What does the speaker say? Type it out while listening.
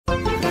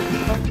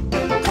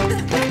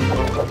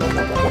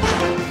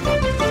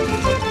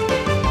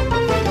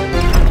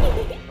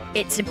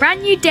It's a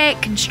brand new day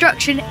at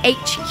Construction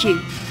HQ.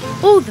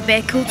 All the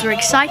vehicles are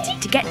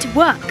excited to get to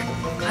work.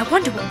 I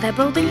wonder what they're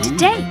building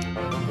today.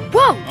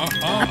 Whoa!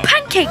 A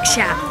pancake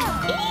shack!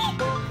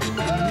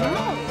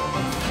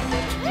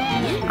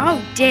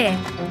 Oh dear.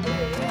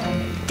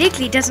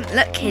 Digley doesn't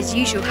look his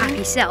usual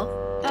happy self.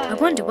 I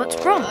wonder what's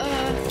wrong.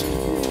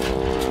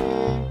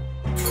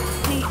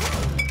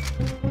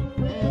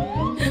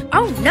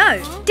 Oh no!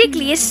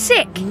 Digley is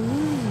sick!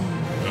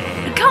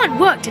 He can't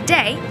work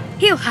today.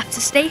 He'll have to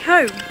stay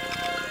home.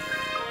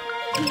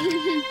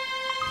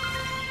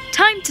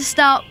 Time to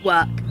start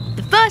work.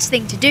 The first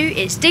thing to do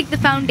is dig the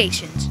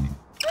foundations.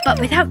 But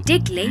without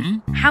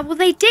Digley, how will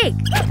they dig?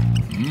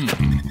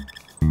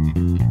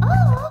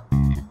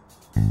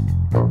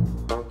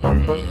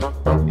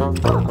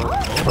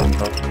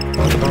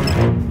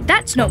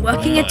 That's not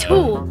working at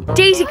all.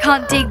 Daisy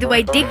can't dig the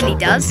way Digley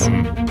does.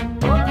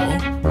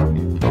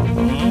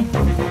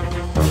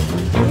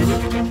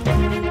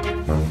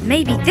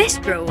 Maybe this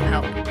drill will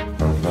help.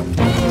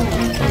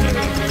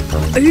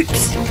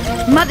 Oops!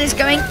 Mud is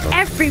going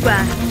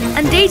everywhere,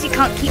 and Daisy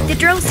can't keep the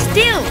drill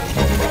still.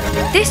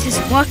 This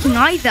isn't working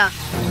either.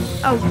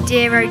 Oh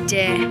dear, oh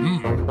dear.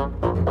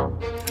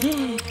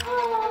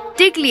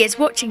 Digley is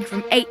watching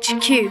from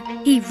HQ.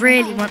 He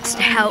really wants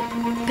to help,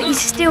 but he's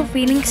still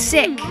feeling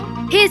sick.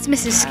 Here's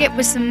Mrs. Skip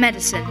with some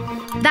medicine.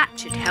 That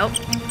should help.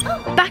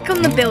 Back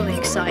on the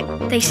building site,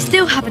 they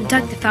still haven't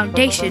dug the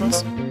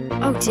foundations.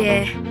 Oh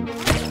dear.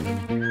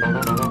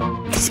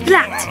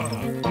 Splat!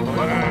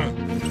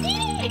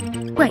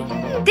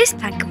 Wait, this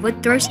plank of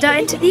wood throws dirt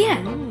into the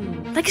air,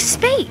 like a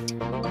spade.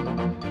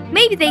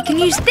 Maybe they can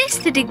use this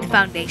to dig the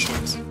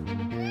foundations.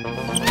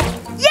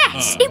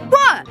 Yes, it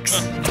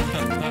works!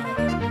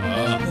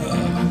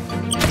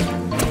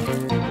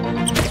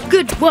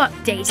 Good work,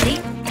 Daisy.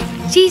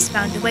 She's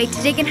found a way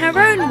to dig in her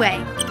own way,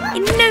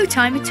 in no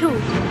time at all.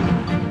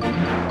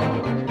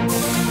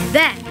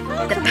 There,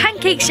 the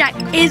pancake shack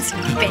is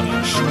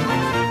finished.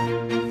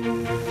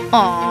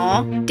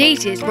 Aww,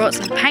 Daisy has brought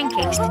some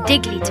pancakes to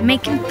Digley to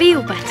make him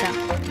feel better.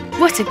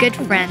 What a good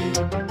friend.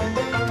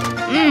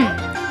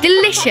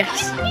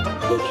 Delicious.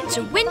 It's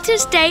a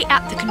winter's day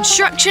at the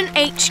Construction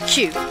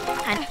HQ,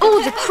 and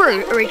all the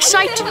crew are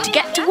excited to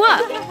get to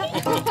work.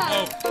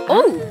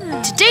 Oh,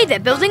 today they're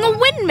building a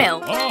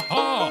windmill.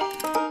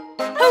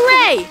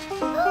 Hooray!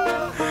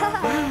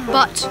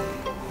 But,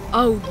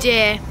 oh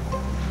dear,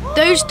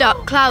 those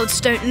dark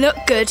clouds don't look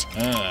good.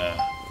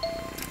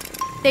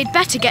 They'd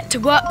better get to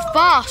work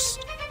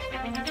fast.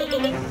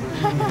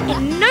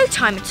 In no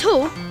time at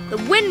all, the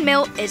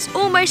windmill is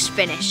almost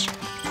finished.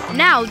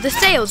 Now the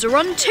sails are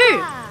on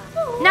too.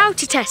 Now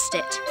to test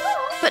it.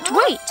 But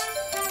wait,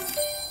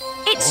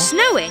 it's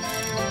snowing.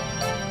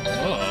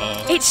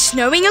 It's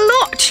snowing a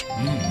lot.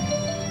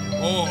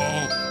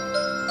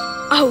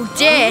 Oh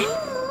dear.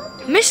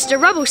 Mr.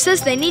 Rubble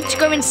says they need to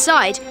go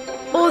inside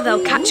or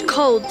they'll catch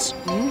colds.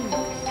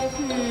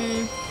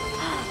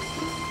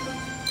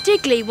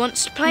 Digley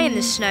wants to play in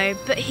the snow,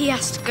 but he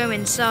has to go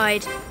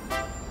inside.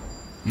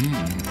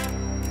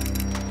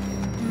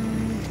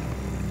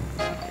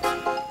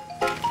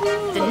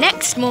 The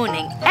next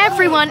morning,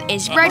 everyone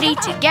is ready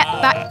to get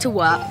back to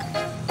work.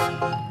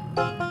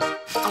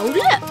 Oh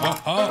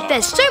look,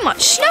 there's so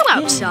much snow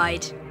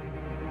outside.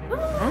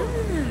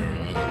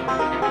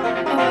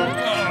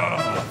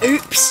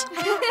 Oops,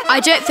 I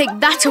don't think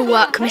that'll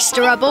work,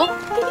 Mr. Rubble.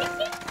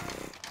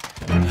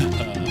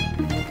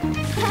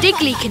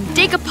 Digley can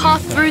dig a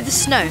path through the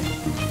snow.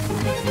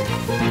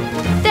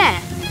 There,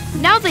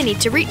 now they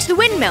need to reach the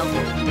windmill.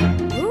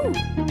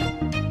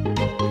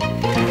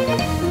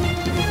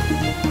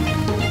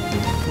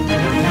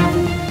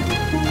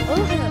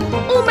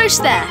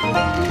 Almost there.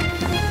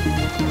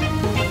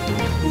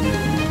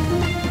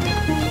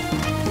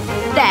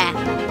 There,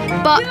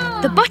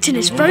 but the button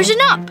is frozen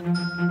up.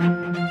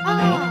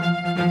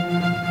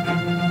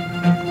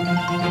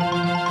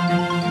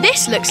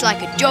 This looks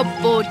like a job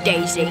for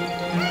Daisy.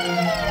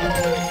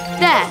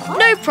 There,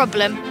 no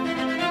problem.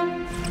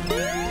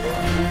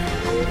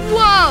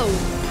 Whoa!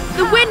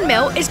 The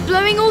windmill is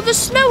blowing all the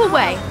snow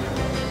away.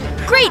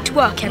 Great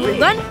work,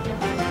 everyone.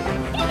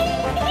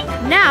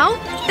 Now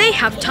they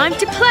have time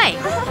to play.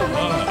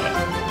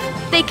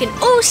 They can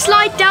all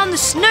slide down the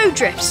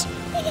snowdrifts.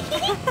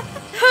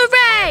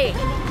 Hooray!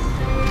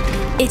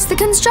 It's the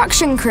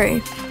construction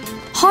crew.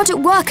 Hard at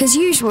work as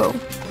usual.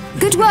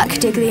 Good work,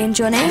 Digley and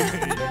Johnny.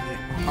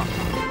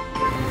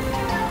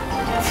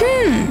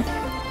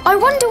 I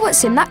wonder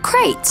what's in that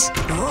crate.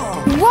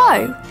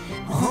 Whoa!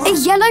 A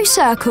yellow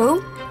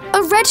circle,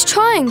 a red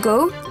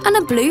triangle, and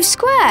a blue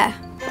square.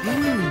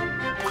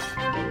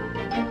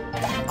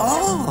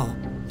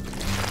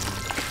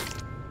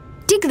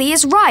 Digley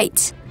is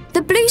right.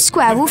 The blue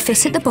square will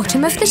fit at the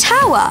bottom of the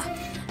tower.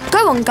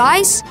 Go on,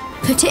 guys.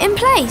 Put it in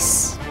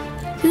place.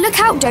 Look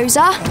out,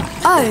 Dozer.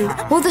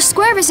 Oh, well, the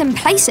square is in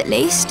place at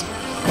least.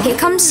 Here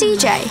comes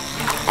CJ.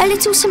 A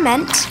little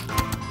cement.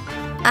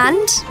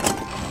 And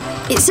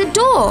it's a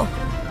door.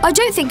 I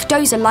don't think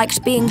Dozer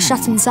liked being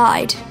shut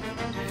inside.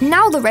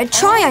 Now the red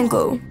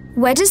triangle.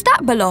 Where does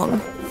that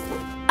belong?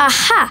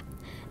 Aha!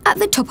 at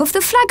the top of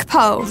the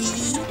flagpole.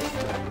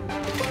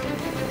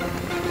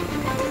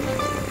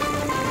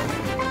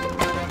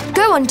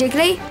 Go on,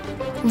 Digley.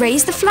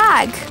 Raise the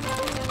flag.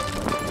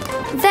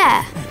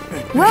 There.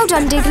 Well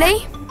done,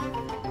 Digley.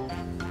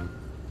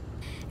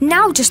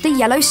 Now just the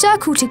yellow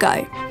circle to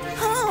go.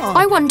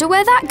 I wonder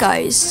where that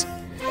goes.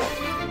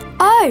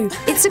 Oh,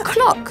 it's a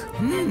clock,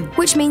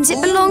 which means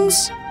it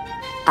belongs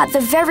at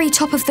the very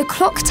top of the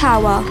clock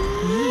tower.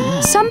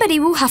 Somebody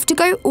will have to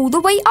go all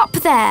the way up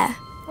there.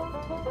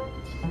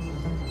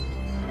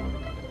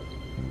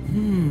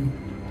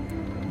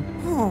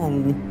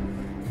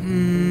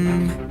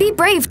 Be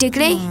brave,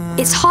 Digley.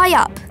 It's high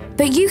up,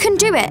 but you can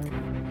do it.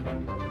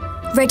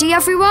 Ready,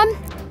 everyone?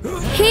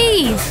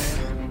 Heave!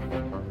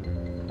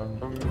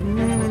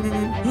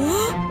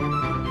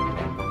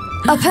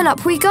 Up and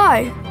up we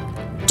go.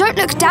 Don't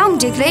look down,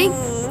 Digley.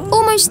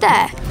 Almost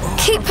there.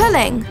 Keep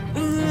pulling.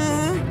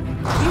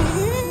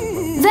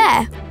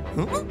 There.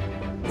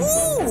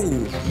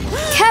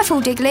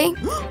 Careful, Digley.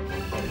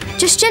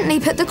 Just gently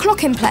put the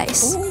clock in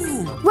place.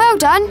 Well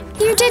done,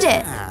 you did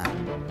it.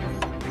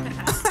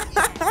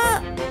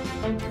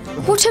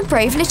 What a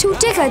brave little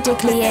digger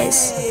Digley is.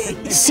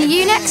 See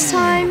you next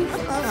time.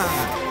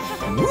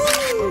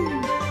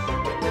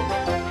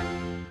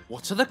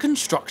 What are the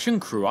construction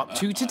crew up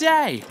to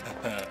today?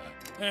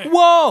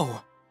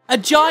 Whoa! A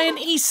giant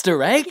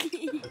Easter egg?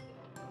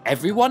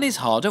 Everyone is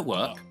hard at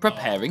work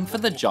preparing for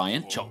the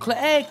giant chocolate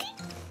egg.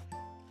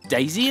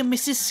 Daisy and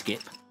Mrs.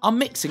 Skip are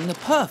mixing the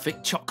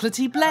perfect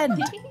chocolatey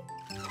blend.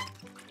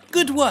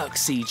 Good work,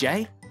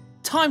 CJ.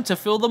 Time to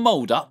fill the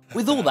mould up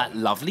with all that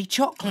lovely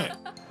chocolate.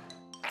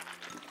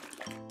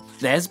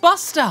 There's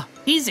Buster.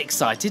 He's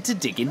excited to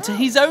dig into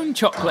his own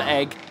chocolate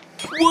egg.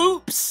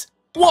 Whoops!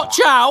 Watch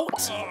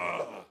out!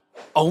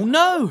 Oh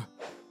no!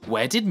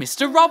 Where did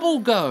Mr. Rubble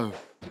go?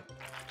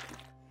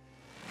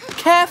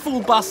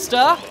 Careful,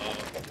 Buster!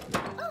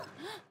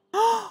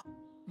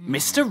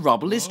 Mr.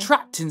 Rubble is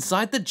trapped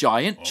inside the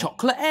giant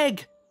chocolate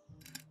egg.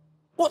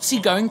 What's he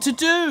going to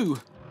do?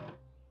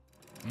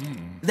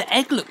 The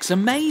egg looks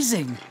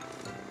amazing.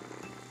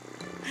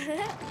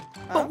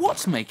 But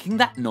what's making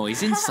that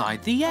noise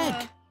inside the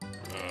egg?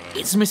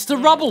 It's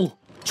Mr. Rubble,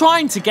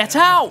 trying to get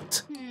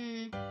out.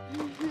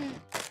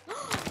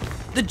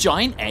 The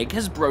giant egg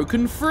has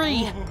broken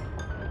free.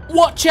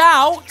 Watch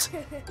out!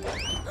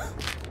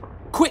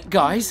 Quick,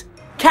 guys,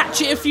 catch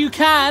it if you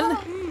can.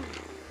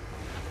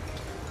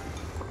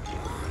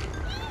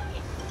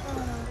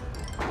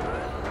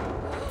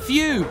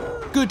 Phew,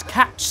 good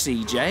catch,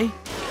 CJ.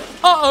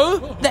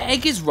 Uh-oh, the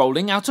egg is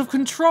rolling out of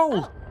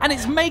control and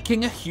it's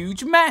making a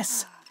huge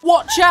mess.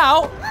 Watch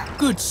out!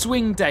 Good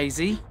swing,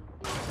 Daisy.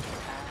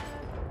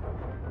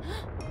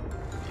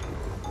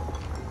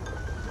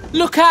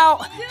 Look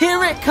out!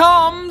 Here it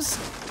comes!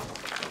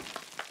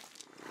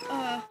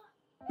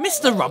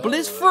 Mr. Rubble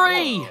is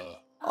free!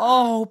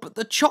 Oh, but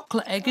the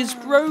chocolate egg is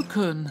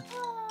broken.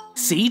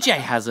 CJ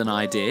has an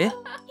idea.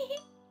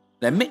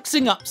 They're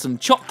mixing up some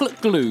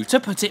chocolate glue to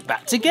put it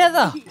back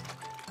together.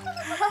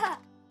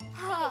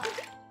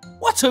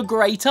 What a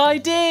great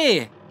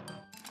idea!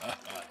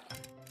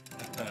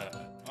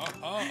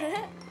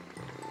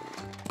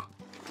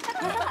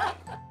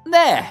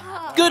 There,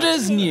 good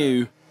as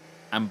new.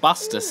 And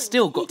Buster's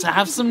still got to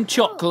have some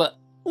chocolate.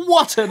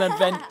 What an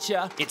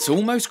adventure! It's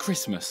almost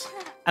Christmas,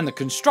 and the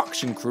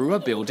construction crew are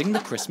building the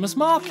Christmas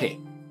market.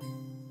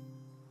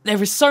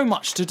 There is so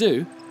much to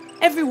do.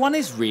 Everyone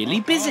is really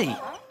busy.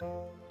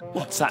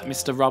 What's that,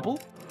 Mr. Rubble?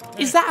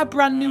 Is that a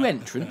brand new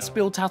entrance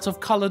built out of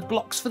coloured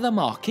blocks for the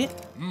market?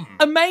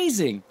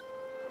 Amazing!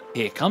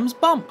 Here comes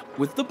Bump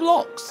with the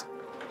blocks.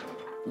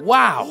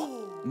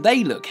 Wow,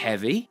 they look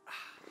heavy.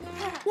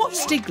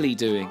 What's Digley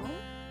doing?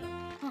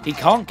 He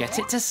can't get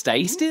it to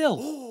stay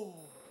still.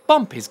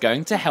 Bump is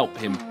going to help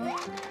him.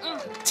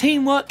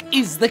 Teamwork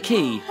is the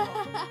key.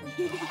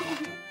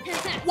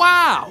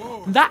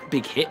 Wow, that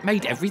big hit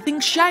made everything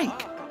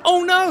shake.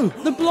 Oh no,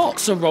 the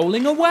blocks are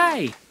rolling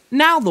away.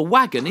 Now the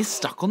wagon is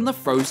stuck on the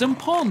frozen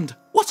pond.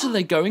 What are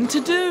they going to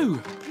do?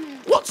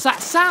 What's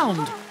that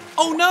sound?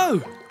 Oh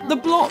no, the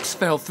blocks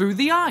fell through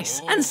the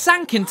ice and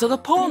sank into the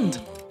pond.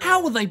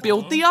 How will they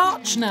build the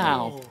arch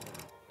now?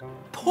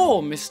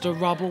 Poor Mr.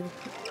 Rubble.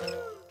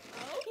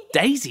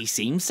 Daisy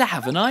seems to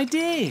have an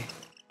idea.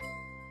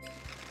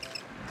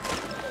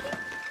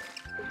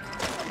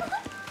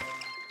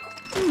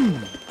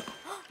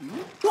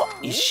 What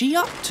is she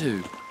up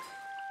to?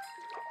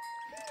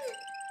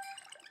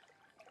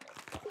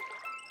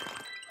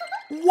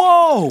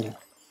 Whoa!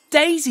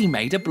 Daisy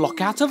made a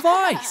block out of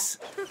ice.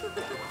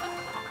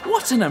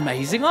 What an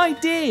amazing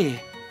idea.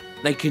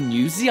 They can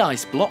use the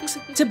ice blocks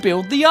to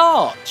build the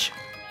arch.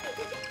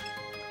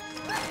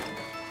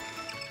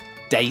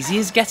 Daisy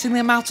is getting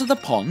them out of the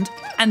pond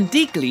and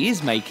Digley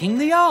is making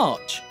the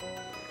arch.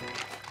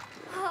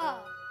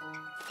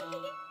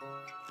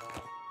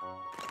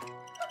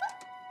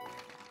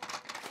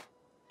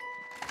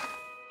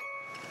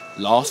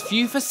 Last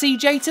few for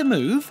CJ to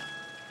move.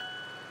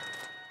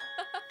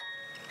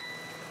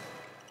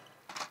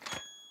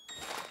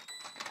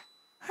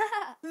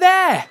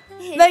 There!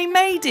 They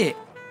made it!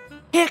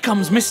 Here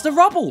comes Mr.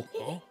 Rubble!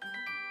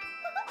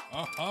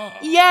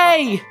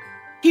 Yay!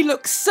 He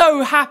looks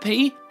so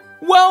happy!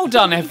 Well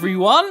done,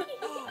 everyone!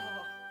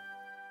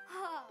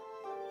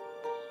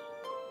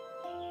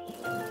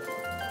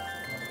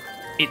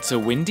 It's a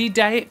windy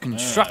day at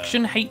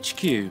Construction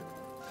HQ.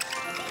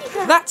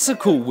 That's a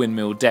cool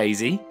windmill,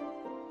 Daisy.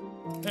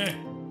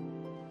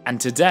 And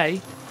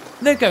today,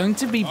 they're going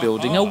to be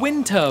building a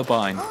wind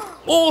turbine.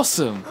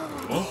 Awesome!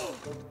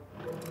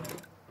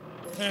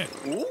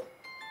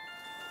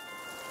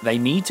 They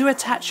need to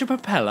attach a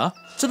propeller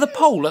to the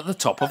pole at the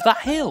top of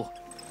that hill.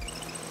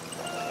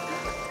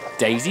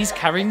 Daisy's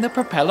carrying the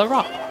propeller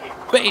up,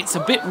 but it's a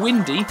bit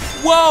windy.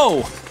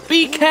 Whoa!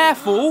 Be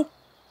careful!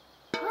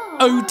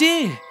 Oh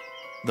dear!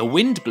 The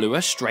wind blew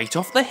her straight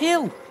off the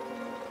hill.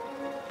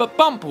 But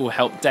Bump will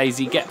help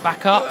Daisy get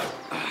back up.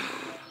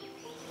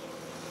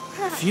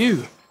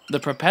 Phew, the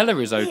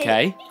propeller is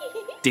okay.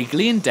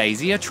 Digley and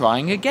Dazey are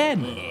trying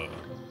again.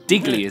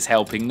 Digley is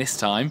helping this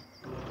time.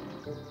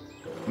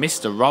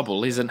 Mr.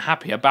 Rubble isn't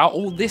happy about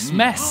all this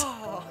mess.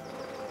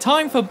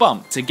 Time for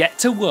Bump to get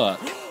to work.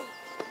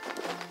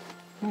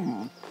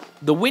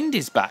 The wind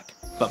is back,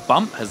 but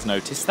Bump has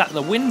noticed that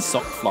the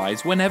windsock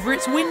flies whenever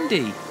it's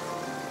windy.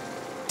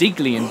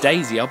 Digley and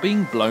Dazey are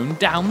being blown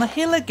down the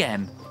hill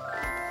again.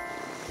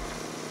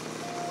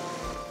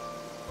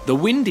 The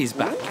wind is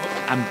back,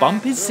 and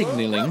Bump is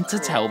signalling to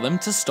tell them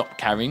to stop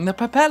carrying the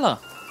propeller.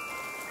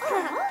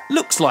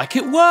 Looks like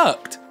it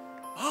worked.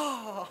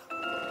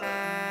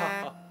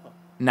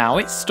 Now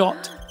it's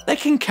stopped, they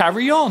can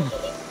carry on.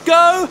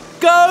 Go,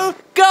 go,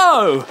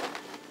 go!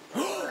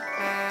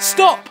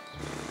 Stop!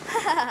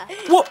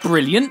 What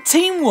brilliant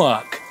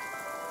teamwork!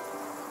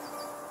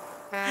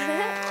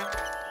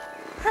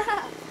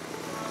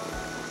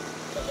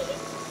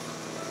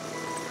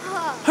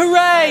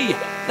 Hooray!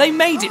 They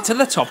made it to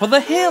the top of the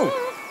hill.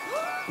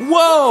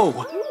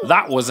 Whoa!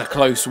 That was a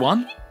close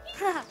one.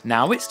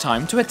 Now it's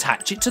time to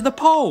attach it to the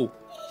pole.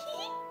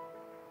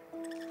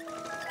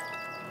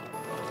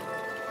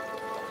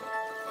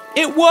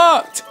 It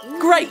worked!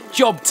 Great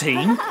job,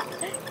 team!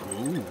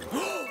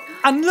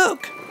 And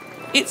look!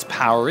 It's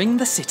powering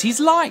the city's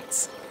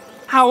lights.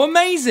 How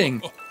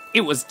amazing!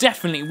 It was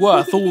definitely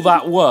worth all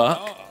that work.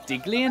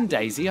 Digley and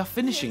Dazey are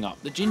finishing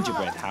up the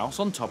gingerbread house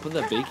on top of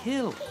the big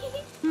hill.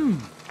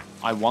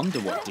 I wonder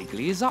what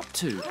Digley is up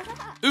to.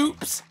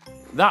 Oops!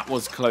 That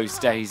was close,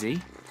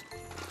 Dazey.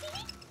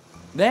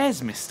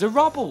 There's Mr.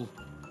 Rubble,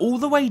 all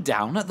the way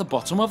down at the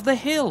bottom of the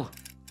hill.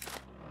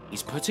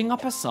 He's putting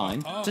up a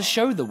sign to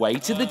show the way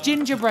to the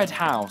gingerbread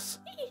house.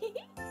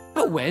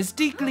 But where's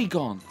Digley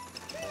gone?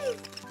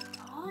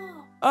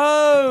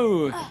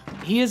 Oh!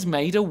 He has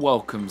made a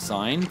welcome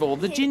sign for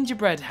the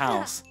gingerbread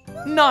house.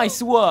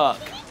 Nice work!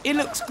 It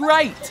looks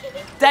great!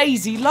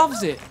 Dazey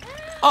loves it.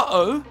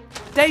 Uh-oh!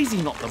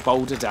 Dazey knocked the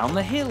boulder down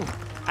the hill,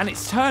 and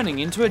it's turning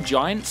into a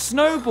giant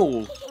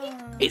snowball.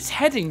 It's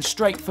heading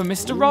straight for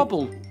Mr.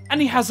 Rubble,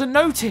 and he hasn't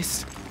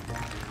noticed.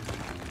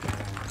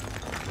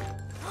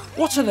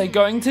 What are they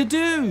going to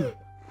do?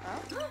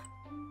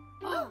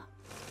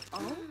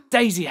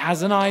 Dazey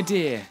has an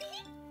idea.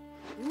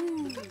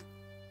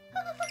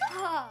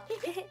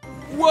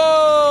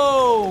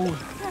 Whoa!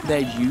 They're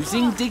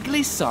using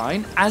Digley's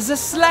sign as a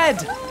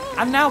sled,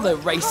 and now they're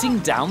racing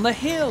down the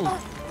hill.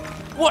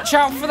 Watch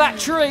out for that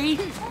tree!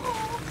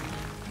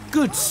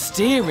 Good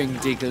steering,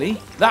 Digley.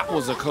 That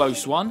was a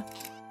close one.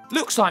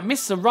 Looks like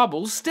Mr.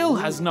 Rubble still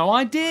has no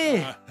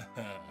idea.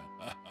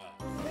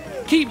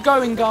 Keep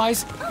going,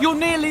 guys. You're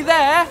nearly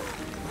there.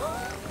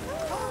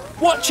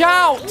 Watch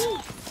out!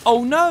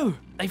 Oh no,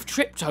 they've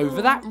tripped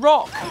over that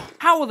rock.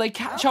 How will they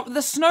catch up with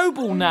the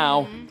snowball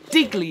now?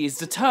 Digley is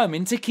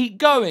determined to keep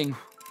going.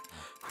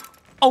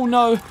 Oh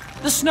no,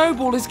 the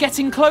snowball is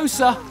getting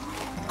closer.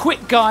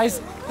 Quick,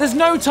 guys, there's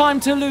no time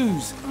to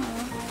lose.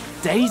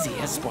 Dazey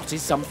has spotted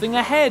something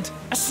ahead,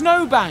 a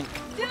snowbank.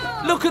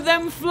 Look at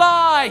them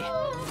fly.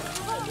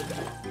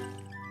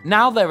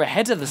 Now they're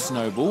ahead of the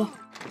snowball.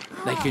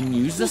 They can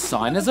use the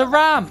sign as a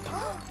ramp.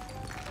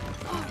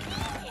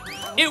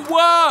 It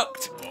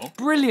worked!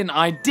 Brilliant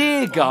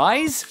idea,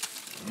 guys.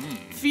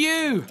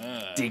 Phew!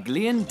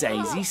 Digley and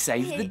Dazey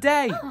saved the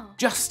day,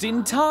 just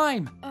in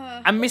time.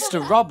 And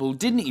Mr. Rubble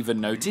didn't even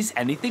notice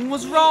anything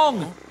was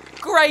wrong.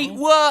 Great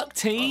work,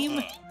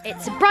 team!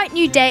 It's a bright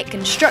new day at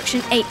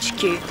Construction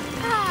HQ.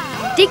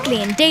 Digley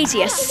and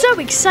Dazey are so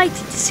excited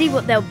to see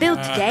what they'll build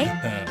today.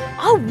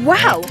 Oh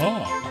wow!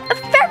 A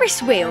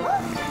Ferris wheel!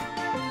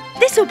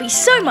 This'll be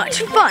so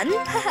much fun!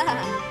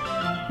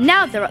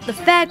 Now they're at the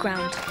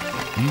fairground.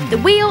 The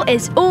wheel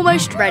is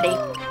almost ready.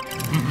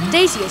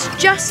 Dazey is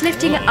just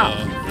lifting it up.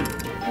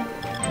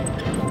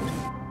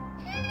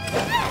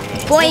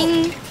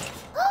 Boing!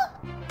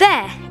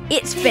 There,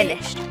 it's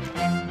finished.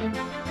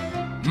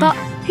 But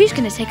who's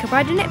going to take a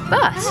ride in it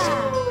first?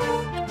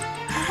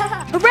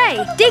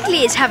 Hooray!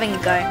 Digley is having a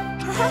go.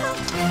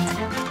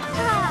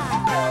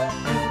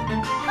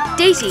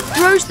 Dazey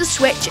throws the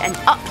switch and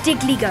up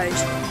Digley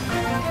goes.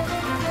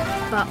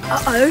 But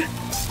uh-oh,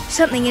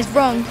 something is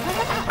wrong.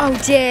 Oh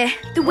dear,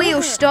 the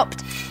wheel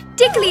stopped.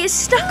 Digley is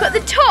stuck at the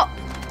top.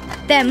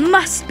 There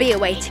must be a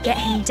way to get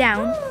him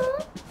down.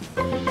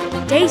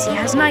 Daisy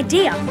has an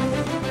idea.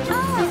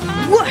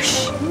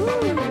 Whoosh!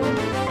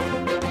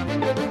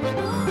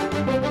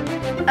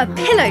 A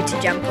pillow to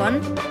jump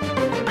on.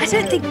 I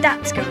don't think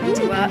that's going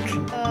to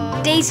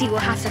work. Daisy will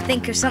have to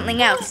think of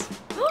something else.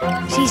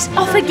 She's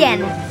off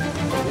again.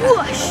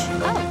 Whoosh!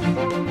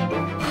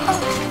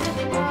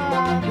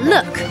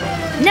 Look,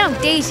 now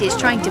Daisy is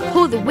trying to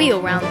pull the wheel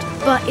round,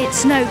 but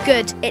it's no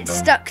good. It's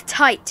stuck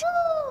tight.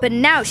 But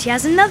now she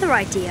has another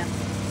idea.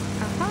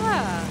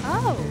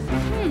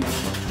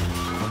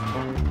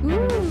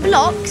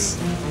 Blocks?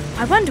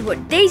 I wonder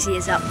what Daisy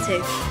is up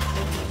to.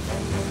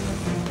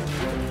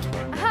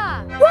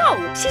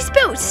 Whoa! She's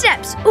built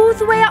steps all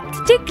the way up to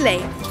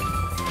Digley.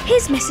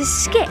 Here's Mrs.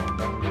 Skip.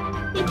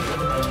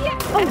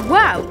 Oh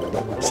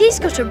wow! She's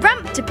got a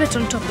ramp to put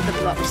on top of the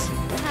blocks.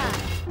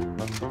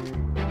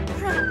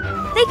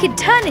 They could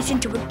turn it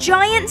into a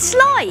giant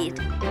slide.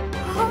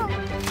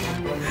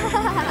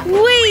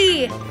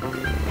 Whee!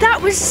 That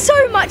was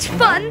so much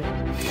fun!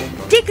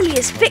 Digley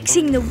is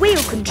fixing the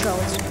wheel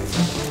controls.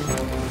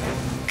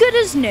 Good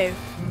as new.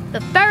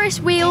 The Ferris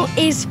wheel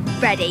is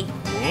ready.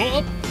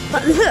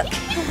 But look,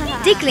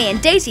 Digley and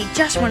Dazey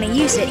just want to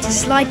use it to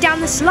slide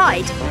down the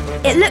slide.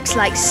 It looks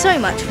like so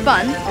much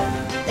fun.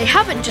 They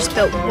haven't just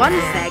built one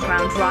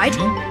fairground ride,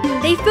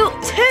 they've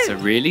built two. It's a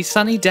really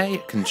sunny day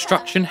at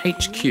Construction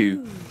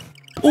HQ.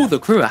 All the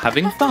crew are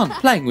having fun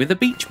playing with a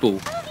beach ball.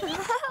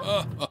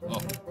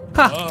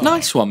 Ha,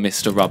 nice one,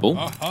 Mr. Rubble.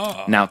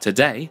 Now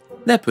today,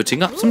 they're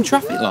putting up some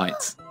traffic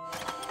lights.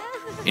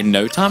 In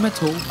no time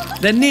at all,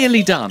 they're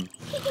nearly done.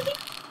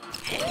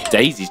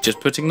 Daisy's just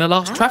putting the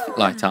last traffic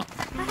light up.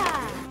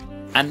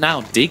 And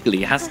now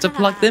Digley has to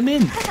plug them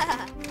in.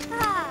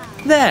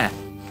 There,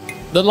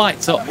 the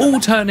lights are all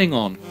turning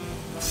on.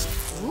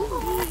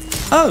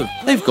 Oh,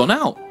 they've gone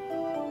out.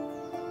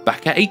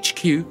 Back at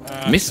HQ,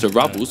 Mr.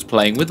 Rubble's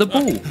playing with the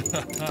ball.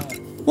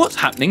 What's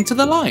happening to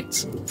the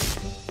lights?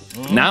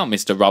 Now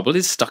Mr. Rubble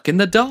is stuck in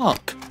the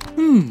dark.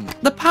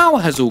 The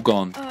power has all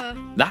gone.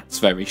 That's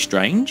very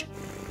strange.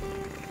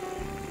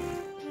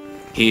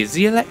 Here's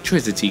the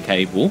electricity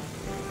cable.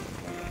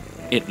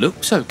 It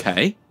looks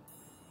okay.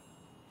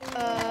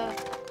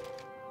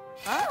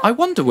 I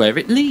wonder where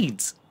it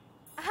leads.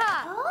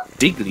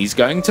 Digley's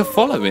going to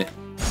follow it.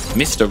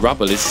 Mr.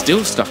 Rubble is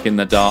still stuck in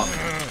the dark.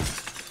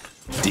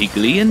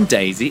 Digley and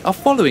Dazey are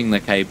following the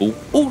cable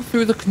all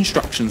through the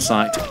construction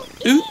site.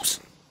 Oops!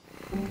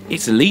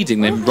 It's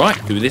leading them right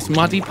through this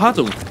muddy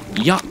puddle.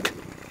 Yuck!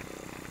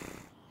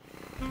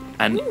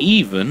 And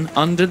even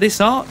under this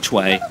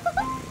archway.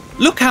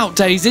 Look out,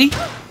 Dazey!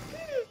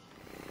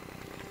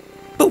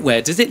 But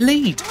where does it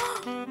lead?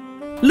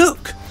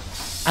 Look!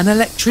 An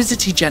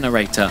electricity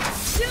generator.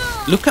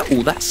 Look at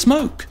all that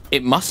smoke.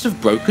 It must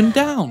have broken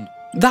down.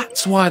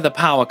 That's why the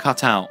power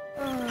cut out.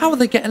 How will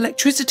they get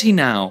electricity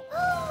now?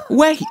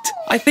 Wait,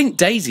 I think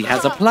Dazey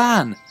has a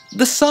plan.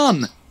 The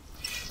sun.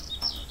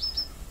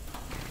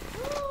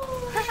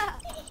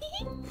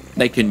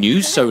 They can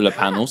use solar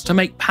panels to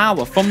make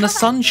power from the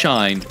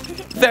sunshine.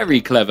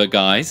 Very clever,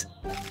 guys.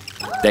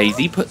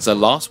 Dazey puts the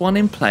last one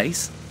in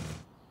place.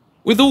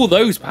 With all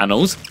those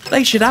panels,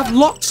 they should have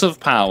lots of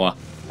power.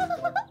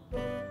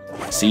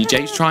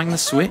 CJ's trying the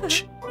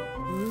switch.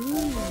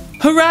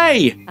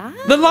 Hooray!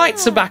 The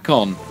lights are back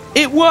on.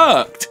 It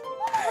worked.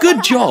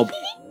 Good job.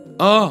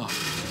 Oh,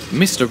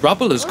 Mr.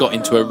 Rubble has got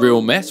into a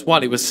real mess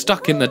while he was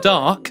stuck in the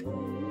dark.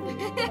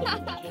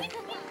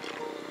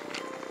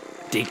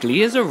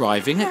 Digley is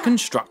arriving at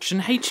Construction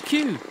HQ.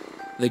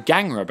 The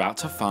gang are about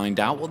to find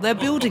out what they're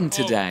building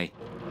today.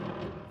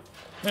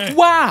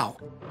 Wow!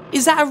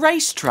 Is that a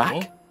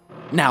racetrack?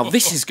 Now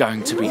this is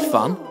going to be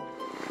fun.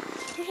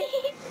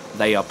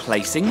 They are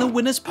placing the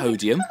winner's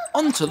podium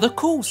onto the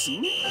course.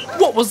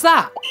 What was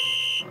that?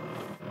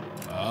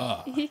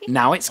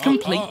 Now it's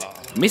complete.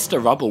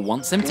 Mr. Rubble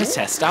wants them to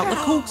test out the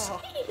course.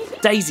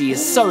 Dazey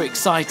is so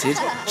excited.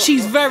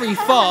 She's very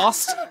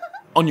fast.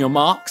 On your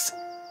marks,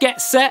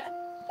 get set,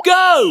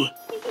 go!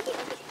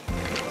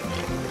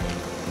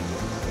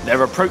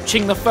 They're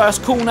approaching the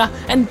first corner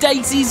and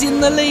Dazey's in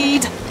the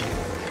lead.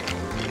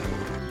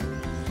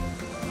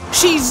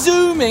 She's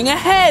zooming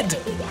ahead.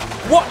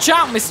 Watch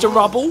out, Mr.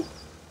 Rubble.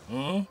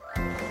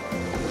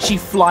 She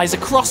flies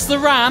across the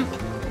ramp.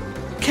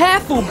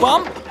 Careful,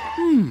 Bump.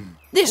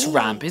 This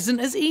ramp isn't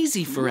as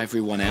easy for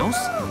everyone else.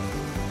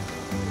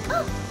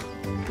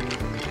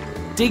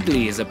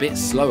 Digley is a bit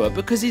slower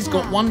because he's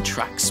got one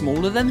track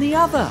smaller than the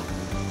other.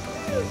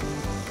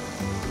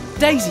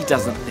 Dazey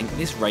doesn't think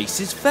this race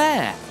is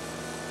fair.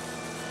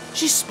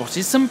 She's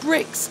spotted some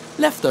bricks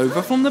left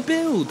over from the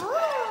build.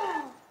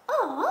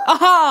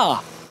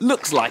 Aha!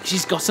 Looks like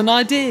she's got an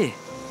idea.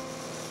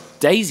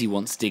 Dazey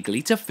wants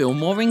Digley to feel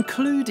more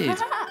included.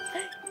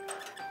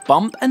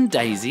 Bump and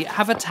Dazey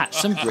have attached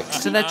some bricks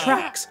to their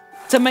tracks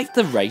to make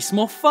the race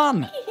more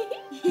fun.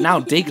 Now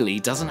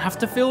Digley doesn't have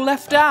to feel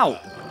left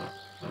out.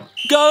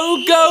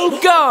 Go, go,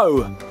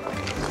 go!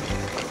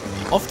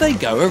 Off they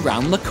go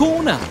around the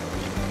corner.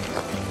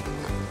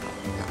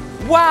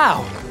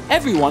 Wow!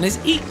 everyone is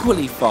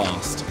equally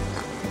fast.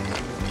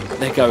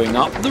 They're going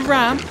up the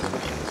ramp.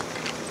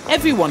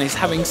 Everyone is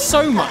having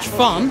so much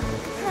fun.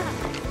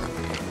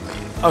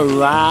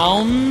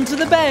 Around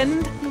the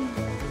bend.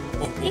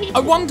 I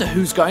wonder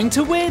who's going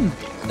to win.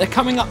 They're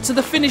coming up to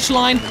the finish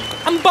line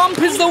and Bump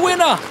is the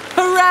winner.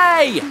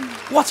 Hooray!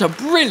 What a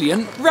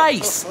brilliant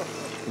race.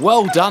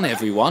 Well done,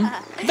 everyone.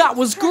 That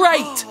was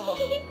great.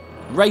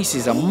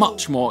 Races are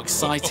much more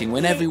exciting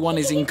when everyone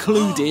is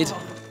included.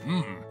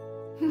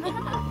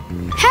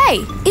 Hey,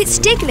 it's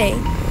Digley.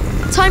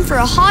 Time for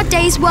a hard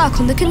day's work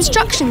on the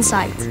construction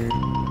site.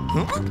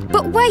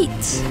 But wait,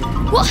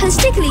 what has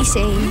Digley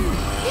seen?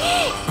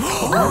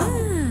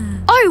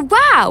 Oh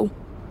wow,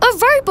 a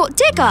robot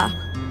digger.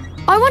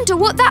 I wonder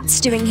what that's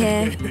doing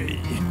here.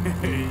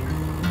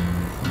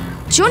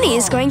 Johnny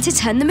is going to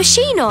turn the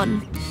machine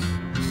on.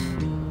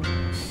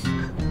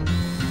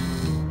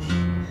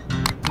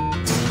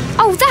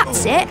 Oh,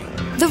 that's it.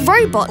 The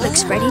robot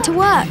looks ready to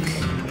work.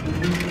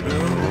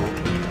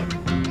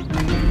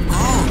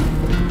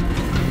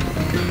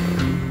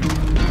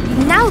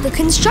 Now the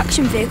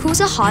construction vehicles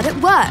are hard at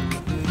work.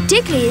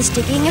 Digley is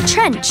digging a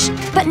trench,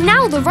 but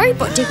now the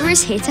robot digger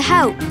is here to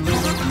help.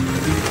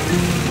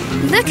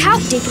 Look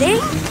out, Digley.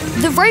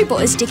 The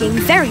robot is digging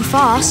very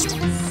fast.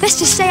 Best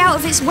to stay out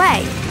of its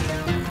way.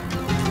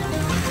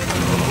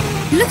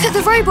 Look at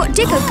the robot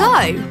digger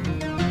go.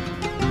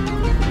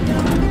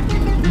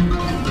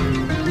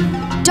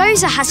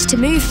 Dozer has to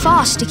move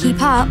fast to keep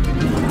up.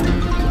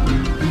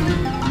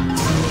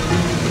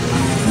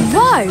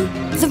 Whoa!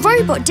 The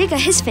robot digger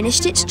has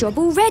finished its job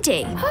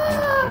already.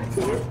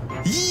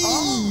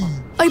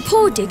 Oh,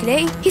 poor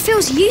Digley. He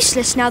feels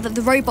useless now that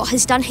the robot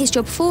has done his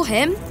job for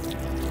him.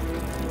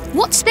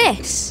 What's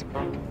this?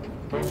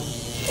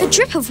 A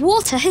drip of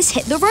water has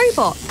hit the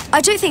robot.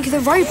 I don't think the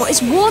robot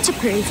is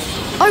waterproof.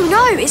 Oh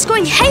no, it's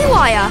going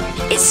haywire.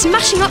 It's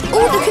smashing up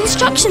all the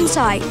construction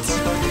sites.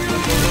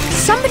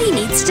 Somebody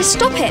needs to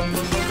stop it.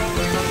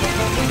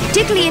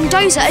 Digley and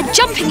Dozer are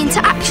jumping into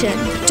action.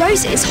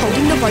 Dozer is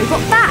holding the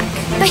robot back,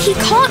 but he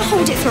can't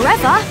hold it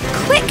forever.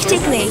 Quick,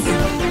 Digley.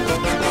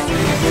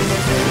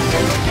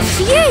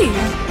 Phew!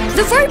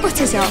 The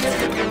robot is off.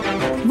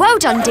 Well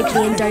done,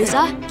 Digley and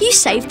Dozer. You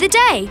saved the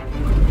day.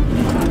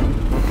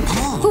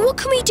 But what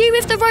can we do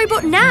with the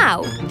robot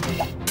now?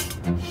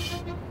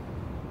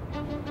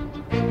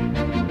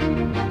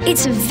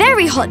 It's a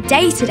very hot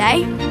day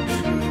today.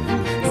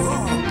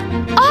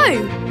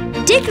 Oh!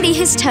 Digley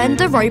has turned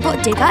the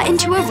robot digger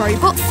into a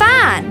robot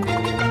fan.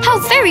 How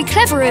very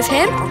clever of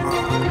him.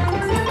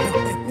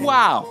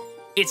 Wow!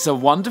 It's a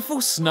wonderful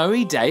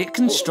snowy day at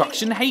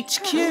Construction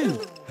HQ.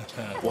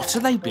 What are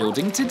they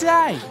building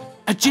today?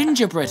 A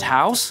gingerbread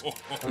house?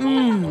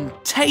 Mmm,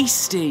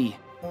 tasty.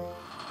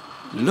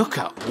 Look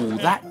at all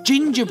that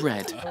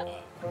gingerbread.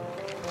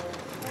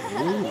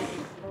 Ooh.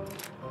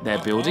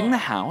 They're building the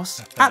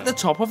house at the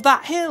top of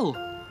that hill.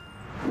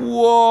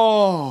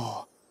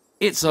 Whoa!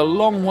 It's a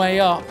long way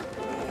up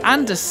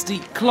and a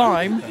steep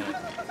climb.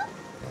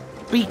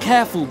 Be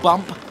careful,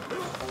 Bump.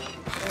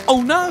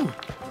 Oh no!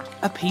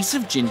 A piece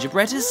of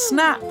gingerbread has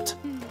snapped.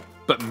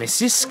 But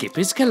Mrs. Skip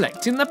is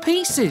collecting the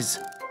pieces.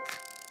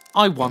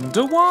 I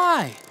wonder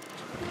why.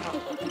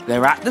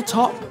 They're at the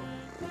top.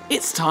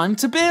 It's time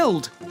to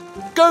build.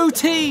 Go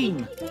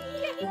team!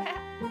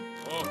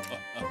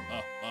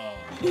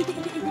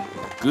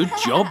 Good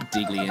job,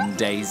 Digley and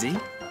Dazey.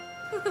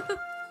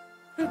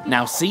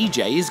 Now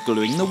CJ is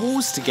gluing the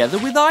walls together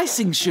with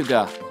icing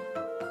sugar.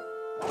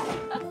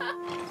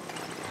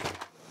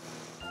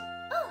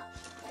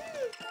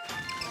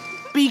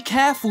 Be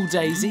careful,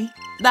 Daisy.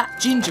 That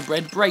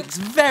gingerbread breaks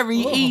very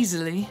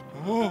easily.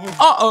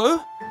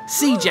 Uh-oh!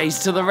 CJ's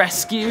to the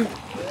rescue.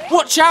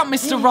 Watch out,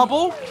 Mr.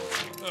 Rubble.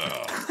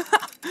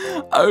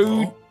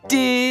 Oh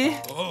dear.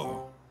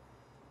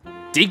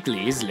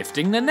 Digley is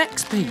lifting the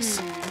next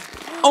piece.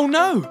 Oh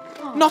no,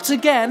 not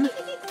again.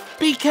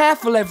 Be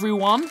careful,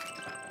 everyone.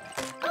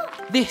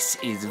 This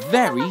is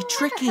very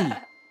tricky.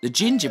 The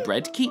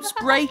gingerbread keeps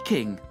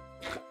breaking.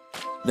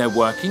 They're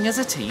working as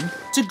a team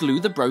to glue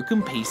the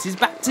broken pieces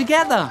back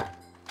together.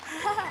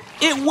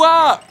 It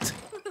worked!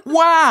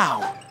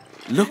 Wow!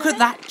 Look at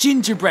that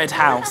gingerbread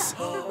house.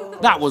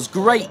 That was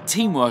great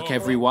teamwork,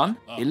 everyone.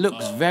 It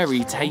looks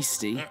very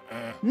tasty.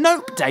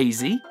 Nope,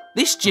 Daisy.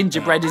 This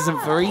gingerbread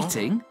isn't for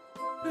eating.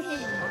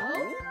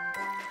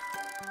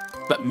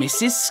 But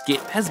Mrs.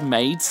 Skip has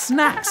made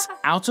snacks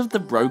out of the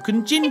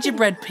broken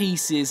gingerbread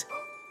pieces.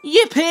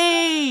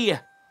 Yippee!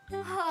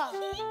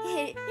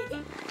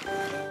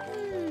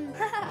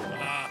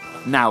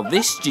 Now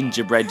this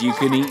gingerbread you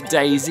can eat,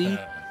 Daisy.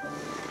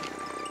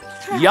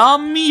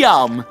 Yum,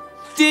 yum.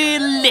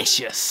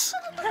 Delicious.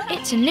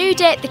 It's a new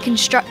day at the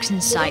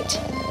construction site.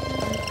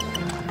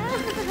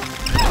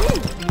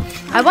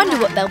 I wonder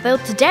what they'll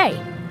build today.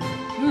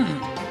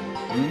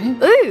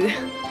 Ooh!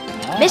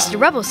 Mr.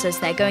 Rubble says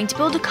they're going to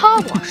build a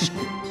car wash.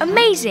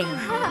 Amazing!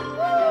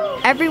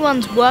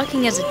 Everyone's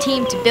working as a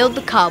team to build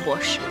the car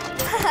wash.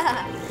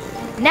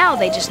 Now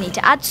they just need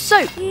to add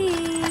soap.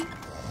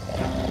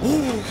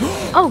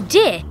 Oh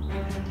dear!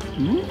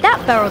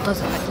 That barrel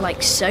doesn't look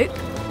like soap.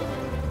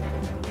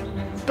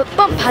 But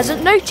Bump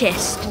hasn't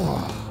noticed.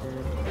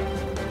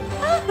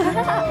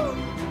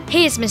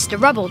 Here's Mr.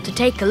 Rubble to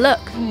take a look.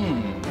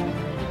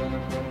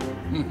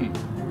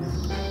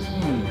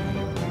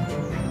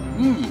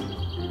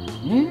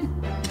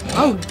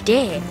 Oh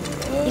dear,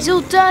 he's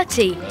all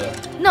dirty.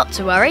 Not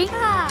to worry,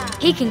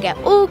 he can get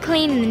all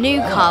clean in the new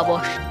car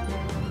wash.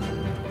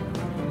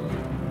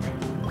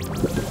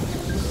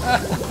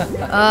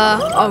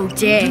 Oh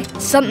dear,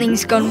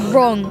 something's gone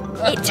wrong.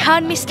 It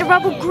turned Mr.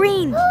 Rubble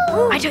green.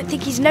 I don't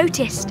think he's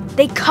noticed.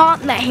 They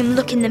can't let him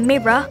look in the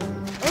mirror.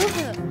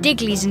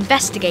 Digley's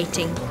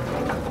investigating.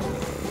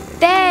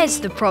 There's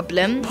the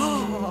problem.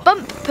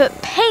 Bump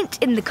put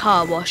paint in the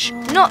car wash,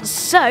 not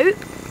soap.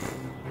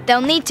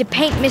 They'll need to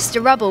paint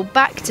Mr. Rubble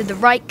back to the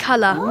right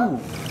colour.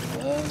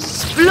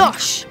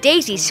 Splosh!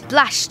 Daisy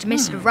splashed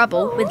Mr.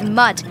 Rubble with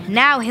mud.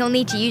 Now he'll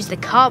need to use the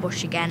car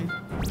wash again.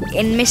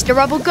 In Mr.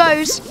 Rubble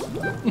goes.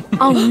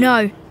 Oh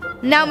no,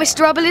 now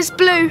Mr. Rubble is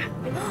blue.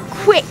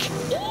 Quick!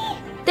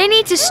 They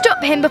need to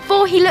stop him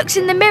before he looks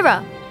in the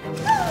mirror.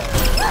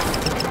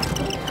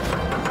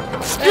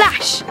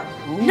 Splash!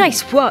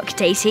 Nice work,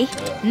 Daisy.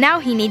 Now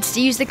he needs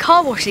to use the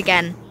car wash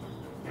again.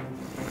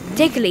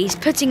 Digley's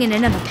putting in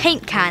another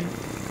paint can.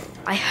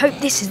 I hope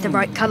this is the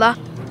right colour.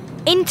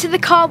 Into the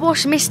car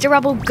wash Mr.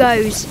 Rubble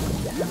goes.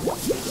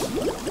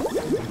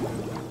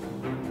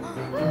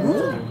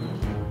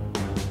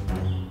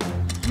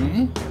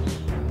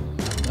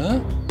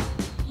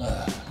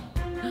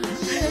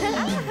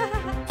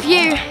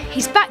 Phew,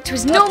 he's back to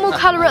his normal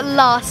colour at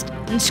last,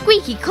 and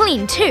squeaky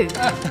clean too.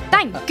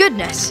 Thank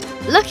goodness.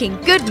 Looking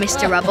good,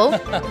 Mr. Rubble.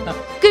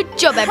 Good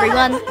job,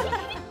 everyone.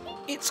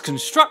 It's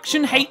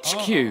Construction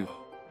HQ.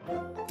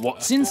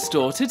 What's in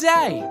store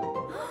today?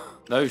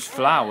 Those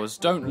flowers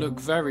don't look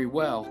very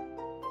well.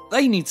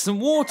 They need some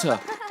water.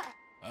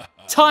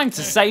 Time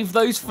to save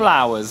those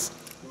flowers.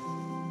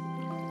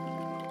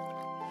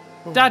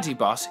 Daddy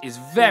Bus is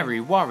very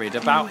worried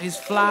about his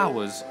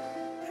flowers.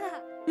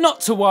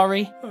 Not to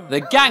worry, the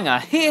gang are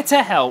here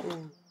to help.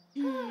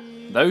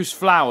 Those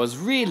flowers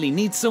really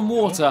need some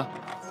water,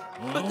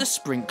 but the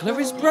sprinkler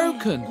is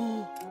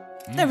broken.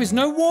 There is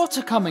no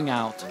water coming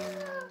out.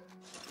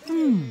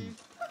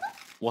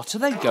 What are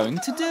they going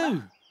to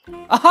do?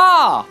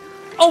 Aha!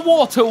 A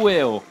water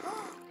wheel!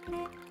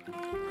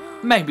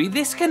 Maybe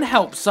this can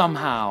help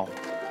somehow.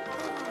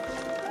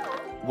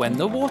 When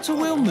the water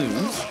wheel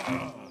moves,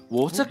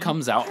 water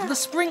comes out of the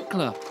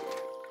sprinkler.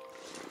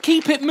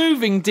 Keep it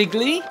moving,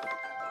 Digley.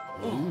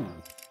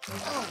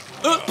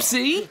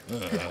 Oopsie!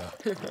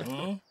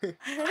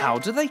 How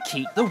do they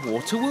keep the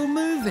water wheel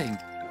moving?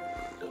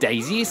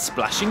 Daisy is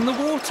splashing the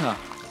water.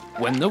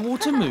 When the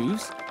water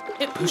moves,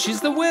 it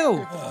pushes the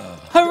wheel.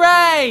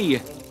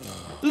 Hooray!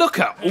 Look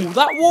at all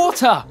that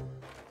water!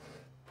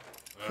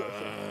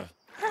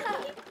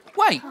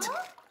 Wait,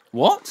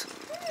 what?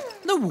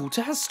 The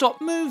water has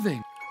stopped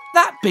moving.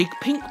 That big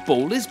pink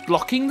ball is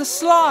blocking the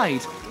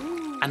slide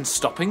and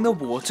stopping the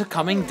water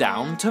coming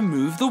down to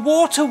move the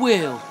water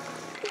wheel.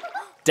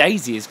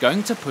 Daisy is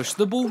going to push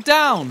the ball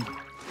down.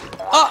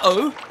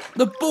 Uh-oh,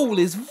 the ball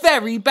is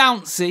very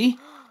bouncy.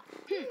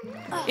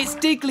 It's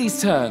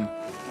Digley's turn.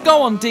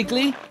 Go on,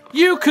 Digley,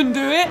 you can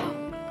do it.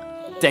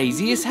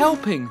 Daisy is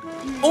helping.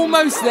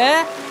 Almost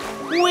there.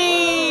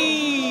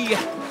 Whee!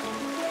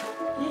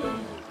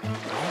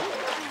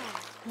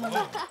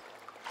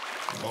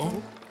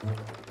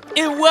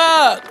 It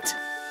worked!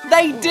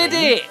 They did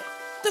it!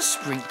 The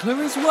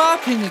sprinkler is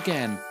working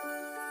again.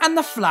 And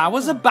the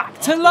flowers are back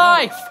to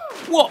life.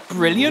 What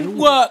brilliant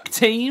work,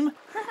 team.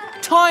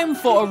 Time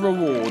for a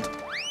reward.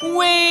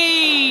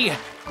 Whee!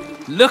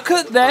 Look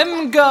at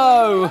them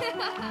go!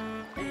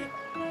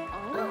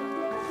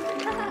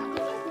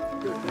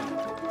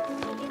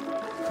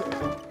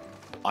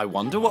 I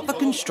wonder what the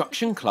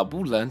construction club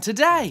will learn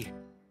today.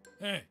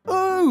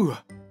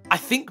 Oh! I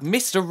think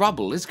Mr.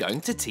 Rubble is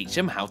going to teach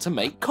them how to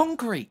make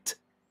concrete.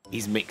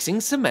 He's mixing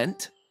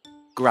cement,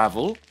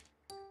 gravel,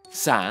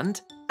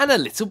 sand, and a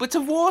little bit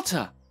of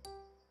water.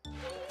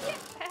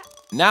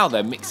 Now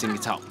they're mixing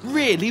it up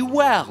really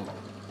well.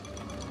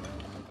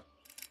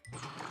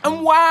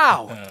 And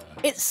wow,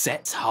 it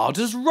sets hard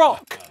as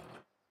rock.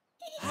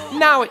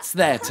 Now it's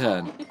their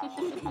turn.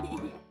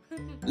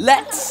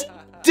 Let's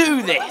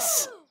do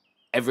this.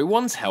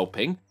 Everyone's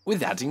helping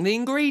with adding the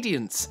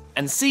ingredients,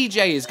 and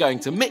CJ is going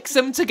to mix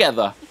them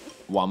together.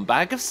 1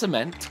 bag of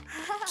cement,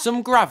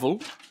 some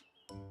gravel,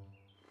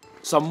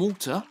 some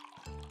water.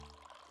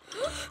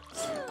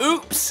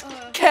 Oops,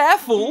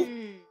 careful!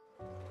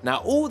 Now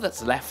all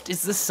that's left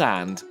is the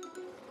sand.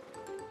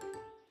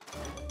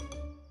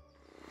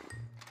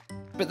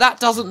 But that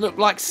doesn't look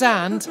like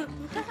sand.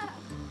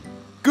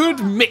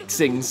 Good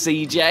mixing,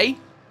 CJ.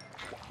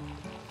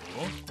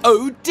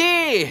 Oh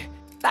dear!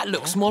 That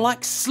looks more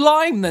like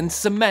slime than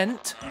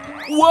cement.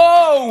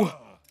 Whoa!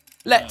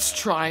 Let's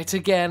try it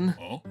again.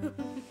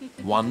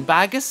 1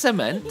 bag of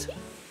cement,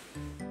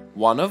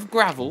 1 of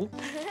gravel,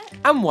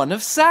 and 1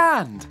 of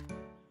sand.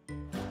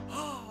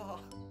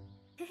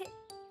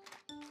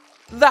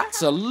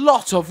 That's a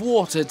lot of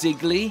water,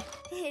 Digley.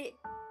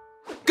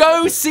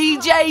 Go,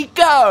 CJ,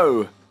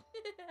 go!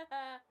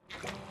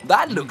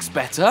 That looks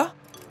better.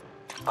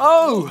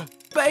 Oh,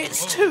 but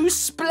it's too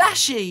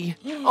splashy.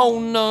 Oh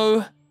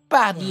no,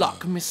 bad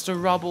luck,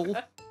 Mr. Rubble.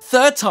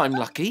 Third time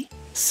lucky.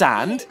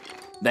 Sand,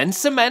 then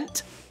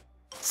cement,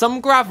 some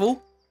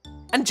gravel,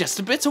 and just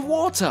a bit of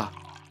water.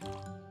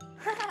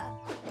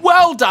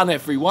 Well done,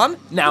 everyone.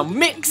 Now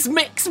mix,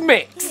 mix,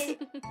 mix.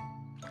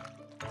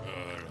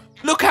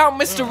 Look out,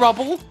 Mr.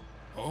 Rubble.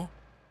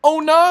 Oh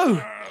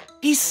no,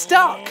 he's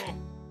stuck.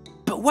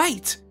 But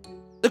wait,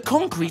 the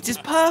concrete is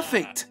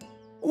perfect.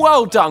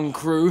 Well done,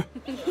 crew.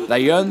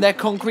 They earned their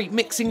concrete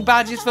mixing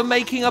badges for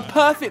making a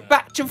perfect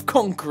batch of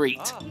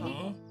concrete.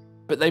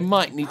 But they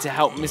might need to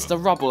help Mr.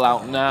 Rubble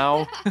out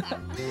now.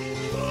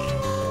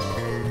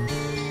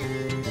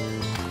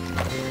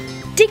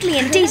 Digley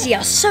and Dazey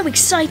are so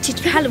excited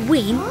for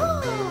Halloween.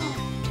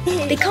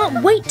 They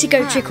can't wait to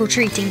go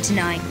trick-or-treating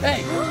tonight.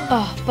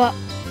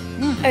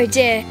 Oh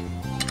dear.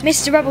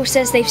 Mr. Rubble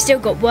says they've still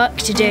got work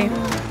to do.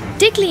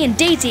 Digley and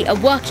Dazey are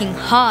working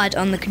hard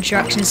on the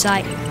construction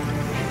site.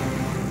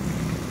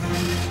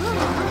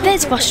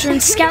 There's Buster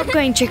and Scout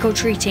going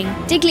trick-or-treating.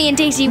 Digley and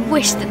Dazey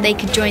wish that they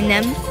could join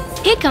them.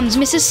 Here comes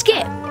Mrs.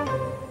 Skip.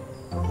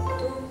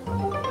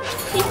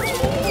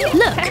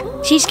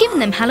 Look, she's given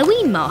them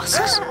Halloween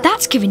masks.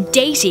 That's given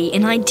Dazey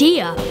an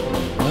idea.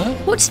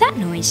 What's that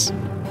noise?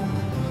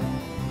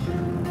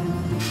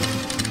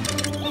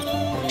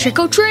 Trick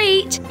or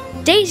treat!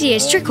 Dazey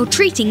is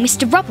trick-or-treating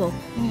Mr. Rubble,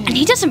 and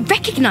he doesn't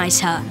recognise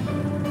her.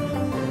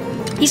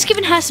 He's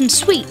given her some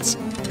sweets.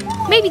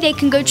 Maybe they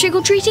can go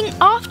trick-or-treating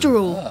after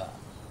all.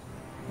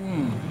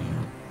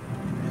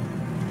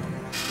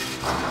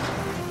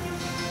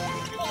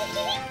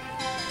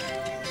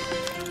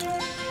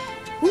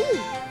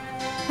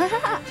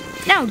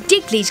 Now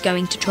Digley's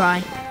going to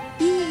try.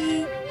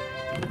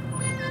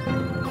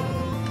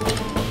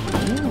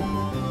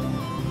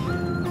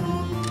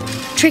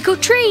 Trick or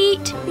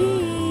treat!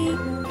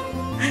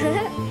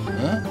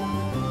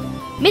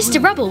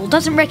 Mr. Rubble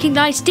doesn't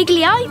recognise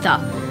Digley either,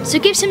 so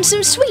gives him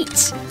some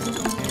sweets.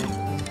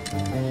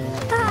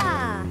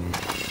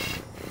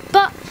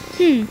 But,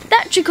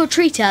 that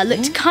trick-or-treater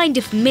looked kind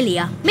of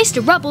familiar.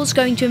 Mr. Rubble's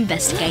going to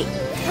investigate.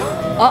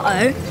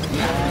 Uh-oh.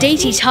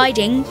 Daisy's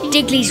hiding,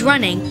 Digley's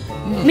running.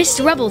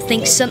 Mr. Rubble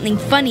thinks something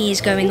funny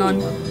is going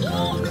on.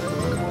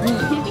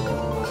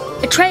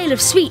 A trail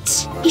of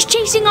sweets. He's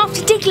chasing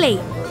after Digley.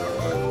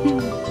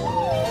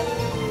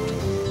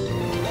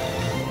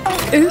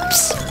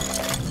 Oops.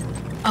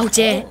 Oh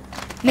dear.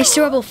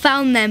 Mr. Rubble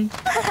found them.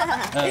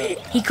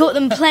 He caught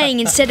them playing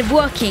instead of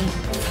working.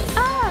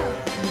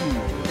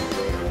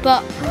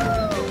 But...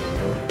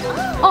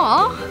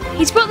 Aw,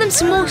 he's brought them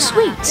some more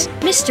sweets.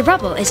 Mr.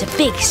 Rubble is a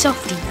big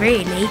softie,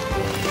 really.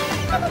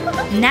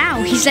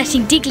 Now he's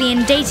letting Digley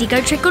and Dazey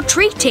go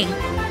trick-or-treating.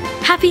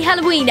 Happy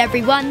Halloween,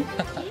 everyone.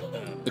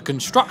 The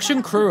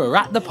construction crew are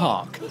at the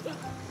park.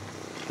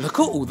 Look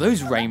at all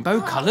those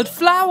rainbow-coloured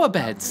flower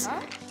beds.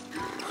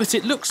 But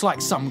it looks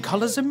like some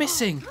colours are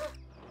missing.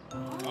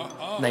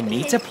 They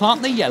need to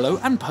plant the yellow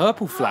and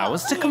purple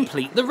flowers to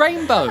complete the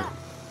rainbow.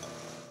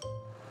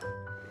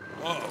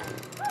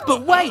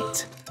 But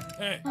wait!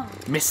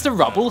 Mr.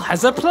 Rubble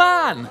has a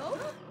plan.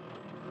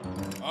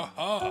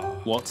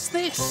 What's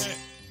this?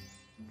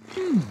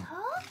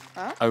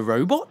 A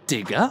robot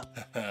digger?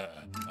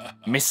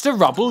 Mr.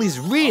 Rubble is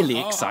really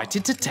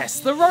excited to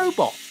test the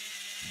robot.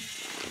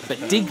 But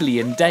Digley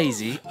and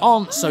Dazey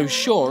aren't so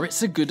sure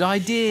it's a good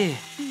idea.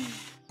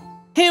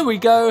 Here we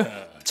go.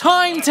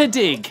 Time to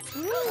dig.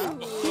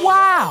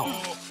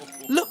 Wow!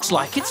 Looks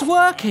like it's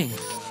working.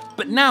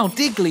 But now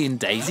Digley and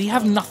Dazey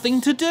have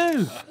nothing to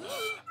do.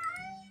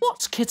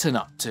 What's Kitten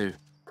up to?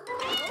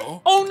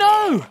 Oh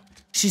no!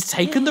 She's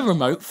taken the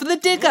remote for the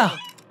digger.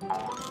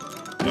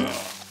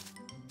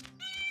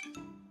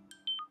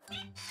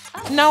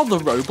 Now the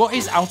robot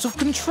is out of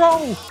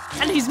control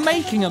and he's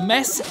making a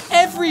mess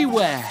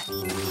everywhere.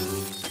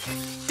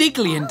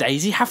 Digley and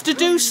Dazey have to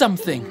do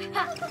something.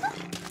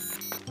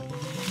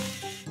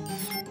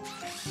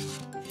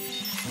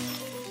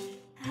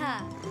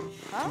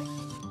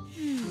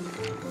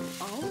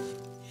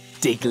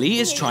 Digley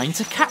is trying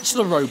to catch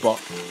the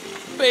robot,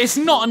 but it's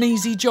not an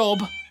easy job.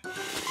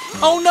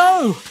 Oh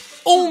no!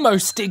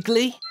 Almost,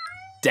 Digley.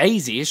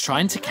 Dazey is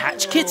trying to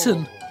catch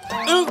Kitten.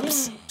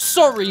 Oops!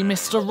 Sorry,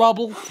 Mr.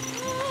 Rubble.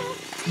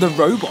 The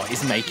robot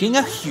is making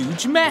a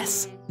huge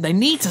mess. They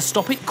need to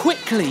stop it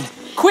quickly.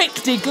 Quick,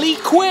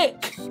 Digley,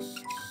 quick!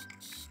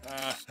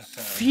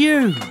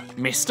 Phew!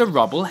 Mr.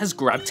 Rubble has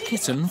grabbed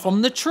Kitten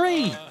from the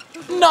tree.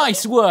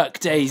 Nice work,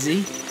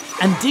 Dazey.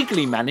 And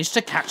Digley managed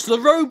to catch the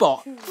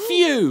robot.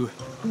 Phew!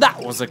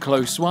 That was a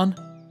close one.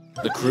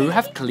 The crew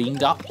have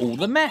cleaned up all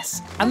the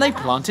mess and they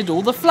planted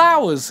all the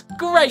flowers.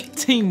 Great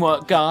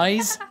teamwork,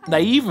 guys.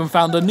 They even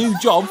found a new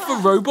job for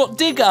Robot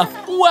Digger.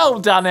 Well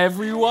done,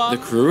 everyone.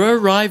 The crew are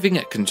arriving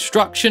at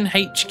Construction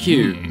HQ.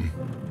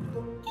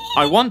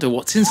 I wonder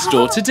what's in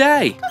store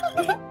today.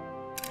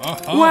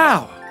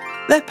 Wow,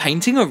 they're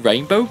painting a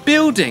rainbow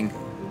building.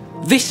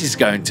 This is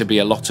going to be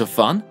a lot of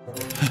fun.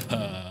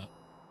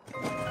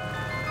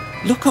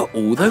 Look at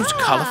all those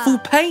colourful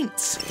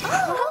paints.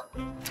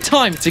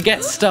 Time to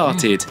get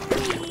started.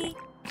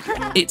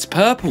 It's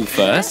purple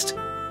first.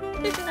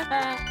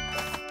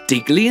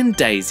 Digley and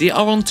Dazey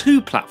are on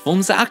 2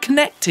 platforms that are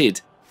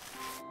connected.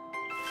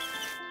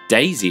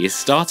 Dazey is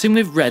starting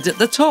with red at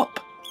the top.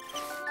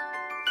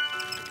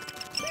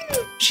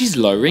 She's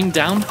lowering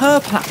down her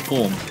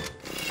platform.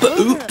 But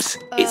oops,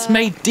 it's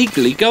made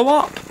Digley go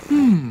up.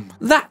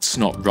 That's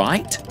not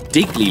right.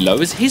 Digley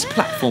lowers his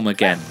platform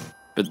again,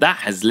 but that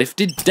has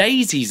lifted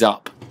Dazey's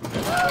up.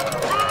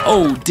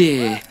 Oh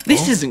dear,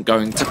 this isn't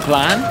going to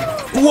plan.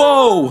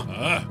 Whoa!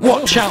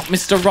 Watch out,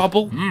 Mr.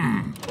 Rubble.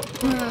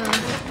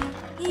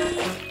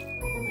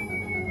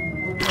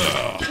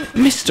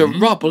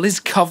 Mr. Rubble is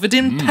covered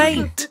in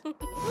paint.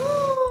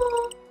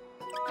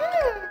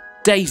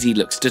 Dazey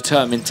looks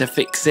determined to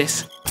fix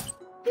this.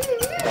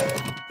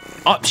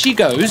 Up she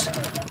goes,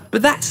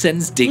 but that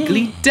sends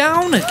Digley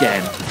down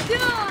again.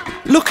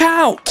 Look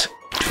out!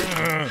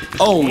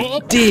 Oh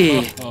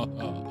dear.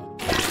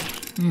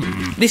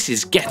 This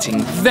is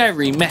getting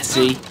very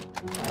messy.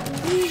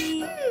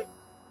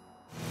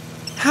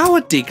 How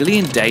are Digley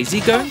and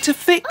Dazey going to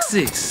fix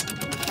this?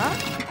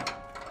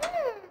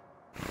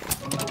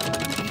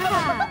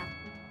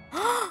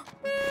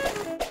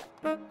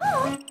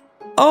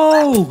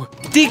 Oh,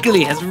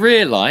 Digley has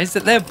realised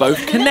that they're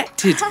both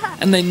connected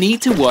and they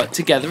need to work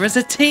together as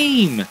a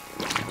team.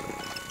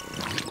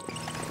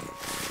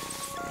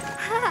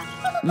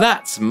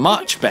 That's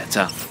much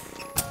better.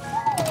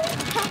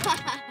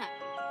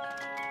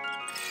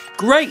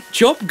 Great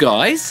job,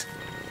 guys.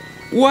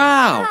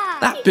 Wow,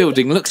 that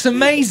building looks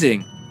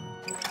amazing.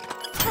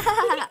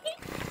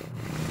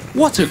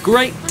 What a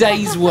great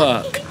day's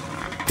work.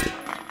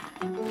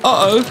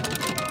 Uh-oh.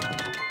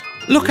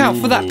 Look out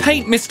for that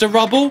paint, Mr.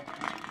 Rubble.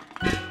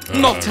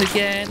 Not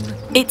again.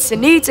 It's a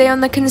new day on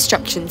the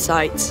construction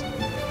site.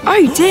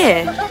 Oh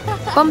dear,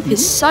 Bump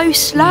is so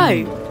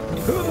slow.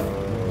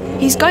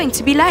 He's going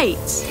to be late.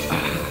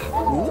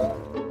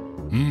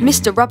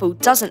 Mr. Rubble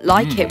doesn't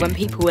like it when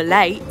people are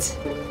late.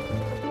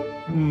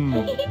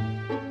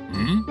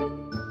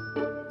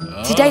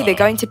 Today they're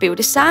going to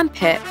build a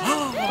sandpit.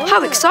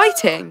 How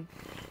exciting!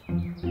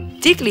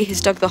 Digley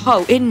has dug the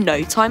hole in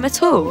no time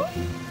at all.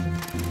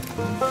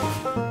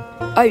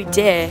 Oh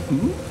dear,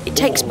 it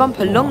takes Bump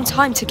a long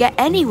time to get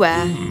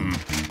anywhere.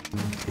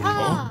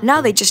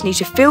 Now they just need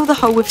to fill the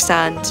hole with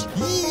sand.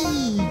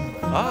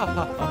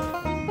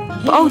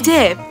 But oh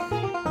dear,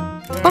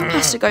 Bump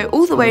has to go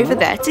all the way over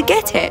there to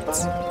get it.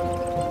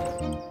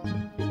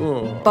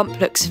 Bump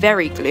looks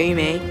very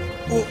gloomy.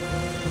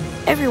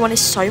 Everyone is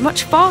so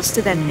much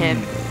faster than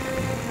him.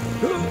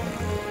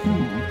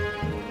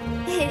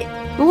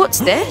 But what's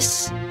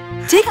this?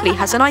 Digley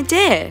has an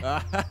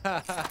idea.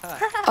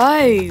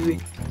 Oh,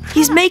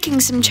 he's making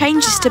some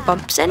changes to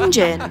Bump's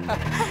engine.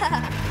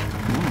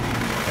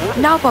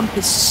 Now Bump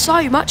is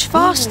so much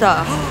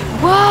faster.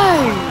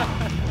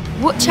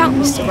 Whoa! Watch out,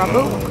 Mr.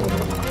 Rubble.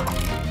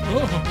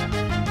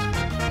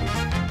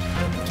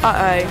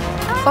 Uh-oh,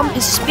 Bump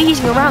is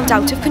speeding around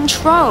out of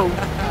control.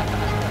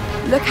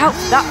 Look out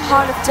for that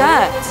pile of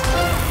dirt.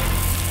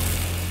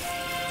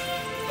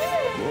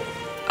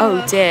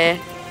 Oh dear.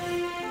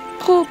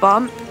 Poor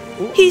Bump.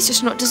 He's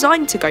just not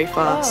designed to go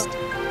fast.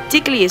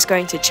 Digley is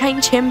going to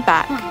change him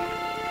back.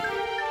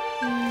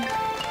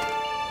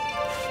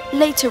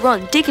 Later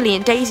on, Digley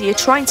and Dazey are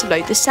trying to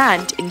load the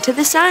sand into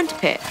the sand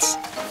pit.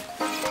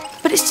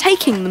 But it's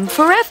taking them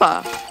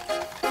forever.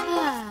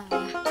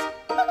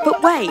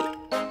 But wait,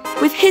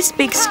 with his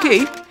big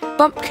scoop,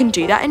 Bump can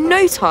do that in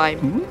no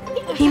time.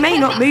 He may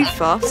not move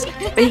fast,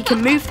 but he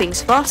can move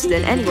things faster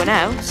than anyone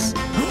else.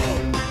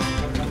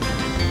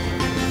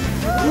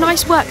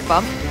 Nice work,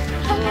 Bump.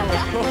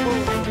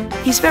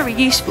 He's very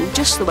useful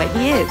just the way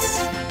he is.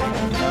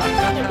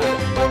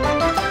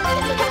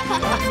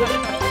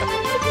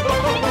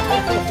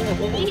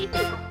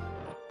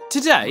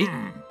 Today,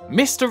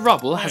 Mr.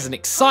 Rubble has an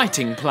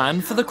exciting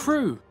plan for the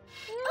crew.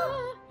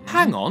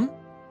 Hang on,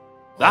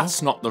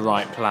 that's not the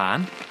right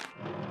plan.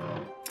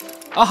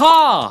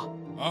 Aha!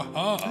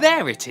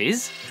 There it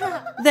is.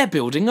 They're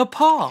building a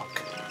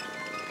park.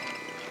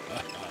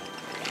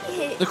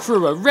 The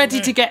crew are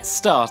ready to get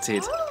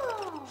started.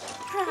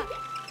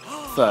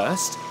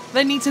 First,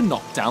 they need to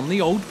knock down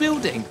the old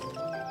building.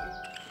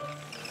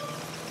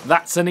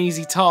 That's an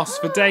easy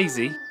task for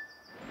Dazey.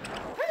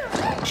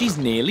 She's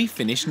nearly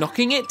finished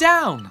knocking it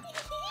down.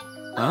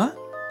 Huh?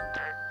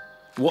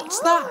 What's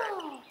that?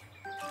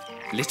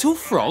 Little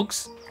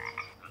frogs?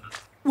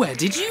 Where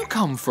did you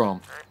come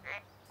from?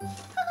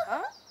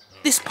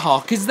 This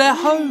park is their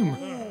home.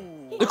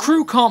 The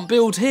crew can't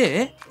build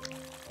here.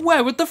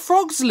 Where would the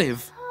frogs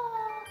live?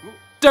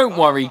 Don't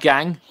worry,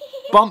 gang.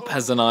 Bump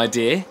has an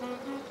idea.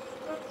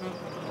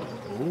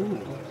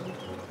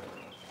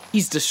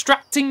 He's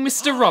distracting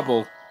Mr.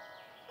 Rubble,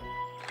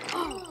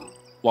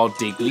 while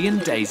Digley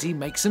and Dazey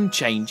make some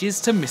changes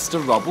to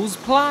Mr. Rubble's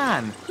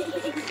plan.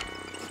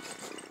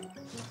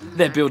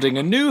 They're building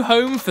a new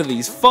home for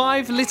these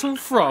 5 little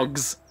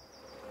frogs.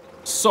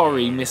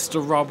 Sorry,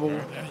 Mr. Rubble.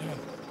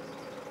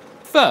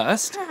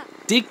 First,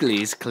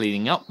 Digley is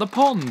cleaning up the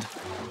pond,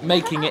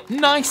 making it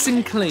nice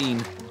and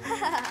clean.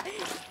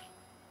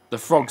 The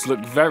frogs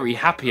look very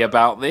happy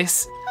about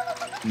this.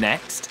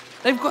 Next,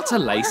 they've got to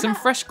lay some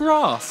fresh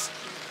grass.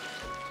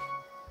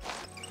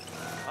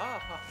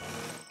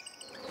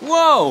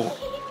 Whoa!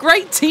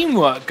 Great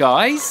teamwork,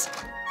 guys!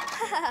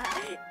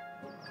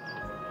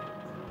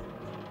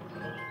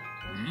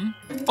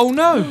 Oh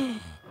no!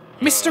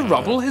 Mr.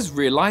 Rubble has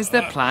realised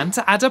their plan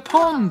to add a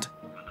pond.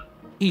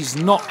 He's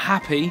not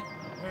happy.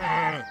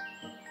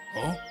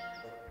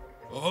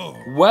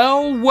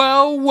 Well,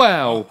 well,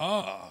 well.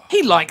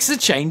 He likes the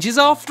changes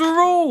after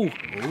all.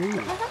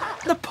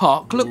 The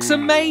park looks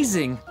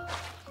amazing.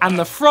 And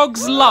the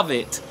frogs love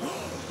it.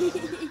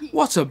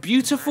 What a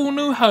beautiful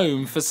new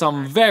home for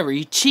some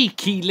very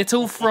cheeky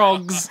little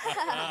frogs.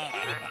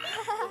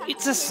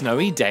 It's a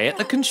snowy day at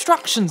the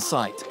construction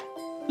site.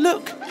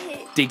 Look,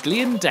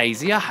 Digley and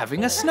Dazey are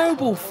having a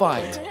snowball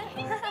fight.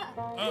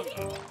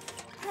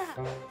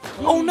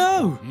 Oh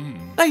no,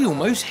 they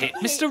almost hit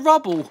Mr.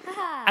 Rubble.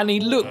 And he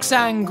looks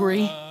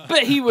angry,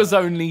 but he was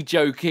only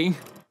joking.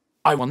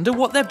 I wonder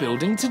what they're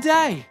building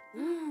today.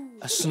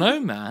 A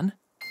snowman?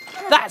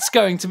 That's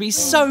going to be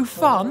so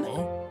fun.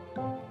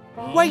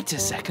 Wait a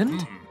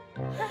second.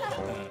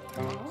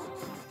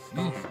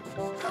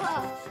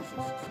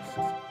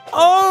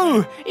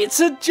 Oh, it's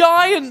a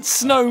giant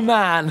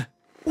snowman.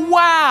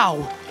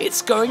 Wow,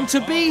 it's going to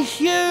be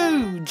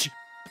huge.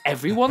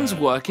 Everyone's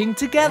working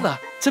together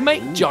to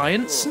make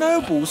giant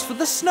snowballs for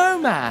the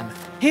snowman.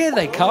 Here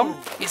they come.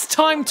 It's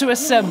time to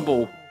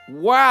assemble.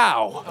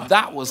 Wow,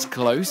 that was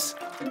close.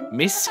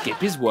 Miss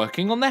Skip is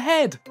working on the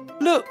head.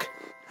 Look,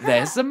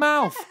 there's the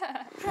mouth.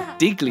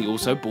 Digley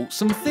also bought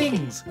some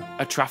things.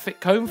 A traffic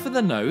cone for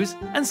the nose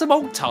and some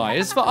old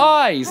tyres for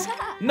eyes.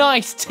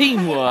 Nice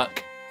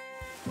teamwork.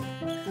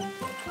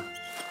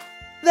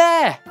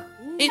 There,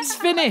 it's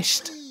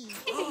finished.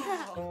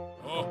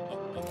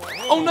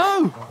 Oh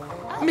no,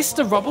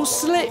 Mr. Rubble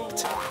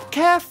slipped.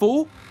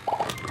 Careful.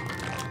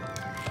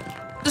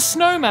 The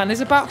snowman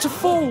is about to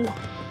fall.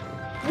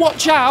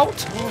 Watch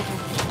out.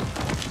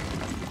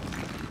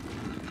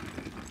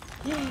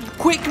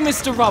 Quick,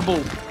 Mr.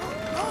 Rubble.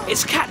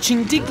 It's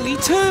catching Digley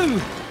too.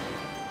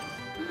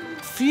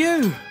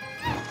 Phew.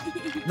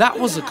 That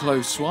was a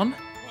close one.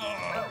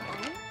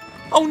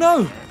 Oh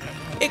no,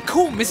 it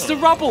caught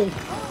Mr. Rubble.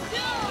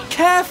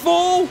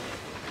 Careful.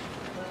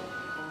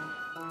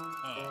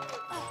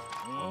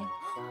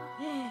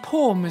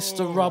 Poor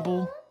Mr.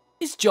 Rubble.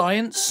 His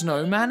giant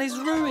snowman is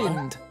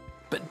ruined.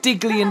 But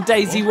Digley and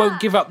Dazey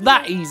won't give up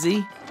that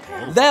easy.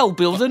 They'll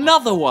build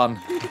another one.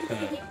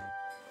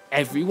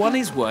 Everyone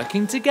is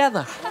working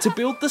together to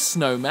build the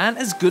snowman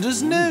as good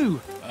as new.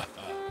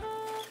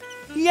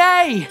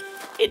 Yay!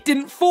 It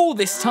didn't fall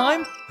this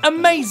time.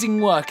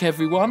 Amazing work,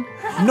 everyone.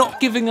 Not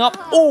giving up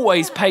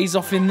always pays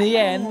off in the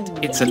end.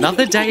 It's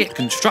another day at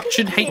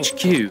Construction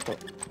HQ.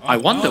 I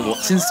wonder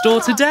what's in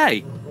store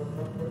today.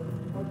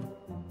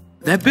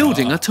 They're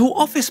building a tall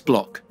office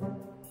block.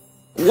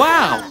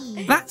 Wow,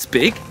 that's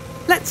big.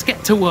 Let's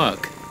get to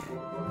work.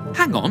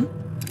 Hang on.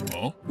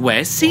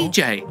 Where's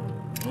CJ?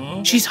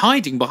 She's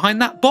hiding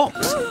behind that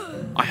box.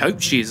 I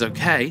hope she is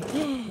okay.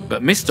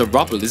 But Mr.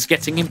 Rubble is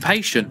getting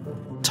impatient.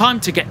 Time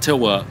to get to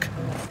work.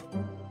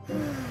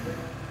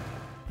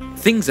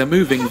 Things are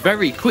moving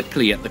very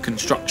quickly at the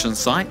construction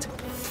site.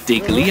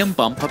 Digley and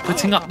Bump are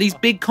putting up these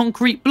big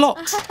concrete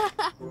blocks.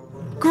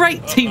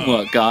 Great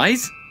teamwork,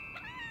 guys.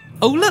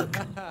 Oh look,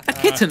 a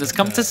kitten has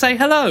come to say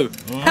hello.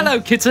 Hello,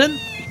 kitten.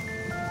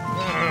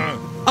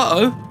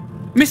 Uh-oh,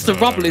 Mr.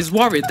 Rubble is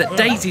worried that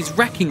Daisy's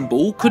wrecking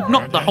ball could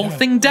knock the whole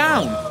thing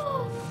down.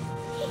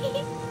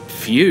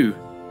 Phew,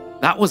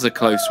 that was a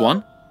close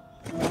one.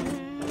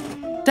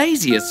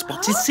 Dazey has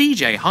spotted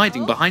CJ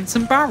hiding behind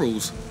some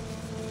barrels.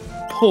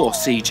 Poor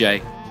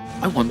CJ.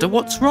 I wonder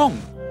what's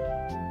wrong.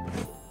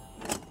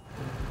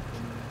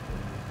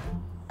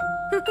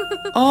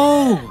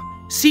 Oh,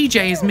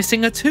 CJ is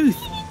missing a tooth.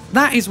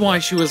 That is why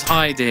she was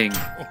hiding.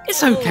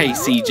 It's okay,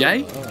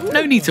 CJ.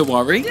 No need to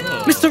worry.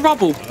 Mr.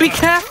 Rubble, be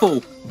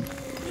careful.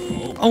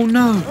 Oh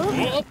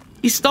no.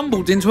 He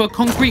stumbled into a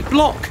concrete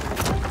block.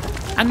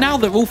 And now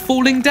they're all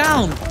falling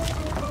down.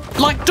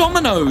 Like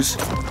dominoes.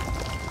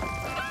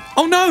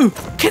 Oh no,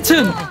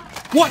 kitten.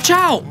 Watch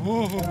out.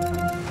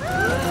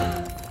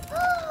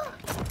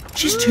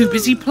 She's too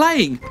busy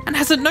playing and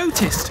hasn't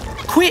noticed.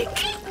 Quick.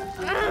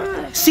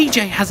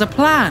 CJ has a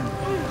plan.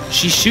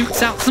 She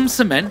shoots out some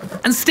cement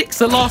and sticks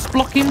the last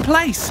block in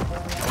place.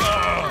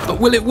 But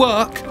will it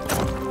work?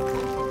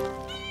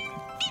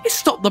 It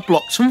stopped the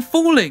blocks from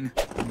falling.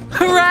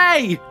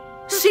 Hooray!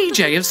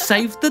 CJ has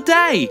saved the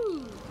day.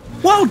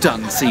 Well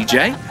done,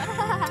 CJ.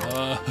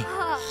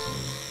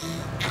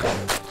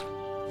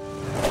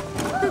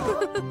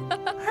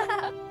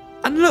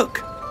 And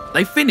look,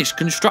 they finished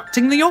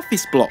constructing the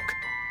office block.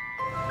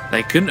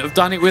 They couldn't have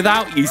done it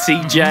without you,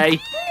 CJ.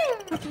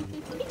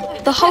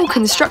 The whole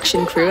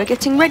construction crew are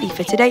getting ready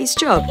for today's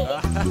job.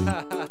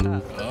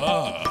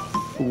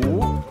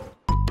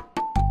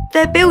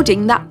 they're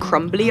building that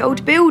crumbly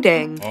old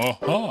building.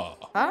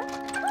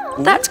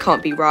 That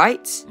can't be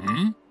right.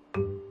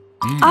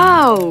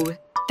 Oh,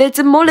 they're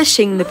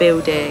demolishing the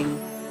building.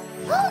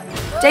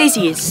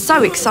 Daisy is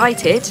so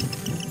excited.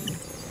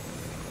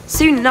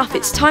 Soon enough,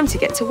 it's time to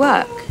get to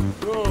work.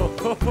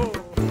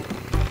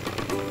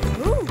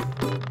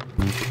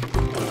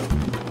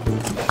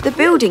 The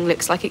building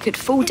looks like it could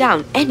fall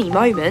down any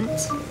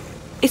moment.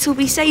 It'll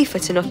be safer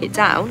to knock it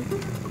down.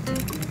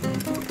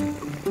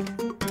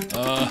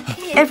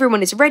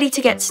 Everyone is ready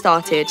to get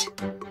started.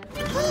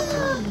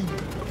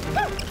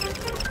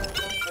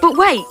 But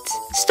wait!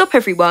 Stop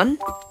everyone!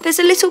 There's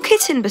a little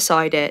kitten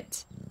beside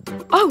it.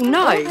 Oh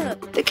no!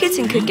 The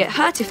kitten could get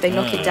hurt if they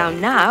knock it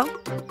down now.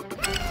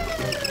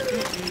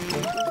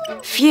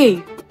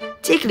 Phew!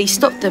 Digley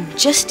stopped them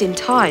just in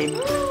time.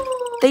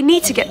 They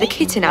need to get the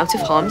kitten out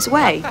of harm's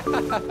way.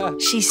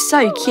 She's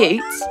so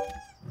cute.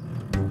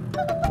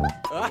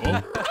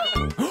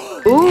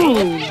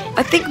 Ooh!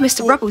 I think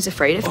Mr. Rubble's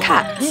afraid of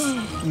cats.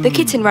 The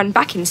kitten ran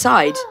back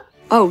inside.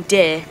 Oh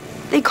dear.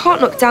 They can't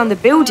knock down the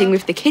building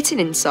with the kitten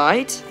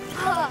inside.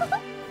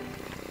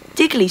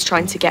 Digley's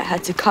trying to get her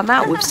to come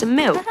out with some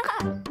milk.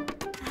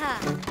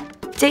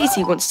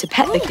 Daisy wants to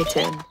pet the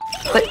kitten,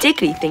 but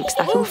Digley thinks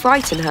that'll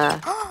frighten her.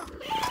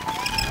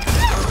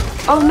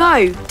 Oh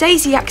no,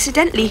 Daisy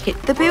accidentally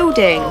hit the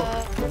building.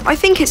 I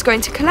think it's going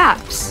to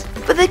collapse,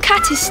 but the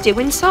cat is still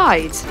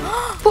inside.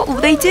 What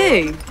will they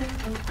do?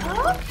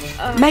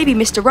 Maybe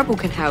Mr. Rubble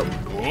can help,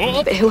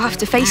 but he'll have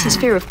to face his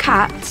fear of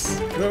cats.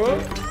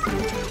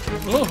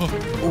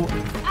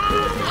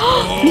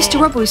 Mr.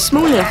 Rubble is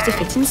small enough to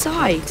fit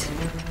inside.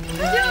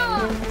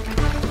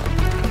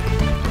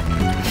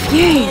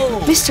 Phew!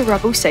 Mr.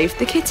 Rubble saved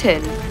the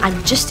kitten,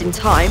 and just in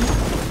time.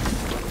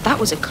 That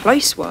was a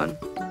close one.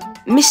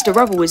 Mr.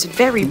 Rubble was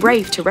very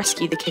brave to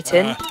rescue the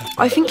kitten.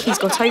 I think he's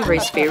got over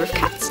his fear of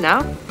cats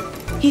now.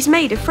 He's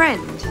made a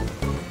friend.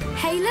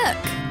 Hey look,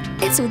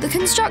 it's all the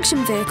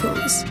construction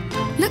vehicles.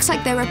 Looks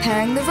like they're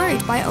repairing the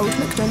road by Old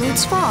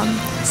MacDonald's farm.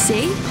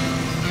 See?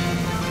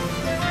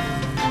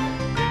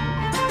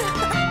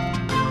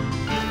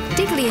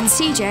 Digley and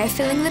CJ are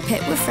filling the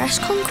pit with fresh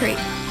concrete.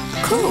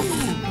 Cool.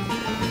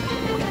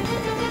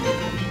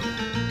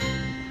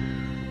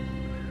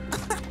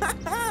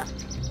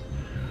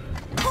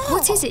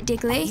 What is it,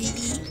 Digley?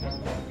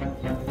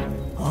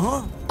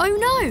 Oh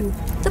no!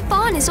 The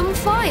barn is on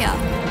fire!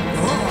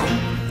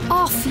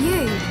 Oh,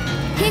 phew!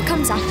 Here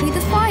comes Ashley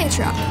the fire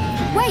truck.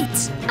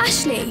 Wait!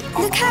 Ashley,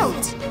 look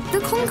out! The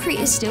concrete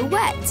is still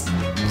wet.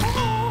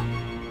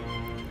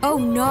 Oh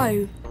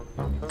no!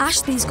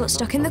 Ashley's got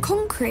stuck in the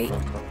concrete.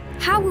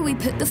 How will we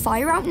put the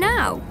fire out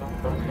now?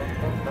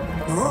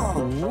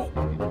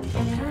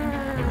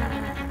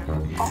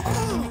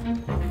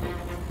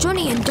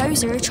 Johnny and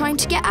Dozer are trying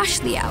to get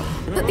Ashley out.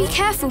 But be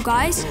careful,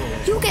 guys.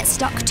 You'll get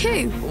stuck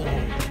too.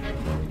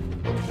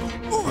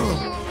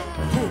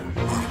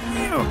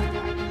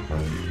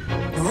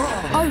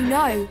 Oh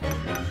no.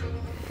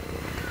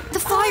 The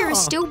fire is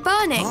still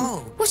burning.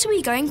 What are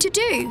we going to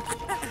do?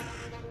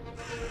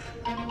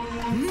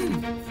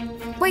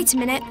 Wait a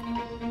minute.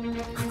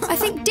 I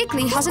think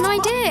Digley has an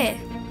idea.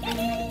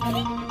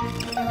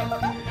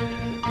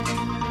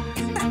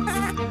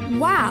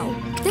 Wow,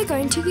 they're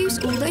going to use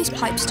all those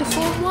pipes to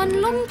form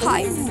one long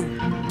pipe.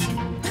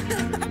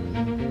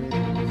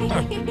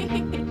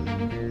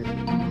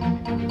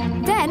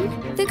 Then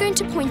they're going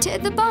to point it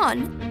at the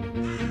barn.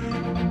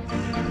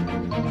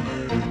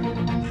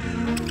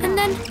 And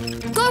then,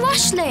 go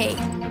Ashley!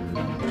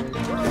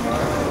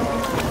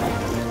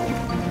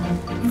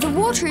 The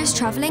water is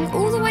travelling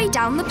all the way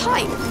down the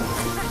pipe.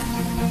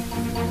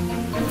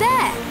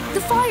 There!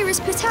 The fire is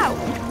put out.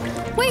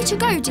 Way to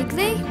go,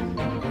 Digley.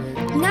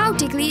 Now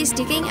Digley is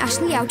digging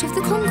Ashley out of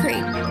the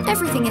concrete.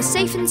 Everything is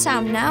safe and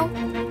sound now.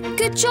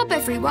 Good job,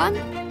 everyone.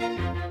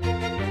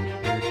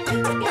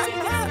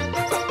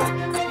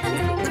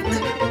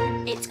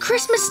 It's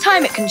Christmas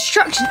time at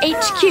Construction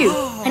HQ,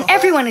 and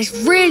everyone is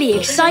really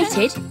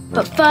excited.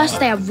 But first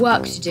they have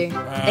work to do.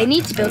 They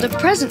need to build a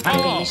present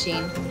wrapping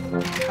machine.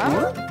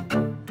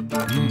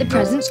 The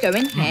presents go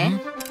in here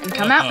and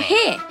come out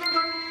here.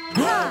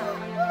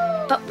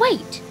 But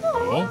wait.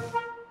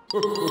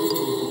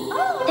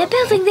 They're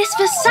building this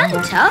for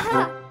Santa?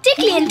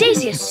 Digley and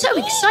Dazey are so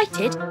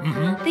excited.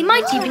 They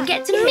might even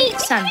get to meet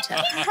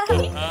Santa.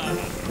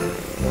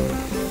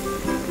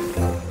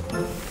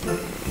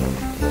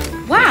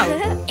 Wow,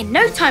 in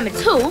no time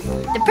at all,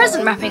 the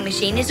present wrapping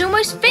machine is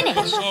almost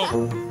finished.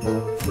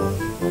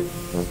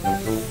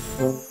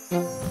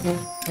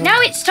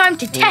 Now it's time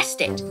to test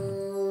it.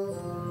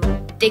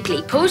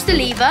 Digley pulls the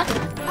lever.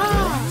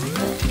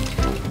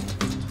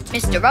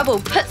 Mr. Rubble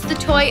puts the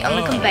toy on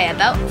the conveyor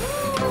belt.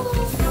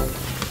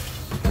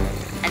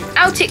 And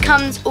out it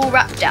comes all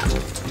wrapped up.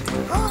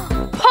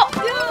 Pop!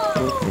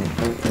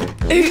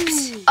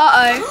 Oops!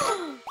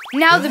 Uh-oh.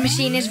 Now the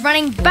machine is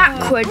running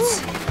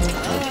backwards.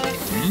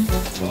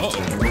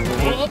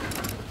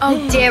 Oh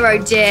dear, oh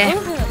dear.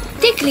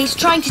 Digley's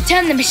trying to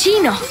turn the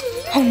machine off.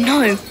 Oh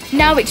no,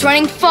 now it's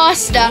running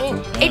faster.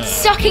 It's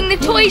sucking the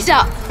toys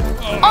up.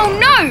 Oh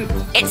no!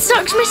 It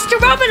sucks Mr.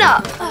 Rubble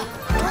up!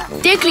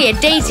 Digley and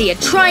Dazey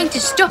are trying to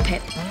stop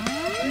it,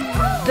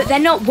 but they're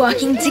not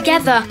working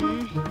together.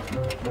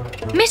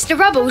 Mr.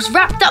 Rubble's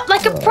wrapped up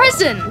like a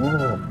present.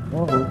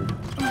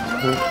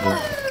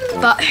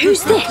 But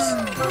who's this?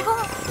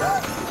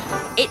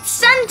 It's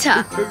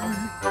Santa.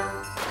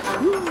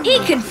 He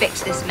can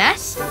fix this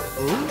mess.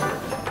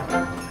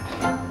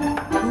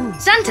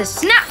 Santa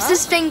snaps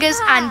his fingers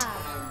and...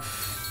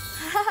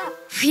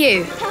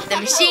 Phew, the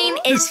machine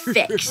is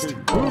fixed.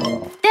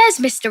 There's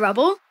Mr.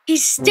 Rubble.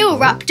 He's still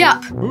wrapped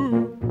up.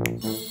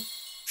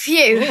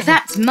 Phew,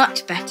 that's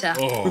much better.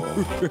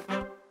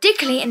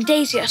 Digley and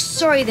Dazey are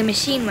sorry the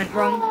machine went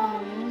wrong.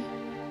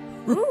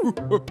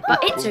 But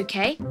it's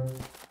okay.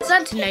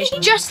 Santa knows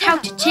just how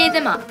to cheer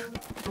them up.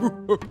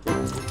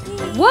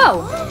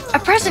 Whoa! A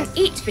present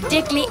each for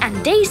Digley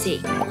and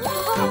Dazey.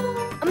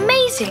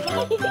 Amazing!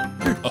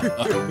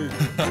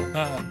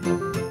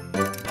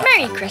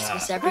 Merry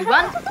Christmas,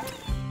 everyone!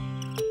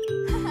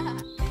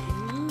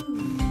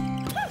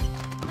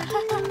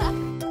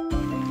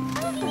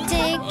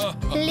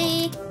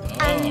 Digley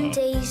and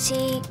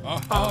Dazey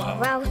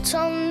are out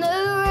on the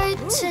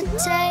road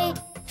today,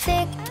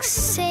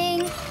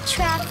 fixing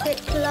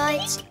traffic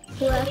lights,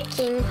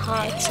 working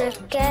hard to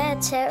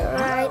get it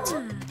right.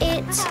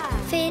 It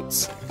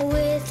fits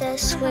with a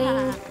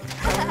swing.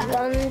 Come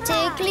on,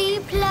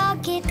 Digley,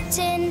 plug it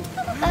in.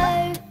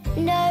 Oh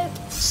no,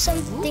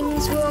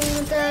 something's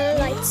wrong. The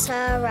lights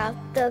are out,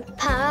 the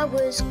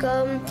power's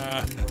gone.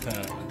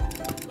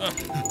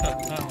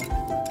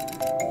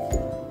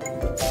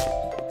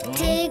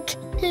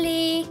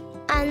 Digley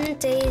and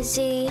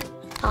Dazey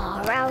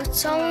are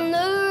out on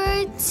the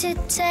road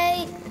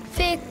today,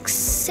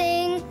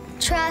 fixing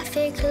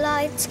traffic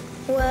lights,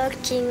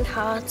 working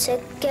hard to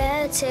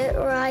get it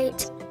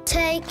right.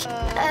 Take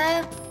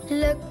a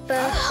look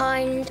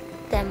behind,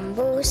 then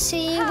we'll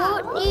see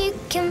what you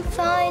can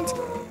find.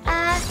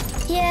 Ah,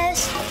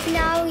 yes,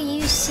 now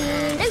you see.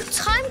 No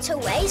time to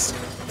waste.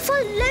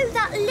 Follow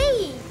that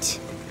lead.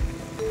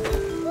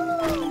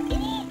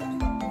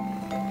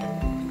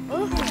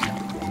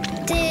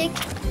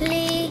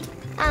 Digley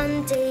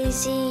and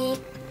Dazey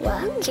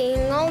working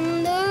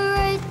on the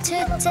road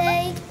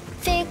today,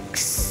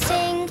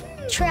 fixing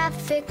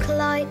traffic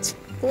lights,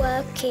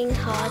 working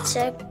hard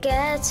to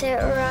get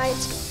it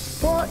right.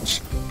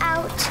 Watch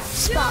out,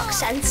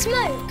 sparks and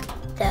smoke.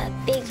 The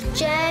big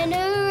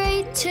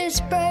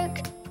generator's broke.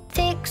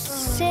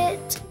 Fix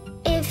it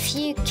if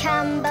you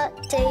can, but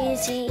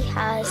Dazey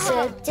has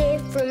a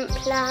different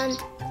plan.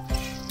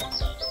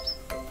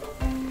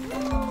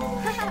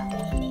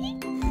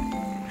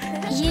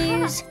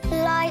 Use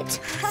light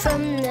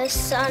from the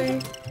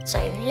sun.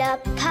 Solar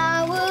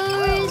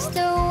power is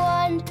the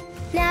one.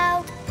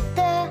 Now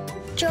the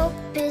job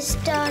is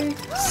done.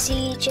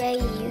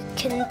 CJ, you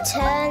can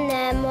turn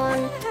them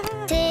on.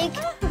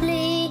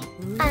 Digley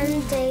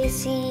and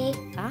Dazey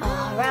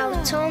are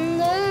out on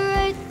the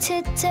road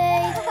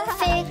today,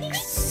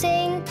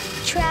 fixing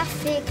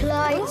traffic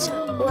lights,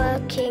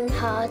 working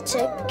hard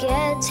to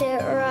get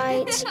it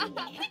right.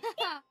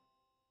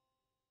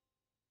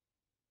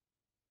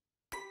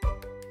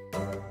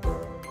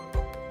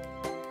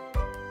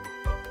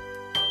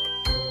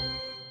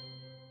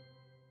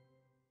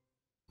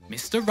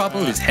 Mr.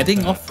 Rubble is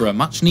heading off for a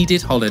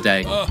much-needed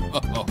holiday.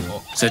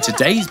 So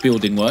today's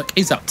building work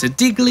is up to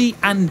Digley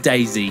and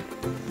Dazey.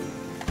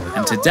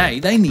 And today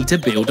they need to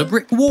build a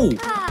brick wall.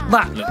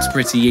 That looks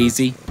pretty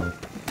easy.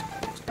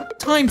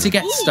 Time to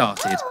get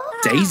started.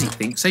 Dazey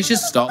thinks they should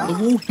start the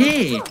wall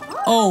here.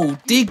 Oh,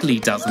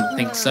 Digley doesn't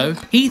think so.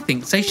 He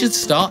thinks they should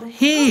start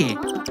here.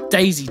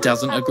 Dazey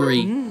doesn't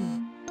agree.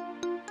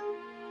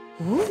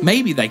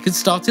 Maybe they could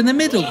start in the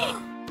middle.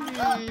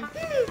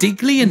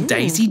 Digley and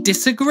Dazey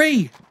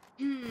disagree.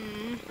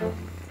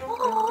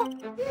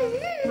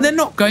 They're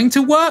not going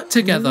to work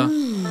together.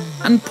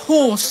 And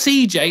poor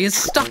CJ is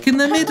stuck in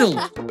the middle.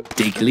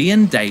 Digley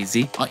and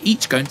Dazey are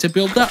each going to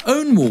build their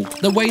own wall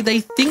the way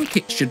they think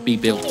it should be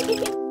built.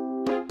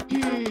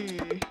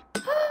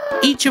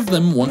 Each of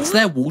them wants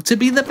their wall to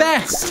be the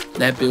best.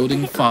 They're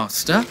building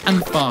faster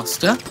and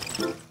faster.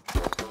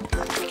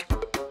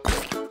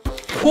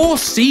 Poor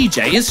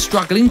CJ is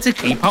struggling to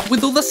keep up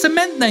with all the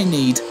cement they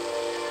need.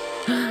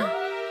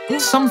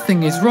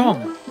 Something is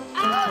wrong.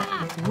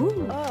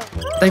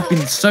 They've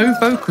been so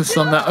focused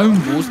on their own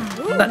walls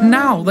that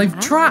now they've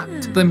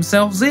trapped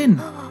themselves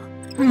in.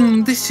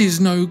 This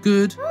is no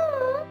good.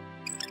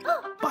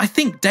 But I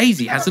think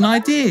Dazey has an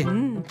idea.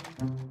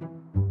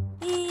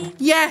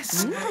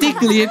 Yes,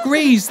 Digley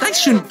agrees. They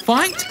shouldn't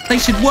fight. They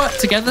should work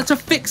together to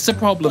fix the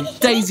problem.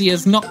 Dazey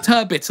has knocked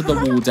her bit of the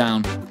wall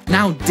down.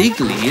 Now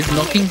Digley is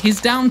knocking his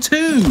down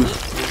too.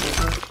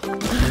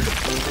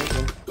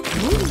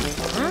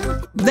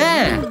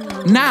 There.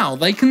 Now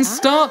they can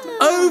start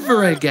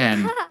over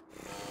again.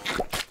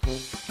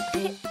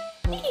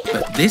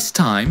 But this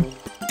time,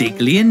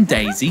 Digley and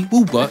Dazey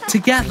will work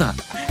together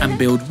and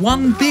build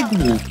one big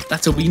wall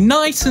that'll be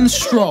nice and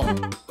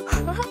strong.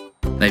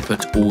 They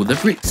put all the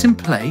bricks in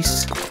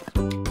place.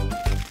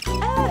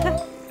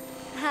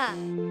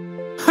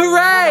 Hooray!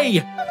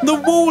 The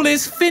wall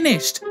is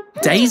finished.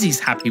 Daisy's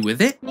happy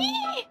with it.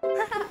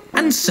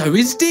 And so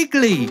is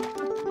Digley.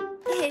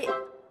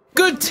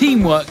 Good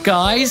teamwork,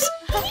 guys.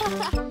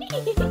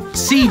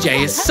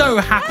 CJ is so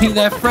happy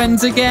they're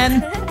friends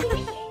again.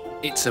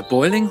 It's a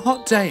boiling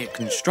hot day at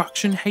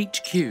Construction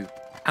HQ,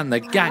 and the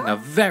gang are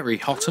very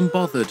hot and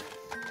bothered.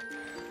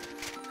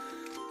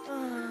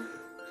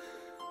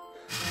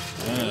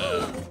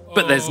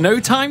 But there's no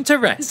time to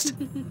rest.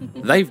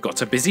 They've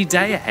got a busy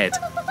day ahead.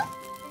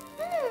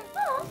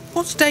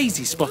 What's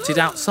Daisy spotted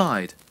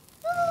outside?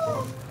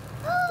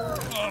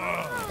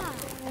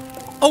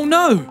 Oh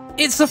no!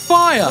 It's a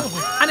fire!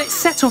 And it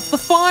set off the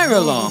fire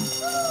alarm!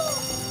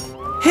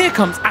 Here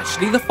comes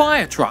Ashley the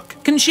fire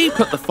truck. Can she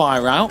put the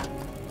fire out?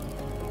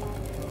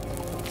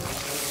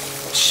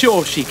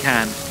 Sure she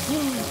can.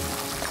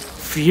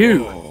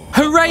 Phew!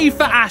 Hooray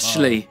for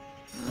Ashley!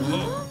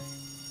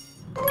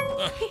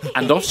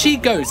 And off she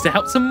goes to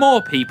help some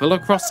more people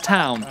across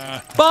town.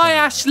 Bye,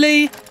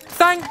 Ashley!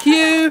 Thank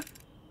you!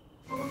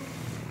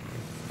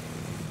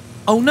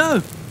 Oh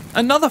no!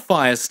 Another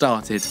fire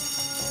started.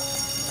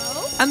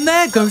 And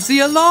there goes the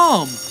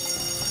alarm!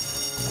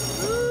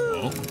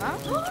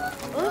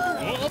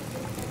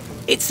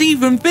 It's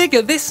even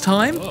bigger this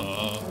time!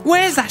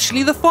 Where's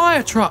Ashley the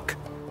fire truck?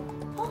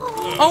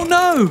 Oh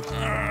no!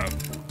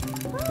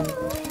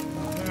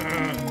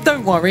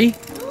 Don't worry,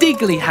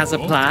 Digley has a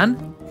plan.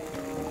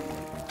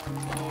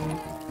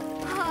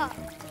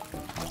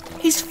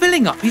 He's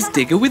filling up his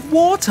digger with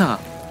water.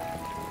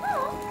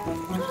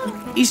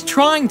 He's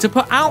trying to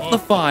put out the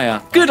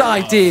fire. Good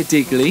idea,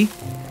 Digley.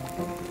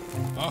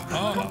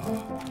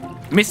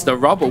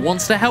 Mr. Rubble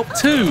wants to help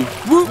too.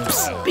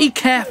 Whoops! Be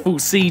careful,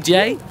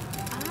 CJ.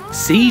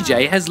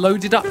 CJ has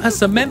loaded up her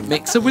cement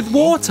mixer with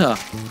water.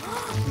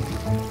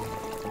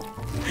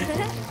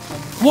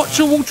 Watch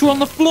your water on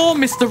the floor,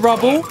 Mr.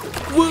 Rubble.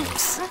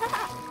 Whoops!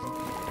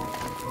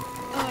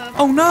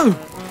 Oh no!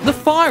 The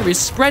fire is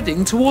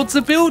spreading towards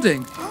the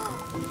building.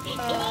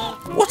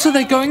 What are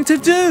they going to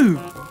do?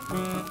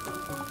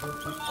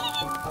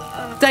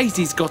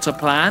 Daisy's got a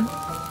plan.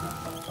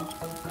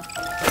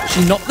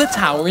 She knocked the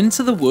tower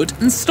into the wood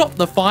and stopped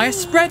the fire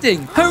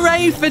spreading.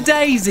 Hooray for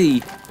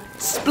Daisy!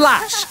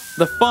 Splash!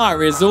 The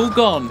fire is all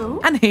gone.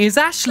 And here's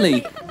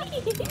Ashley.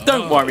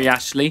 Don't worry,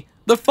 Ashley.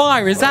 The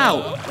fire is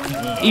out.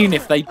 Even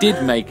if they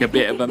did make a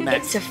bit of a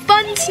mess. It's a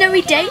fun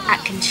snowy day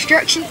at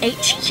Construction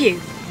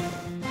HQ.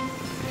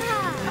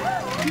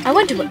 I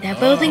wonder what they're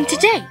building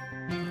today.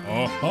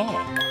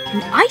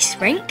 An ice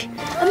rink?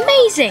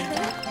 Amazing!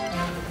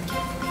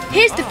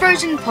 Here's the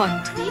frozen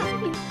pond.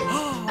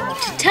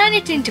 To turn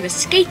it into a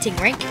skating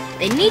rink,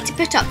 they need to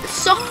put up the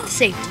soft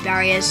safety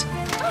barriers.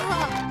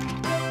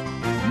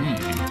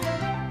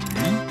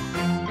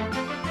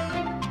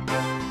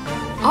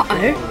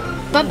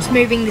 Uh-oh, Bump's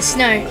moving the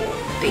snow,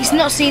 but he's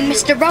not seen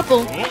Mr.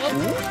 Rubble.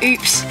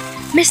 Oops,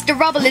 Mr.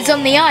 Rubble is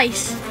on the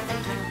ice.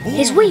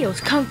 His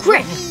wheels can't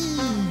grip.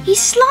 He's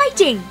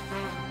sliding.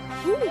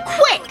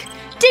 Quick!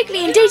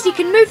 Digley and Dazey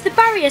can move the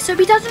barrier so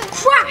he doesn't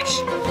crash.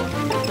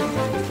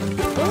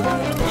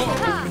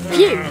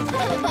 Phew,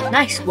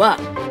 nice work.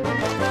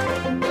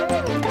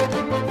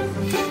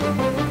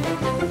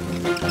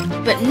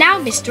 But now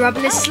Mr.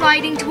 Rubble is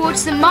sliding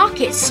towards the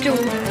market stall.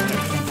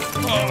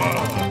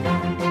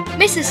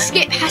 Mrs.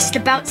 Skip has to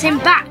bounce him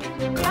back.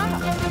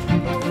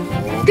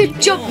 Good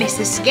job,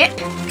 Mrs. Skip.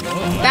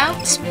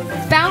 Bounce,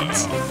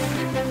 bounce.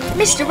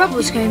 Mr.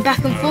 Rubble's going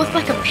back and forth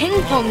like a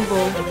ping pong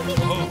ball.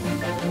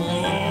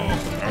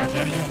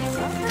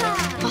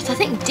 But I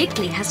think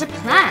Digley has a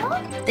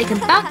plan. They can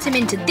bounce him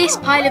into this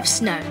pile of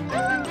snow.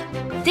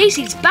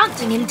 Daisy's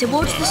bouncing him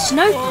towards the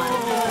snow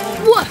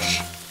pile.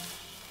 Whoosh!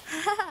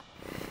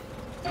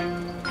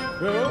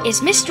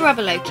 Is Mr.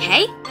 Rubble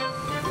okay?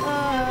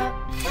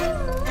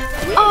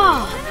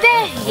 Ah,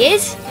 there he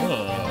is.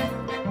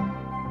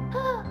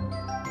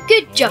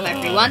 Good job,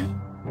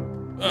 everyone.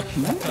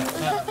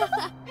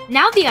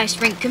 Now the ice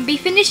rink can be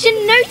finished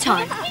in no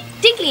time.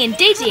 Digley and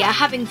Dazey are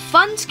having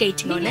fun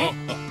skating on it.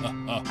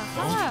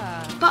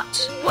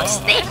 But what's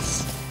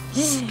this?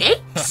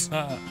 Skates?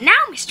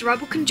 Now Mr.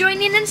 Rubble can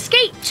join in and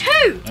skate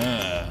too.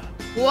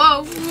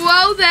 Whoa,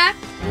 whoa there.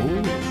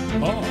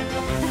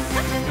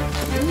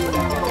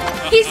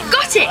 He's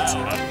got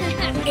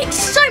it. It's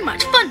so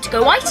much fun to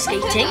go ice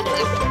skating.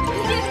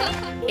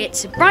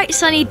 It's a bright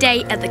sunny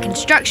day at the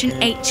Construction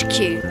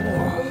HQ.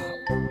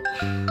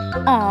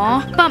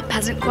 Aw, Bump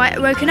hasn't quite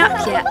woken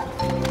up yet.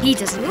 He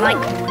doesn't like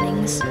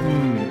mornings.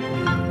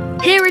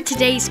 Here are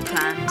today's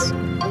plans.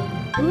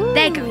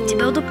 They're going to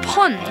build a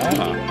pond.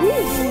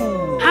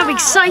 How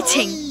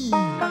exciting!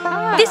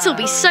 This'll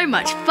be so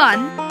much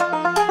fun.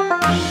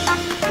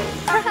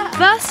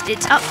 First,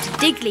 it's up to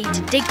Digley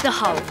to dig the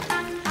hole.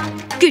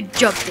 Good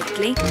job,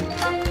 Digley.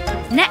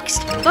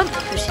 Next, Bump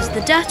pushes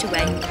the dirt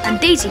away and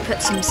Dazey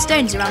puts some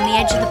stones around the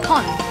edge of the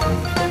pond.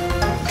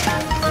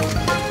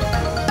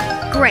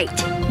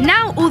 Great.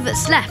 Now all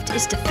that's left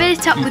is to fill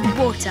it up with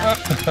water.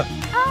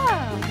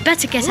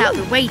 Better get out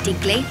of the way,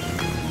 Digley.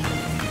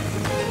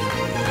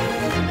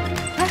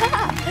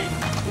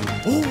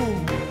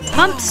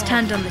 pump's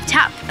turned on the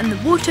tap and the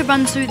water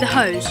runs through the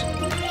hose.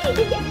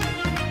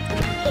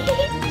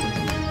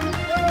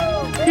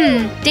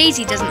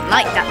 Daisy doesn't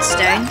like that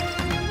stone.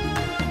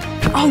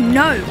 Oh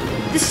no!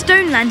 The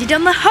stone landed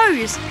on the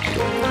hose!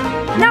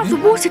 Now the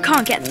water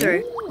can't get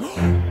through.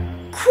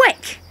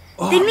 Quick!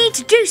 They need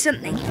to do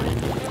something.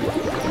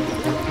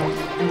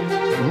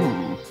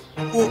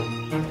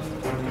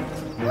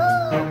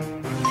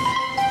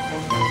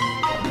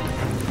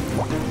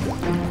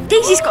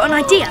 Daisy's got an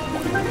idea.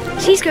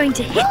 She's going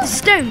to hit the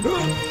stone.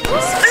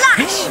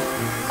 Splash!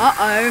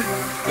 Uh-oh.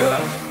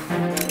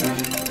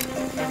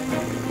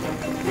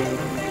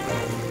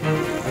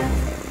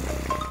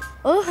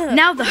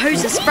 Now the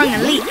hose has sprung a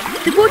leak.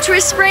 The water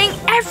is spraying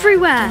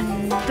everywhere.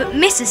 But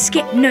Mrs.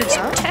 Skip knows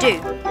what to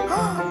do.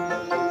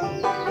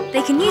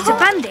 They can use a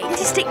band-aid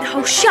to stick the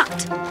hole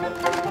shut.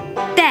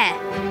 There.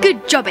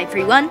 Good job,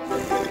 everyone.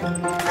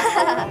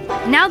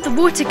 Now the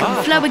water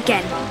can flow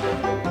again.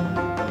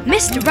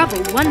 Mr.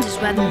 Rubble wonders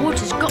where the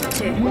water's got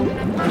to.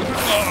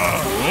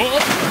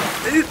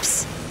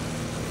 Oops.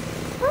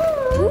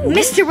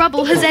 Mr.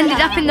 Rubble has ended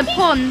up in the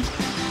pond.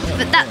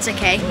 But that's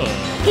okay.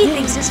 He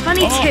thinks it's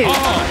funny too.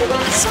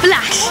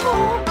 Splash!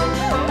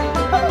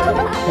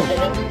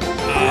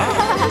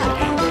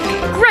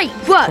 Great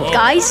work,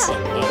 guys!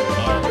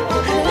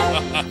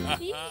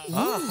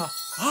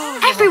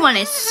 Everyone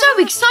is so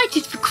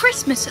excited for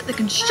Christmas at the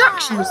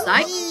construction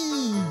site.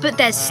 But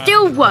there's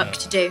still work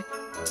to do.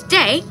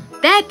 Today,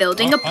 they're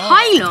building a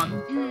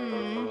pylon.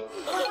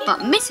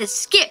 But Mrs.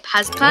 Skip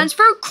has plans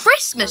for a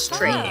Christmas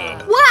tree.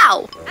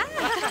 Wow!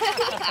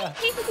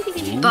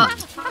 But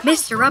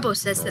Mr. Rubble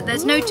says that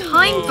there's no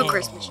time for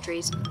Christmas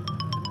trees.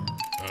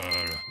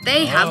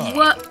 They have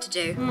work to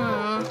do.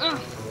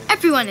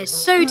 Everyone is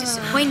so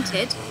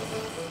disappointed.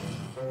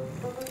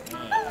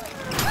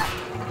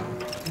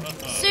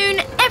 Soon,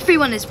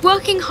 everyone is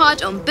working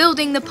hard on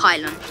building the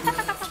pylon.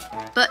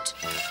 But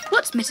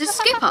what's Mrs.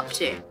 Skip up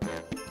to?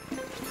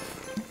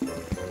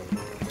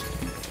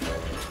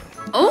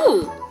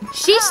 Oh,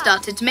 she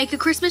started to make a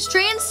Christmas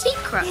tree in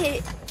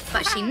secret.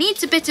 But she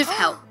needs a bit of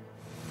help.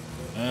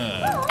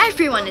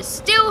 Everyone is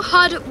still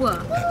hard at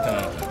work.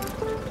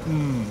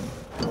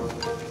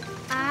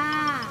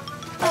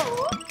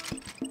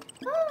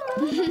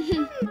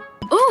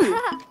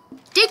 Oh,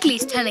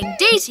 Digley's telling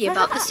Daisy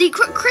about the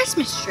secret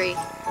Christmas tree.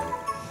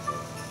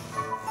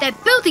 They're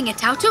building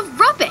it out of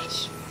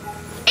rubbish.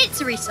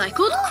 It's a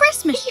recycled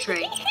Christmas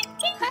tree.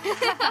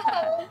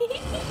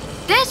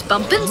 There's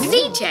Bump and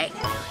CJ.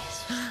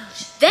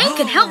 They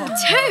can help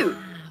too.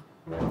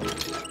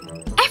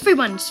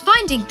 Everyone's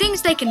finding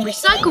things they can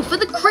recycle for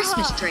the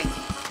Christmas tree.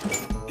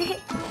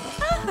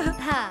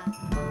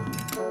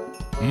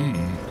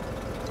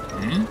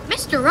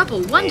 Mr.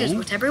 Rubble wonders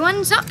what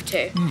everyone's up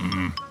to.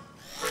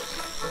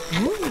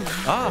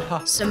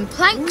 Some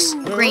planks,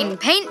 green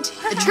paint.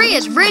 The tree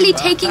is really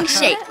taking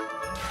shape.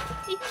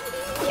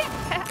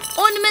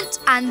 Ornament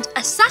and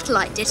a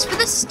satellite dish for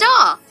the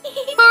star.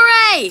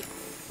 Hooray!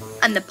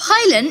 And the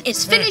pylon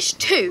is finished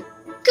too.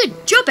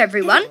 Good job,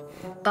 everyone.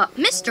 But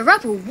Mr.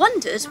 Rubble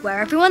wonders where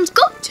everyone's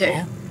got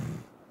to.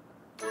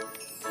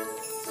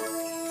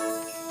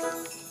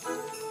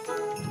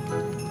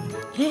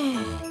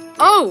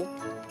 Oh,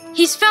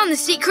 he's found the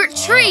secret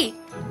tree.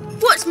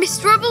 What's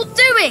Mr. Rubble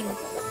doing?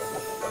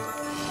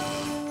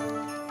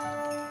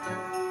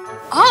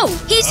 Oh,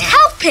 he's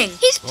helping.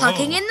 He's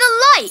plugging in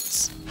the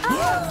lights.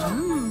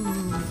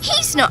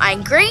 He's not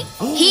angry.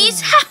 He's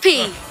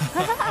happy.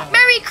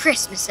 Merry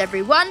Christmas,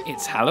 everyone.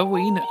 It's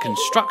Halloween at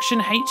Construction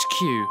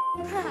HQ.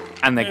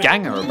 And the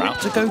gang are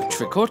about to go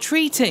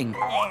trick-or-treating.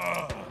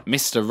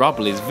 Mr.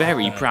 Rubble is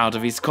very proud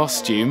of his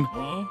costume.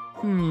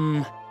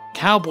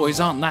 Cowboys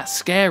aren't that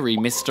scary,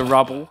 Mr.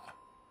 Rubble.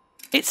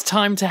 It's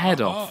time to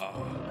head off.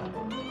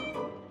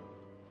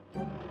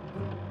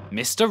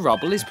 Mr.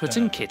 Rubble is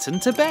putting Kitten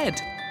to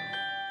bed.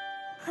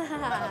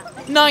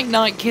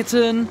 Night-night,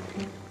 Kitten.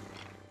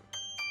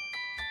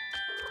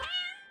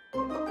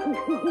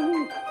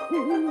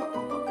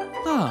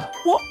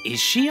 What is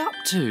she up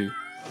to?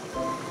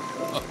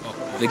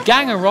 The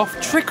gang are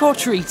off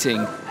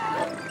trick-or-treating.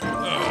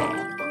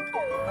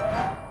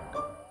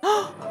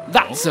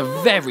 That's a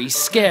very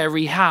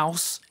scary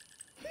house.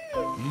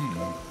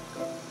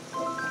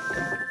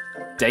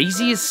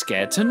 Daisy is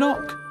scared to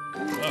knock.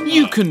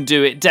 You can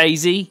do it,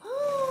 Daisy.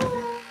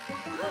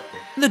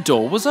 The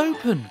door was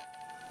open.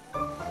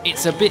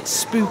 It's a bit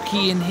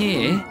spooky in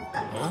here.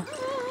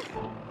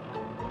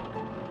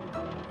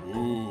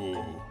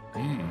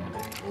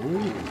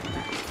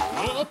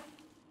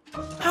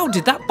 How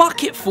did that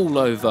bucket fall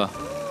over?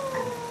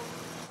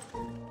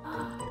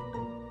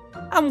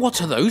 And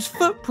what are those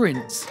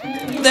footprints?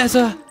 There's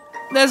a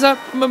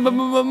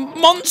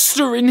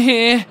monster in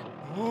here.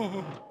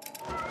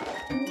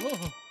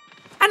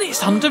 And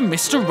it's under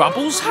Mr.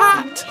 Rubble's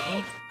hat.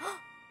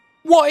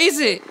 What is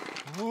it?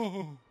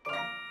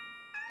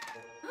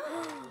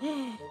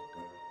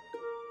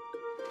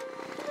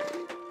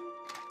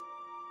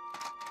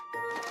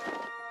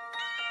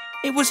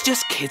 It was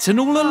just Kitten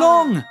all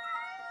along.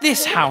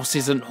 This house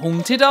isn't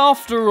haunted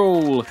after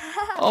all.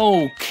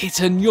 Oh,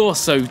 Kitten, you're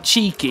so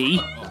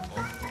cheeky.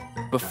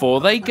 Before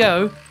they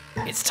go,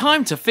 it's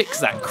time to fix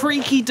that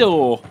creaky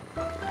door.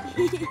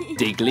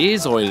 Digley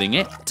is oiling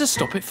it to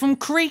stop it from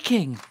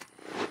creaking.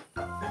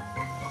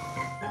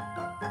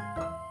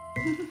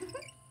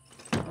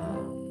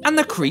 And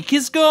the creak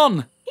is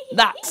gone.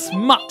 That's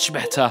much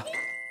better.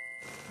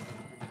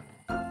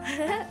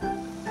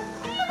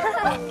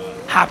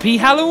 Happy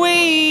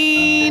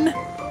Halloween!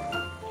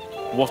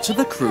 What are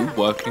the crew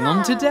working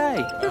on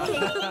today?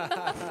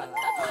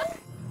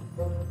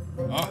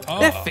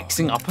 They're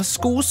fixing up a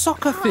school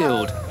soccer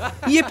field.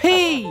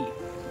 Yippee!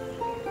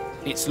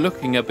 It's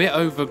looking a bit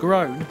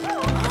overgrown.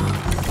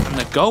 And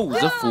the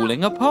goals are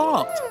falling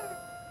apart.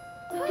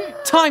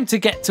 Time to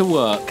get to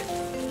work.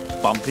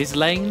 Bump is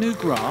laying new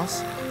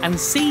grass and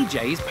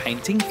CJ's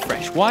painting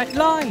fresh white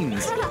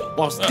lines,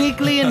 whilst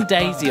Digley and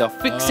Dazey are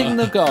fixing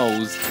the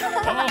goals.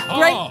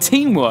 Great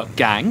teamwork,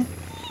 gang.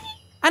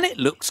 And it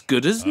looks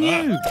good as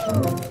new.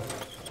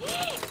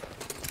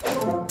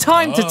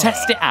 Time to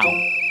test it out.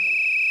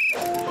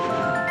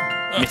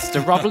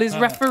 Mr. Rubble is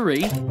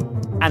referee,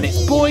 and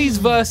it's boys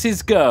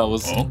versus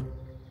girls.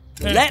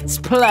 Let's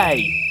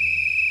play.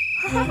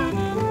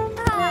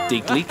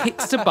 Digley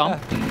kicks to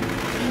Bump,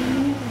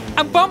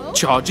 and Bump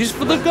charges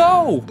for the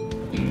goal.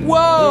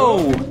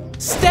 Whoa!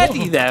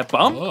 Steady there,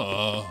 Bump.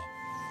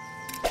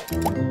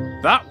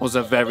 That was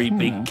a very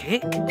big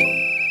kick.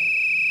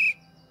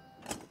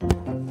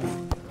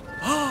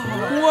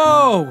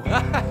 Whoa!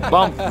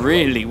 Bump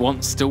really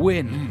wants to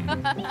win.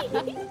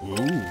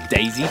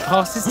 Dazey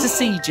passes to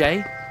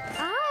CJ.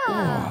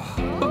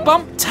 But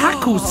Bump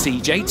tackles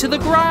CJ to the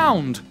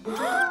ground.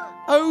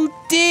 Oh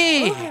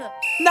dear!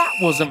 That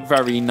wasn't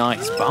very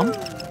nice, Bump.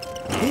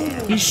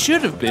 He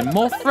should have been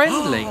more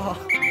friendly.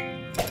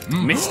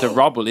 Mr.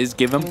 Rubble is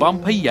giving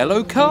Bump a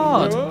yellow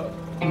card.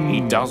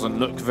 He doesn't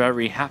look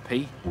very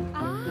happy.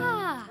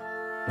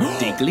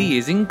 Digley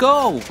is in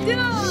goal,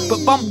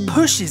 but Bump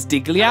pushes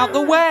Digley out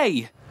the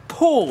way.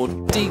 Poor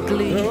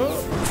Digley.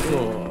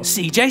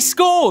 CJ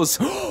scores!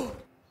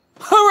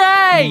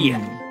 Hooray!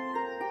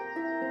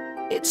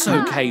 It's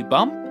okay,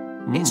 Bump.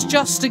 It's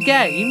just a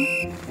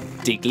game.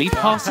 Digley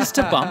passes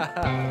to Bump,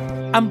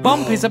 and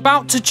Bump is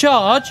about to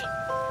charge,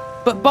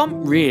 but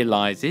Bump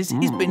realises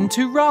he's been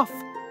too rough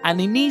and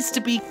he needs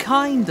to be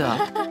kinder.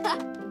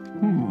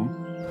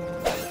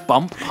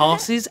 Bump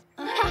passes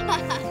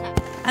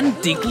and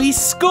Digley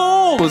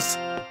scores!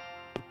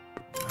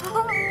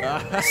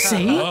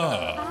 See?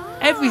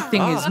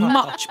 Everything is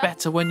much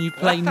better when you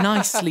play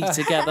nicely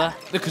together.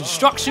 The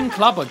construction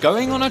club are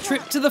going on a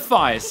trip to the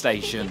fire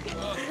station.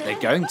 They're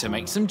going to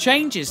make some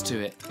changes to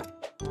it.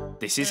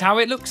 This is how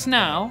it looks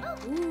now.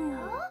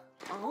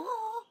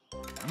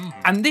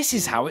 And this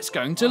is how it's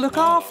going to look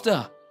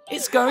after.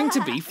 It's going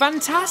to be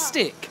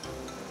fantastic.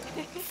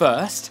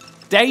 First,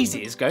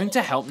 Dazey is going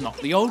to help knock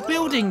the old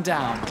building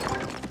down.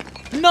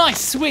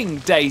 Nice swing,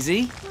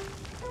 Dazey.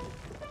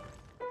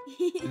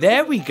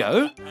 There we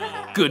go.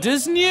 Good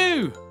as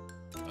new.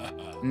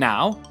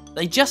 Now,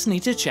 they just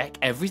need to check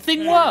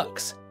everything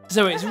works,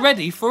 so it's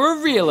ready for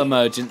a real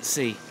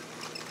emergency.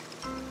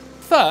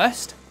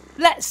 First,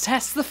 let's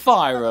test the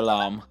fire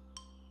alarm.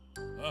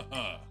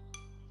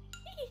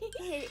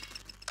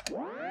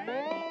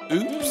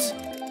 Oops,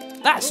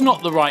 that's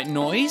not the right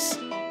noise.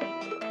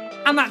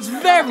 And that's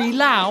very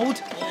loud.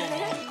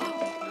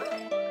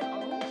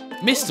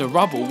 Mr.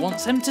 Rubble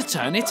wants them to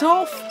turn it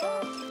off.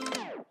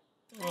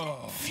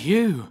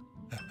 Phew.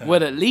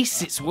 Well, at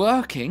least it's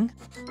working.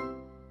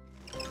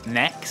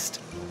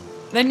 Next,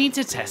 they need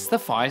to test the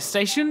fire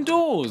station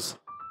doors.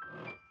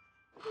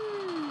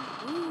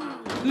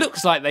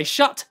 Looks like they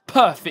shut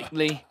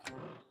perfectly.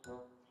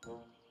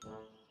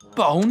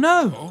 But oh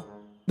no,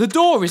 the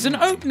door isn't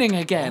opening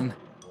again.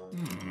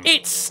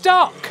 It's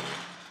stuck.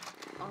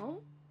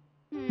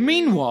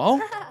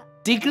 Meanwhile,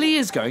 Digley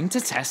is going to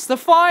test the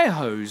fire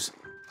hose.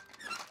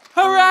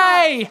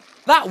 Hooray!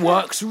 That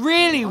works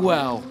really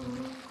well.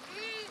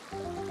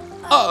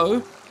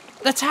 Uh-oh,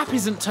 the tap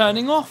isn't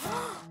turning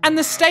off and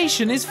the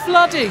station is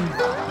flooding.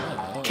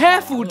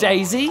 Careful,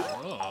 Dazey.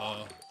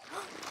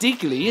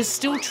 Digley is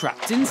still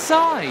trapped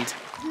inside.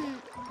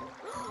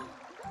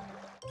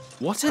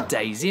 What are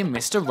Dazey and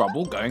Mr.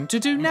 Rubble going to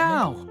do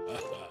now?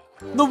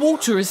 The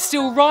water is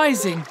still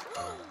rising.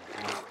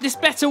 This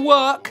better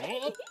work.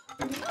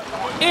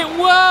 It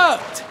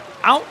worked!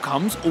 Out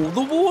comes all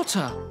the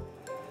water.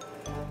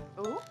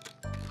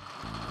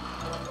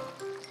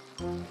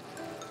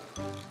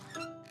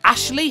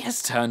 Ashley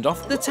has turned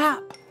off the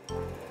tap.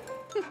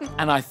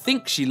 And I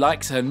think she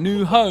likes her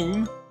new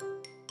home.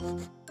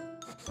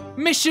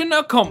 Mission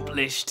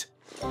accomplished.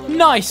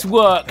 Nice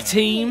work,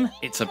 team.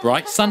 It's a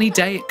bright sunny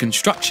day at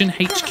Construction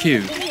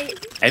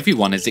HQ.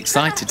 Everyone is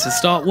excited to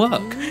start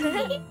work.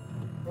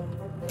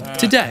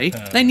 Today,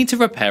 they need to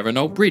repair an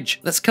old bridge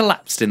that's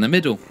collapsed in the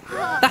middle.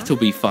 That'll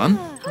be fun.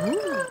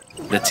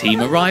 The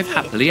team arrive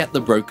happily at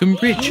the broken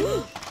bridge.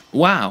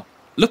 Wow,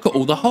 look at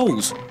all the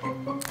holes.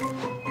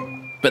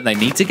 But they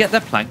need to get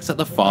their planks at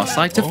the far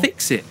side to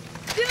fix it.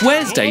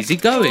 Where's Dazey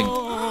going?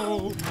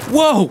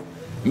 Whoa,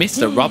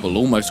 Mr. Rubble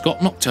almost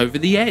got knocked over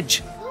the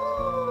edge.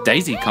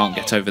 Daisy can't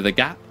get over the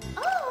gap,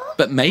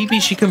 but maybe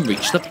she can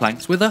reach the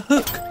planks with a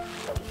hook.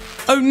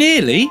 Oh,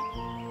 nearly.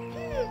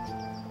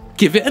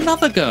 Give it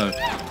another go.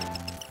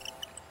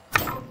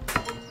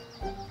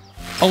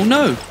 Oh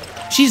no,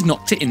 she's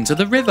knocked it into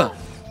the river,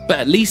 but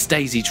at least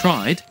Daisy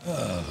tried.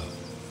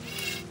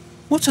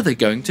 What are they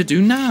going to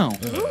do now?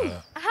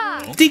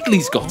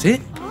 Digley's got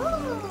it.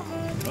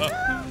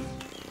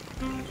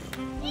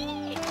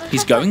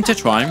 He's going to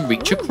try and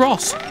reach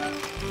across.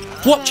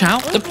 Watch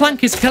out, the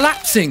plank is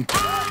collapsing.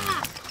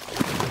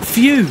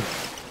 Phew,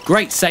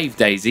 great save,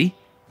 Daisy.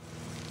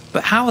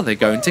 But how are they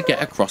going to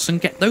get across and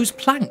get those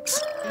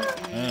planks?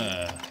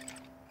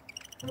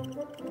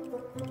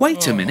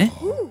 Wait a minute,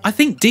 I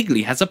think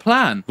Digley has a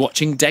plan,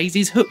 watching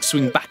Daisy's hook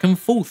swing back and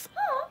forth.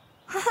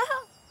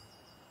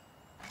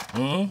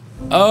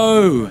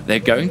 Oh, they're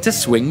going to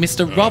swing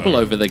Mr. Rubble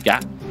over the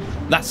gap.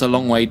 That's a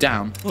long way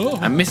down,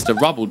 and Mr.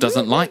 Rubble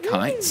doesn't like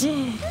heights.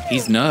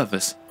 He's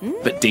nervous,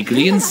 but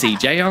Digley and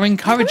CJ are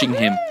encouraging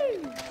him.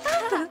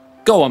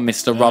 Go on,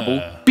 Mr.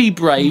 Rubble, be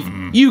brave,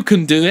 you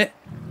can do it.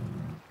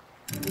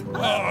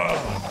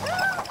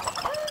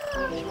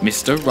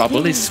 Mr.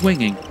 Rubble is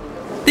swinging.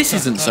 This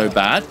isn't so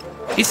bad.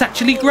 It's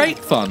actually great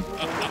fun.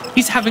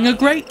 He's having a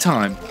great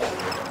time.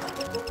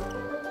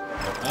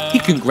 He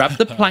can grab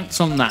the planks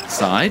on that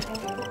side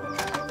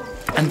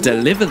and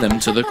deliver them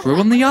to the crew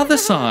on the other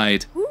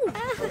side.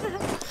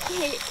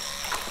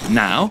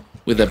 Now,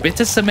 with a bit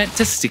of cement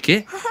to stick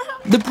it,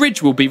 the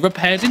bridge will be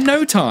repaired in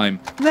no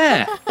time.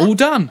 There, all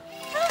done.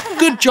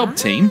 Good job,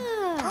 team.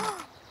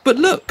 But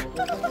look,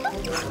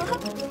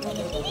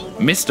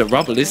 Mr.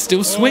 Rubble is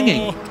still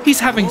swinging. He's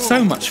having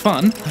so much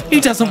fun,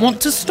 he doesn't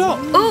want to stop.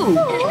 Ooh,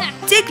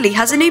 Digley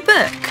has a new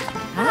book.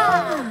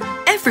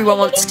 Everyone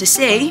wants to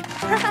see.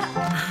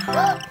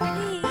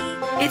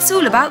 It's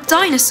all about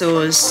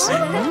dinosaurs.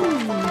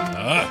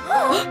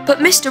 But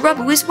Mr.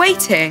 Rubble is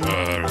waiting.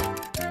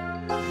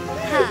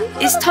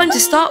 It's time to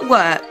start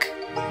work.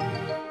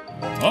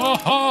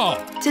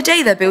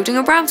 Today they're building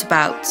a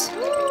roundabout.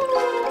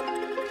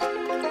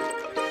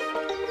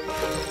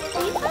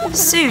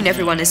 Soon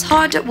everyone is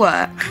hard at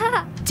work.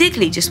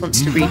 Digley just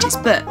wants to read his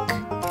book.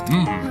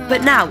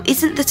 But now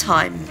isn't the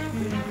time.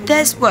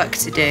 There's work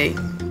to do.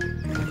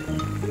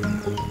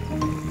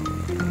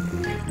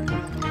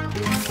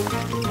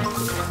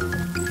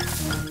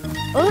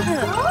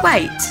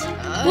 Wait,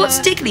 what's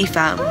Digley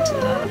found?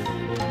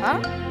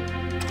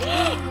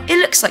 It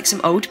looks like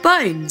some old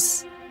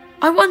bones.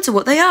 I wonder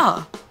what they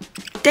are.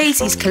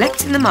 Daisy's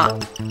collecting them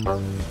up.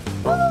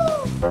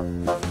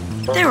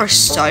 There are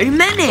so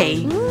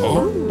many.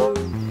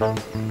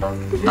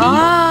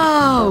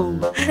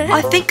 Oh,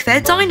 I think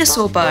they're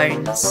dinosaur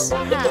bones.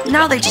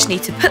 Now they just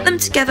need to put them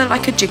together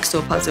like a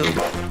jigsaw puzzle.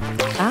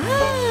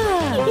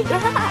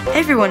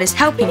 Everyone is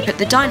helping put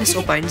the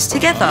dinosaur bones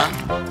together.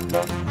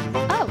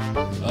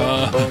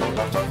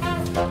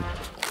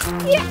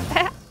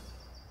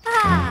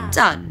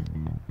 Done.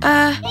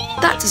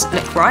 That doesn't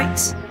look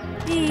right.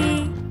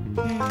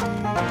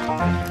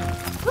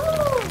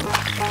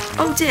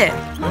 Oh dear,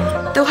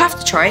 they'll have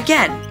to try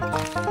again.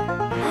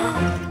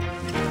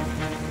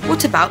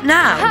 What about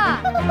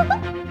now?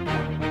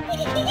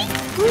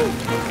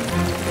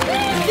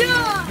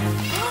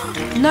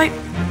 Nope,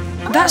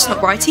 that's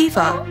not right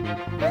either.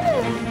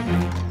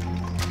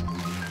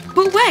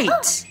 But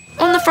wait,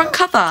 on the front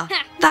cover,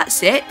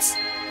 that's it.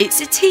 It's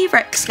a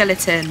T-Rex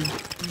skeleton.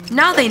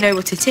 Now they know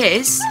what it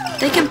is,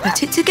 they can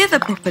put it together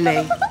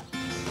properly.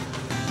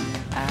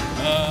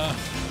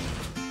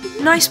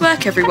 Nice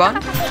work, everyone.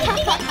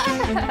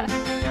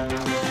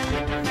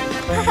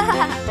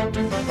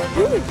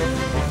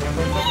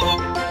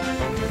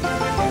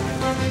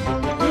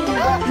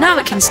 Now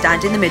it can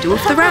stand in the middle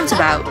of the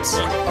roundabout.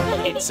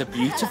 It's a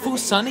beautiful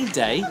sunny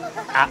day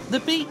at the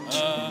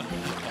beach.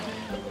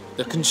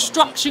 The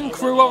construction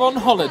crew are on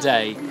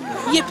holiday.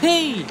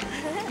 Yippee!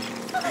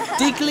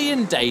 Digley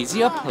and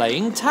Dazey are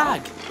playing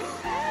tag.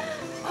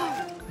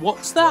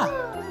 What's that?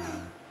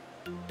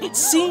 It's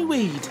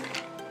seaweed.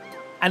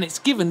 And it's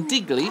given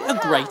Digley a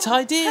great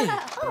idea.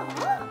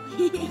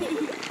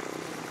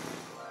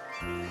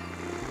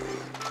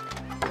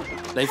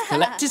 They've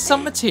collected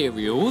some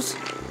materials.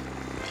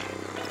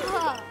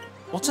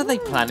 What are they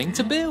planning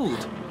to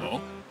build?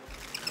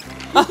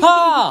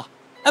 Aha!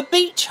 A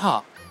beach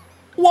hut.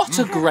 What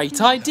a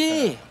great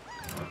idea.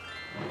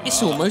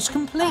 It's almost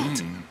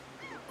complete.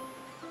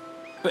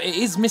 But it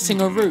is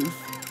missing a roof.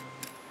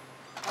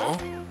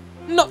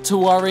 Not to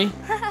worry.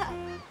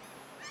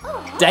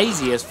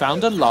 Daisy has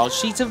found a large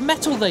sheet of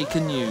metal they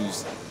can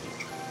use.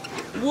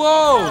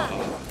 Whoa!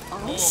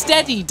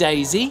 Steady,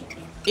 Daisy.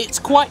 It's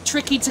quite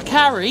tricky to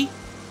carry.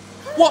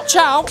 Watch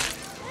out!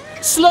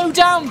 Slow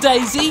down,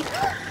 Daisy!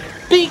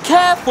 Be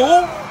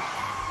careful!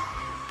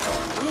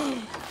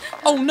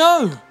 Oh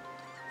no!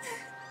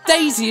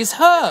 Daisy is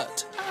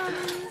hurt!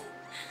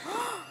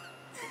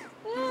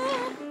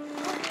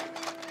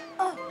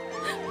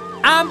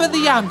 Amber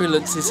the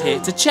ambulance is here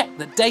to check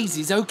that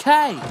Daisy's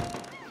okay.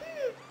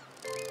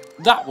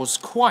 That was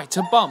quite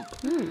a bump.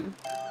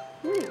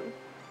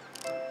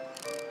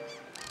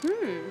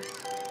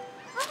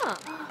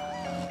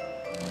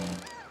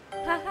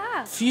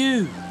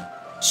 Phew,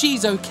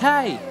 she's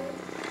okay.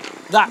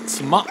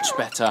 That's much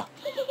better.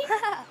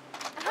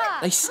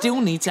 They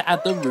still need to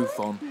add the roof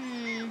on.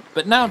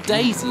 But now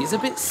Daisy is a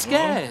bit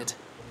scared.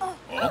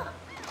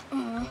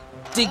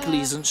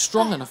 Digley isn't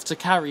strong enough to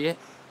carry it.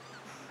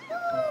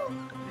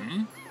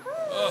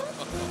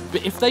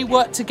 But if they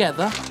work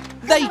together,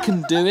 they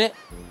can do it.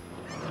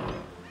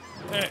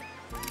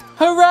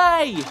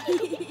 Hooray!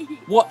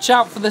 Watch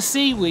out for the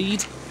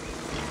seaweed.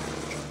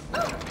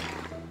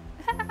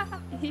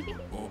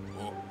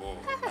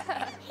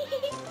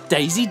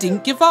 Daisy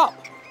didn't give up.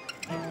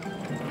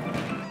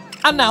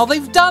 And now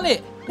they've done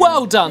it.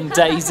 Well done,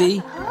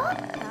 Daisy.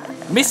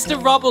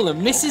 Mr. Rubble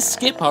and Mrs.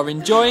 Skip are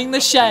enjoying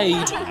the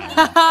shade.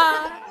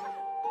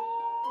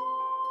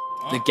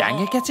 The gang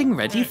are getting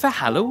ready for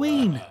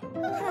Halloween.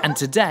 And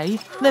today,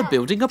 they're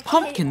building a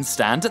pumpkin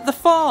stand at the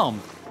farm.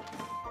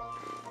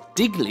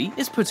 Digley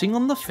is putting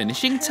on the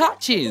finishing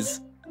touches.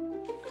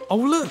 Oh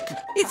look,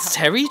 it's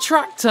Terry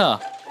Tractor.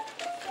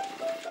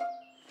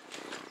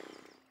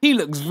 He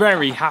looks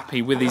very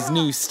happy with his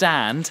new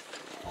stand.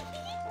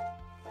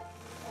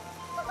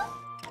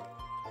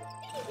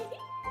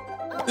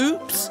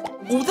 Oops,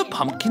 all the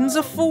pumpkins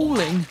are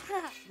falling.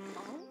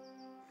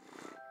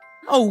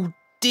 Oh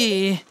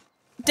dear,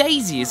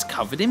 Daisy is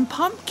covered in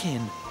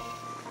pumpkin.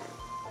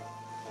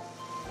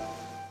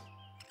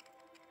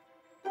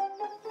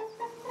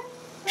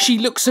 She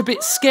looks a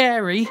bit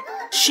scary.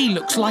 She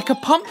looks like a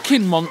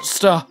pumpkin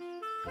monster.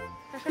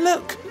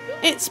 Look,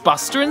 it's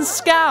Buster and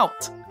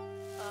Scout.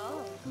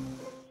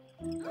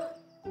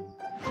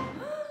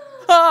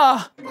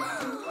 Ah!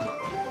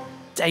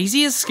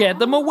 Daisy has scared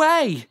them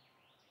away.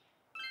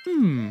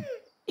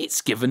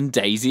 It's given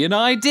Daisy an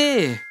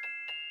idea.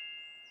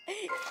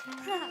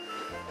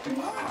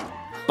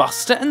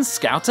 Buster and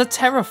Scout are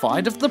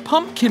terrified of the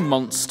pumpkin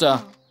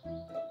monster.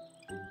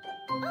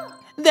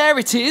 There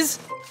it is.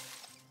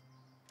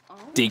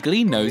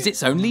 Digley knows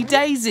it's only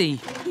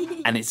Daisy,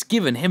 and it's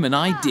given him an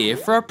idea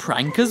for a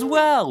prank as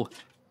well.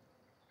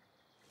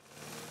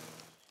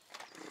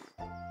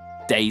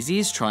 Daisy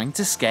is trying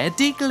to scare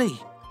Digley.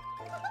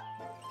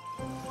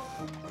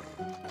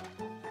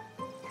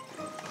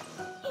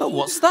 But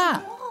what's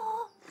that?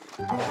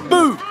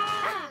 Boo!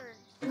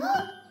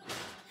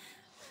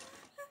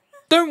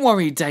 Don't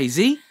worry,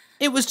 Daisy.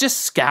 It was just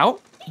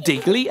Scout,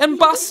 Digley and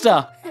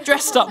Buster,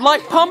 dressed up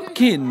like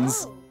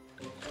pumpkins.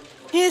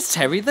 Here's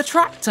Terry the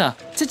Tractor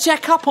to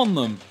check up on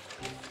them.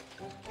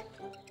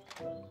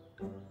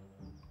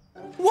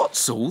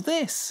 What's all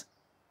this?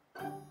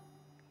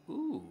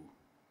 Ooh.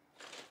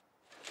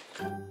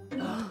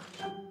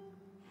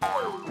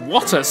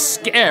 What a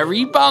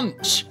scary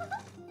bunch!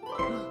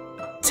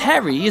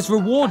 Terry is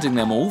rewarding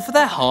them all for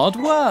their hard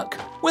work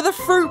with a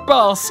fruit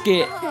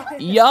basket.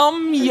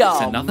 Yum, yum.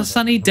 It's another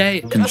sunny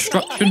day at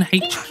Construction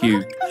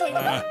HQ.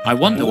 I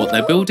wonder what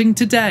they're building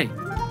today.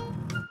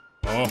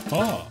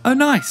 Oh,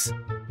 nice.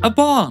 A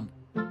barn.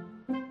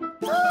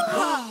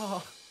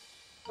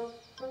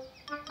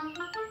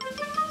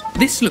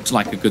 This looks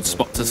like a good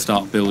spot to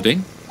start building.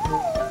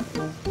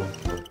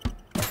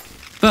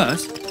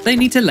 First, they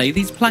need to lay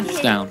these planks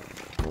down.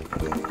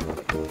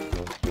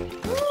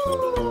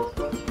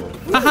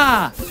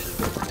 Haha!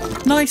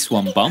 Nice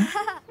one, Bump.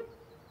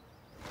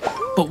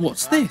 But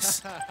what's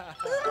this?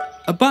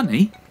 A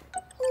bunny?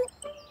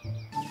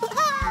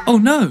 Oh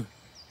no!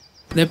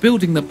 They're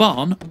building the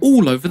barn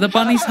all over the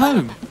bunny's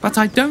home, but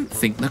I don't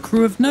think the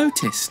crew have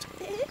noticed.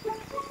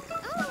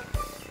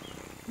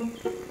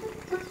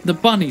 The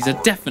bunnies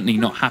are definitely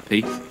not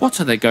happy.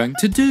 What are they going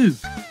to do?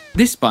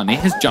 This bunny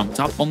has jumped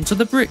up onto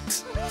the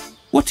bricks.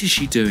 What is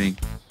she doing?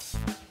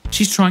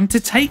 She's trying to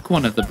take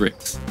one of the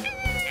bricks.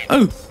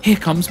 Oh, here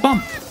comes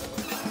Bump.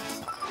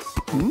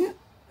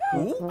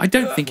 I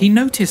don't think he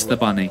noticed the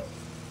bunny.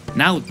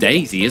 Now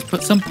Daisy has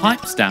put some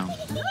pipes down.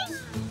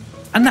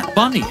 And that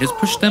bunny has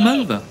pushed them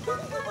over.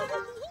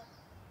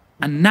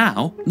 And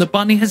now the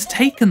bunny has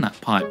taken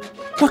that pipe.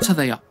 What are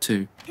they up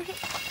to?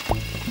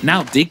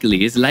 Now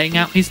Digley is laying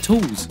out his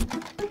tools.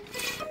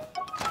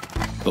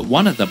 But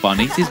one of the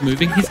bunnies is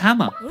moving his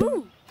hammer.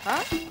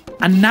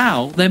 And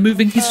now they're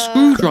moving his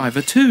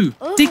screwdriver too.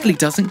 Digley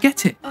doesn't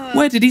get it.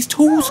 Where did his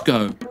tools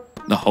go?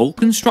 The whole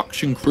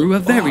construction crew are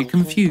very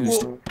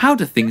confused. How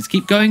do things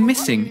keep going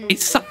missing?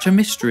 It's such a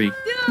mystery.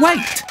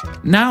 Wait!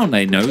 Now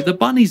they know the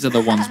bunnies are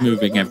the ones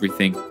moving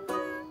everything.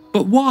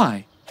 But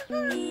why?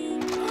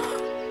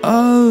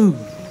 Oh!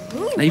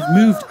 They've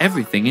moved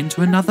everything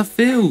into another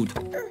field.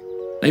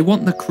 They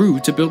want the crew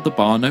to build the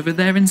barn over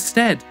there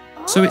instead,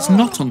 so it's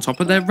not on top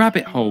of their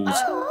rabbit holes.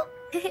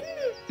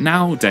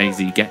 Now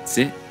Daisy gets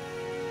it.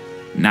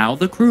 Now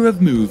the crew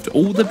have moved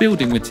all the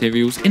building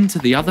materials into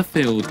the other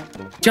field,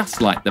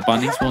 just like the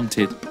bunnies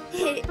wanted.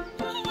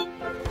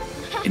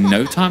 In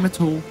no time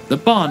at all, the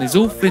barn is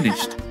all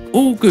finished,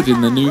 all good in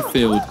the new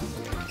field.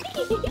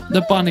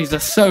 The bunnies are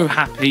so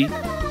happy.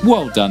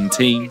 Well done,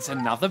 team. It's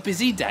another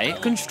busy day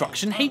at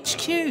Construction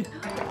HQ,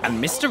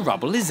 and Mr.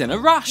 Rubble is in a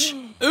rush.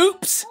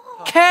 Oops!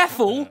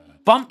 Careful!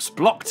 Bump's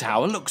block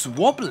tower looks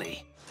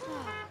wobbly.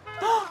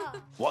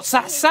 What's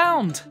that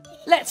sound?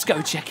 Let's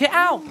go check it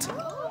out.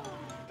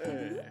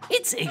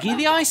 It's Iggy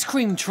the ice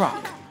cream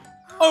truck.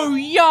 Oh,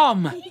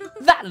 yum!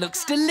 That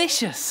looks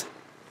delicious.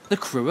 The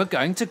crew are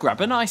going to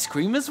grab an ice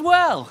cream as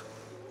well.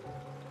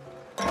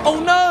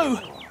 Oh no!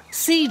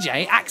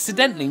 CJ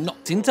accidentally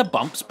knocked into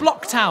Bump's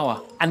block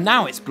tower, and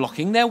now it's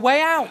blocking their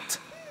way out.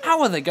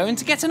 How are they going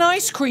to get an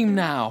ice cream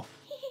now?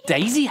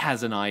 Daisy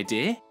has an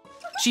idea.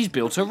 She's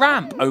built a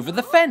ramp over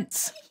the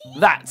fence.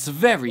 That's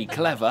very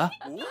clever.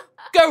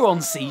 Go on,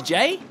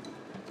 CJ.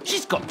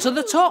 She's got to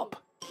the top.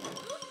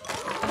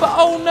 But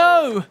oh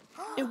no,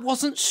 it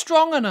wasn't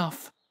strong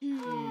enough.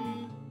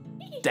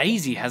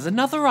 Daisy has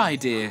another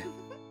idea.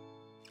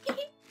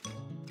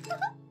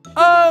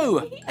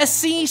 Oh, a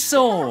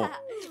seesaw.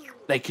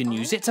 They can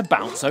use it to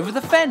bounce over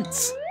the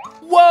fence.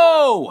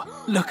 Whoa,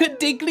 look at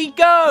Digley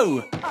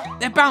go.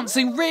 They're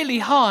bouncing really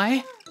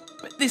high,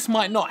 but this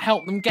might not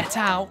help them get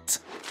out.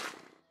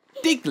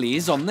 Digley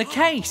is on the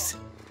case.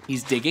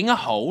 He's digging a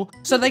hole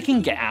so they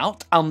can get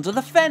out under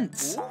the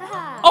fence.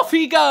 Off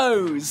he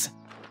goes.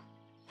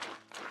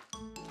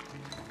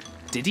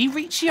 Did he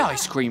reach the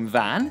ice cream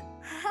van?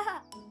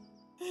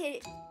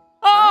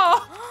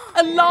 Ah,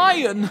 a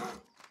lion.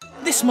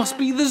 This must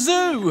be the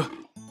zoo.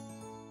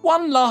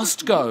 One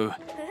last go.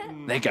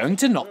 They're going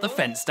to knock the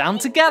fence down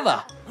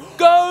together.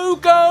 Go,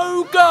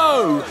 go,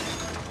 go.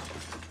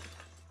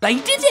 They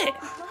did it.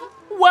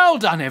 Well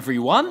done,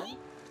 everyone.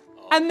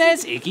 And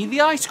there's Iggy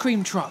the ice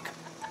cream truck.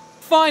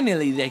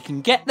 Finally, they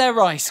can get their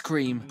ice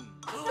cream.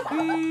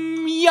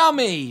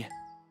 Yummy.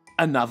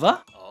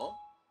 Another?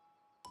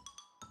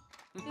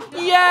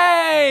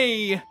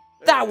 Yay!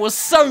 That was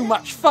so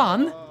much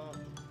fun.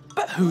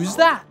 But who's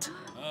that?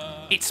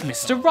 It's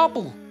Mr.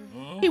 Rubble.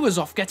 He was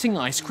off getting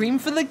ice cream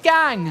for the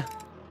gang.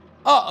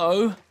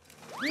 Uh-oh.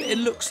 It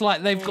looks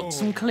like they've got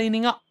some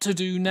cleaning up to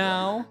do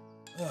now.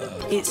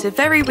 It's a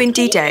very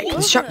windy day at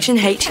Construction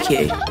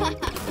HQ.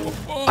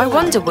 I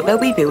wonder what they'll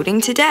be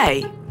building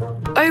today.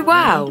 Oh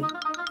wow,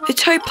 a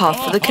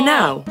towpath for the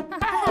canal.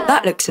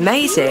 That looks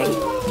amazing.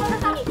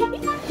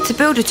 To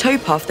build a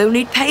towpath, they'll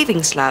need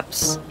paving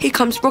slabs. Here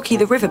comes Rocky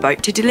the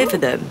riverboat to deliver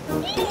them.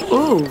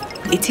 Ooh,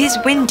 it is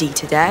windy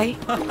today.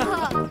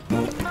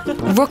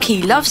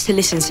 Rocky loves to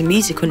listen to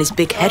music on his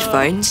big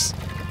headphones.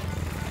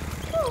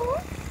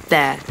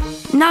 There,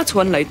 now to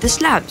unload the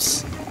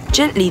slabs.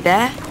 Gently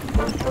there.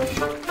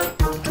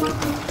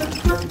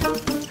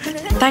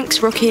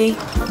 Thanks, Rocky.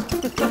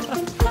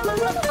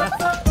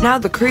 Now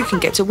the crew can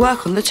get to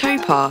work on the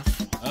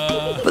towpath.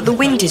 But the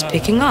wind is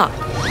picking up.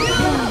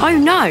 Oh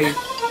no,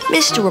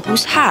 Mr.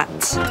 Rubble's hat.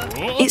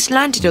 It's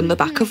landed on the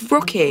back of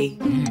Rocky.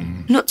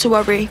 Not to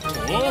worry.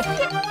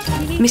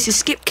 Mrs.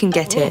 Skip can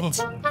get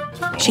it.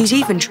 She's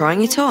even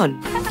trying it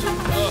on.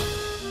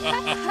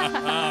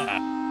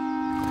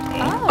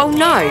 Oh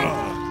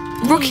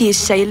no, Rocky is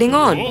sailing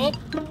on.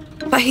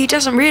 But he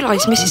doesn't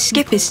realise Mrs.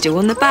 Skip is still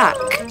on the back.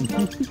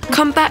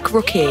 Come back,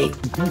 Rocky.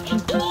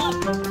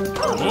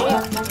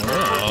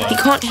 He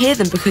can't hear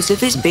them because of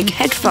his big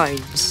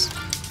headphones.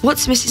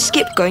 What's Mrs.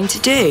 Skip going to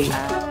do?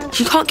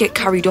 She can't get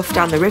carried off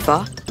down the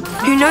river.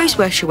 Who knows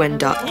where she'll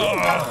end up?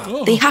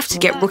 They have to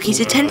get Rocky's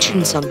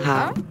attention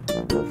somehow.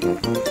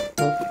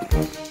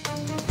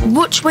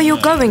 Watch where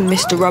you're going,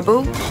 Mr.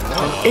 Rubble.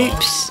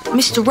 Oops,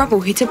 Mr. Rubble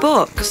hit a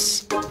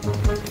box.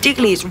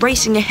 Digley is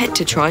racing ahead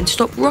to try and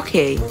stop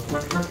Rocky.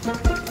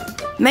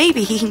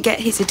 Maybe he can get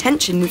his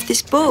attention with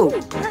this ball.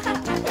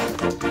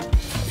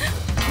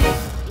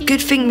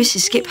 Good thing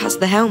Mrs. Skip has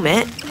the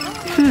helmet.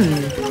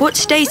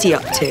 What's Daisy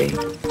up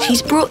to?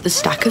 She's brought the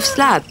stack of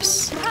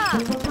slabs.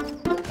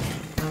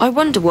 I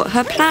wonder what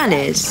her plan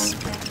is.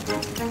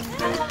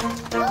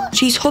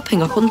 She's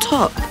hopping up on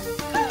top.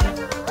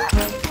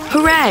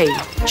 Hooray!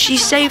 She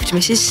saved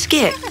Mrs.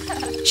 Skip.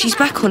 She's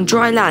back on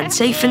dry land,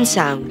 safe and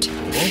sound.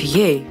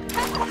 Phew.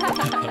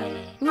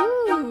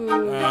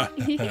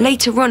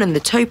 Later on, and the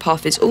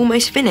towpath is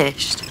almost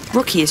finished.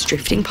 Rocky is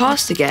drifting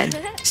past again,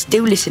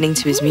 still listening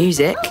to his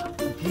music.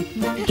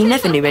 He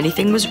never knew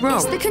anything was wrong.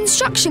 It's the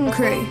construction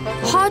crew,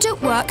 hard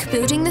at work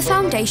building the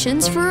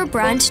foundations for a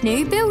brand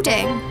new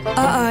building.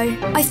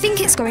 Uh-oh, I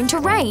think it's going to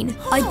rain.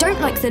 I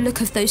don't like the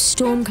look of those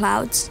storm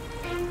clouds.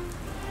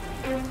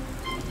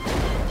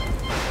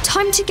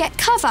 Time to get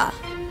cover.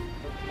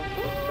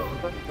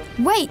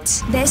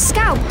 Wait, there's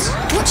Scout.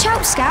 Watch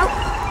out,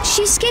 Scout.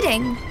 She's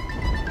skidding.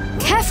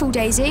 Careful,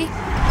 Daisy.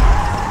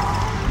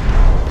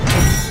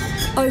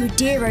 Oh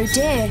dear,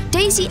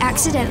 Daisy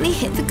accidentally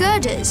hit the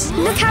girders.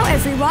 Look out,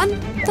 everyone.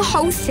 The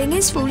whole thing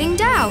is falling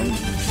down.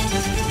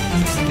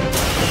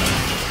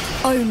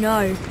 Oh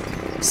no.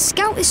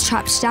 Scout is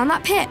trapped down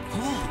that pit,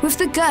 with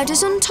the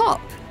girders on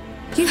top.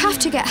 You have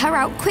to get her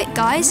out quick,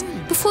 guys,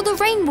 before the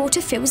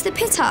rainwater fills the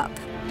pit up.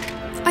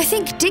 I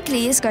think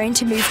Digley is going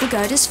to move the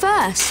girders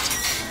first.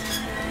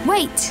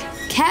 Wait,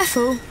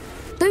 careful.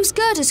 Those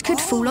girders could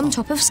fall on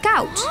top of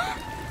Scout.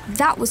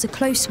 That was a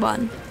close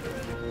one.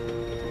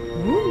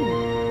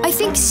 I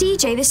think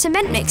CJ the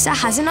cement mixer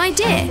has an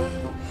idea.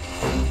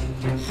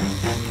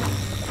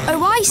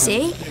 Oh, I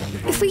see.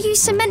 If we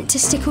use cement to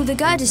stick all the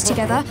girders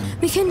together,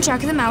 we can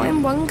drag them out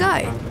in one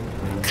go.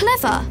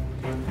 Clever.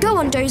 Go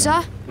on,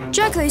 Dozer.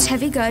 Jerk those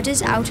heavy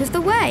girders out of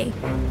the way.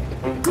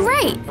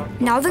 Great!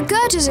 Now the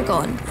girders are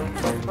gone.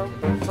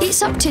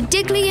 It's up to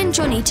Digley and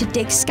Johnny to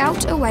dig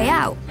Scout a way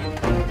out.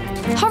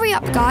 Hurry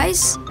up,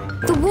 guys.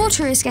 The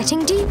water is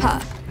getting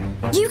deeper.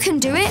 You can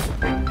do it.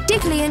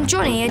 Digley and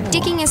Johnny are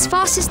digging as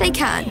fast as they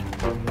can.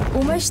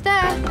 Almost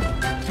there.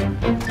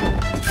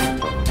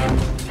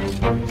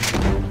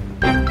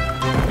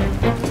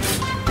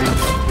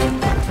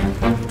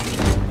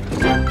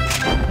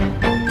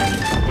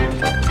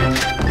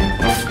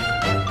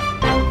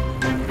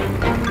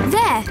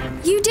 There,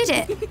 you did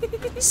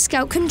it.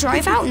 Scout can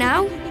drive out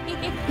now.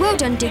 Well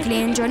done,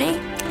 Digley and Johnny.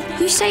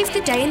 You saved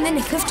the day in the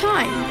nick of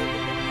time.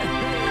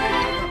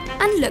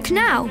 And look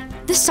now,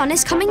 the sun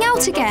is coming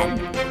out again.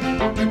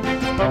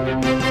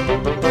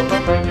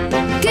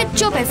 Good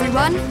job,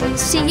 everyone.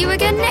 See you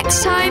again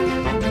next time.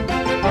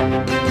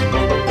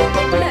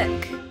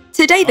 Look,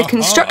 today the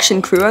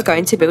construction crew are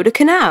going to build a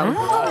canal.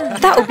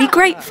 That will be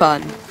great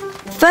fun.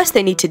 First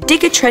they need to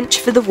dig a trench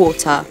for the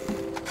water.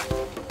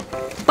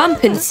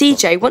 Bump and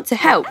CJ want to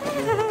help,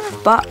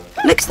 but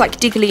looks like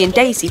Digley and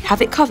Dazey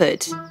have it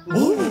covered.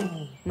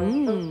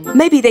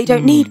 Maybe they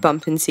don't need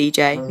Bump and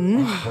CJ.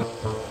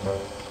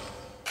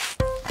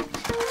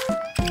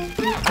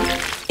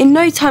 In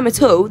no time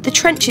at all, the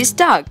trench is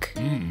dug.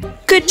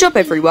 Good job,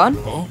 everyone.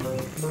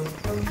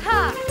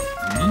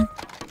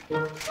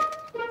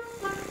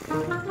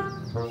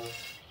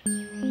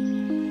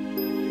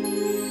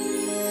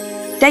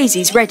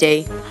 Daisy's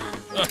ready.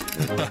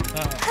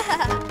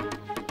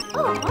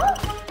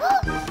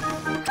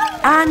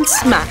 And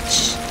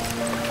smash.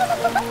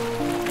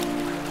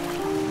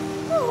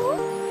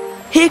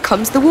 Here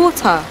comes the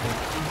water.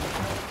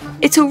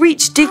 It'll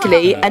reach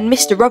Digley and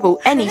Mr. Rubble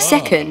any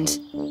second.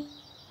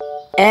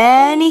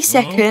 Any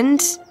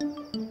second.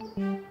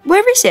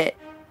 Where is it?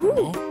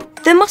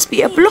 There must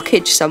be a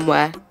blockage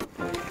somewhere.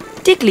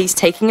 Digley's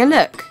taking a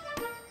look.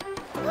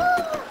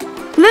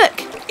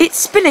 Look, it's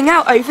spilling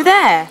out over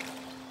there.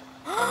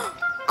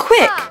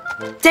 Quick,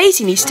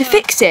 Daisy needs to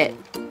fix it.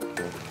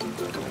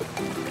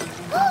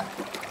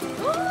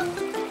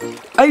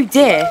 Oh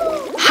dear,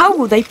 how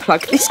will they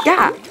plug this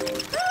gap?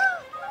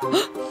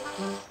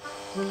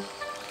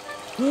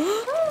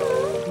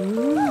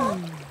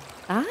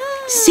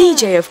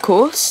 CJ, of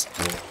course.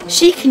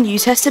 She can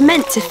use her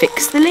cement to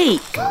fix the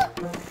leak.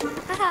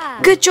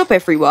 Good job,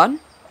 everyone.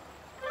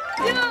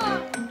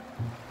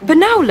 But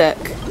now look,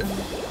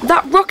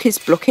 that rock is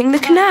blocking the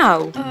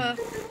canal.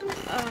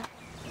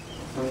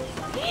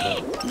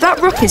 That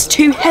rock is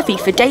too heavy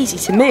for Daisy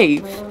to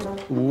move.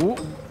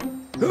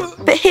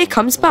 But here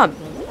comes Bump.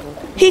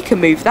 He can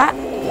move that.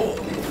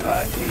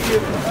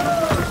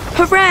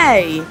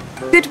 Hooray!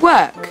 Good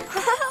work.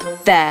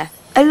 There,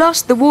 at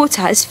last the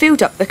water has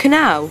filled up the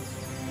canal.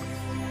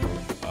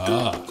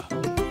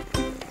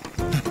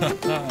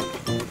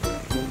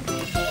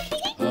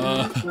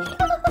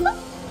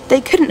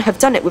 They couldn't have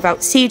done it without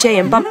CJ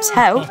and Bump's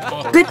help.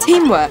 Good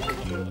teamwork.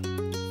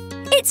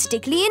 It's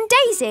Digley and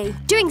Dazey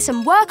doing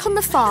some work on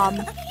the farm.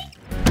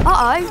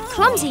 Uh-oh,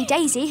 clumsy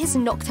Daisy has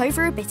knocked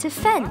over a bit of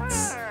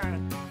fence.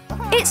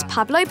 It's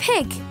Pablo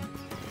Pig.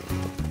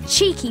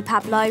 Cheeky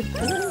Pablo.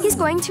 He's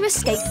going to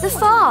escape the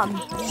farm.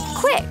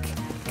 Quick,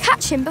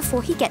 catch him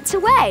before he gets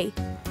away.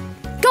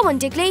 Go on,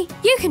 Digley,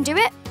 you can do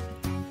it.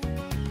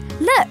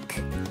 Look,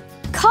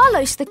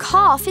 Carlos the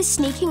calf is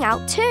sneaking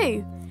out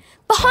too.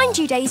 Behind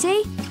you,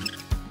 Daisy.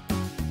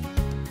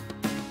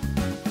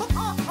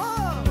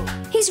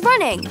 He's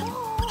running.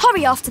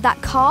 Hurry after that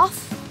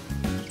calf.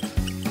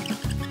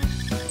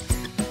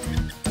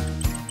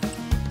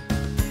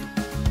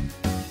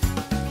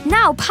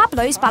 Now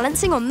Pablo's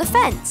balancing on the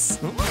fence.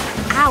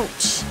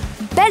 Ouch!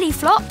 Belly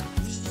flop.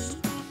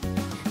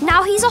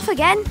 Now he's off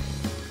again.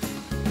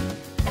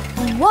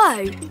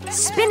 Whoa!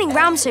 Spinning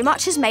round so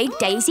much has made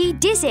Daisy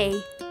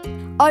dizzy.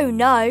 Oh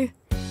no!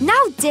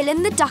 Now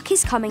Dylan the duck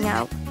is coming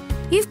out.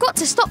 You've got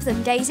to stop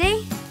them,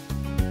 Daisy.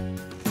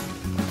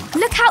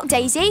 Look out,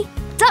 Daisy.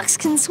 Ducks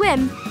can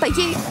swim, but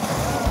you...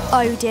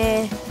 Oh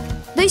dear.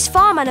 Those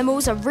farm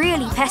animals are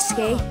really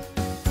pesky.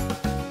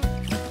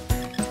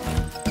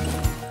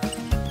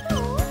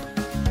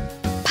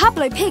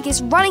 Pablo Pig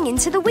is running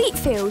into the wheat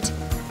field.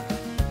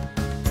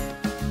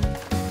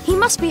 He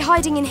must be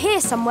hiding in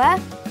here somewhere.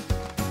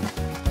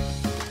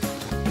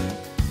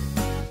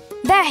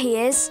 There he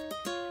is.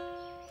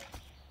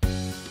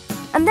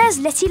 And there's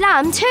Letty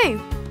Lamb too.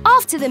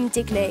 After them,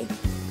 Digley.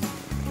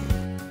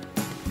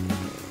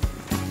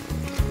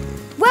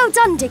 Well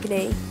done,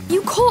 Digley.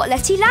 You caught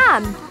Letty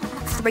Lamb.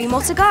 3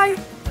 more to go.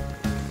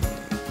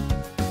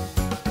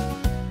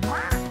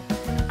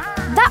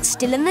 That's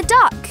Dylan the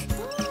duck.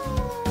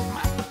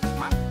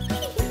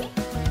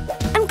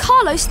 And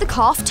Carlos the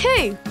calf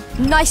too.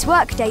 Nice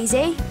work,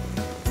 Daisy.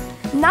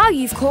 Now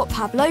you've caught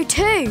Pablo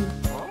too.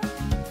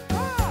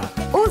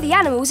 All the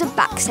animals are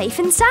back safe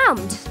and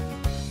sound.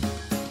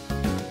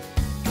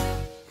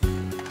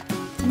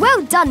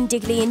 Well done,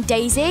 Digley and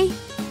Dazey.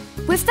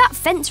 With that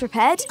fence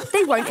repaired,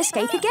 they won't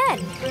escape again.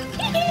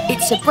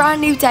 It's a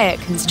brand new day at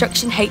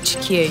Construction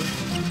HQ.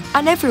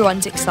 and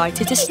everyone's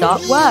excited to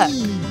start work.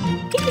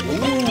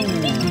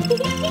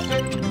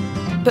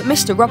 But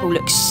Mr. Rubble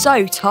looks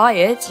so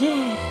tired.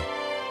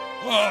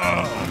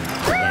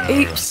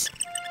 Oops,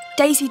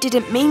 Daisy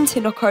didn't mean to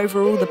knock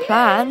over all the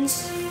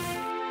plans.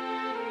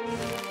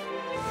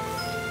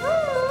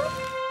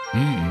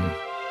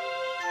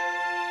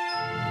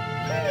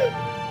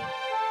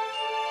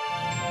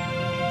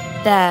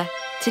 There,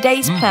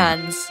 today's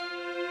plans.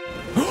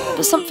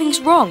 But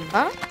something's wrong.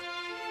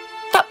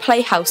 That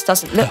playhouse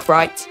doesn't look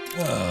right.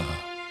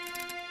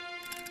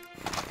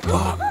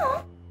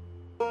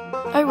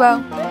 Oh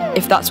well,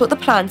 if that's what the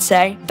plans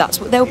say,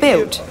 that's what they'll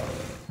build.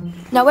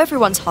 Now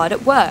everyone's hard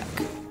at work.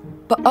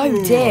 But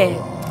oh dear,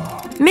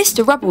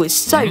 Mr. Rubble is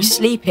so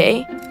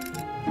sleepy.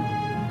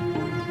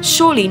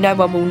 Surely no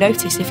one will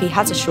notice if he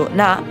has a short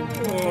nap.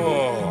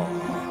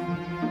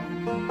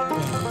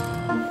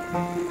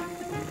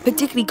 But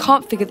Digley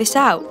can't figure this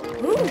out.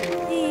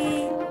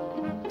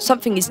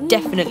 Something is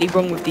definitely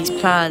wrong with these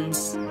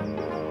plans.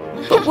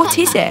 But what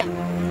is it?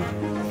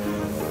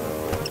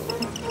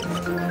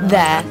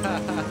 There.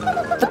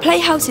 The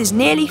playhouse is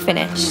nearly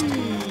finished.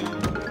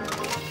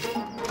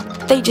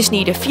 They just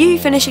need a few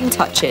finishing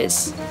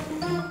touches.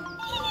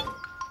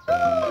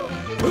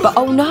 But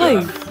oh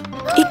no!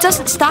 It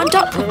doesn't stand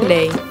up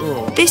properly.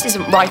 This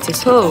isn't right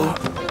at all.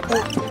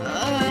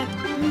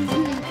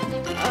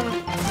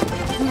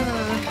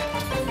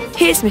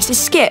 Here's Mrs.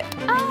 Skip.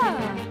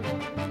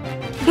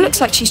 Looks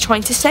like she's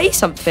trying to say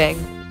something.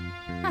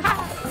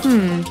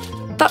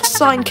 That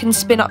sign can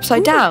spin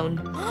upside down.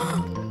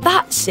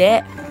 That's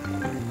it.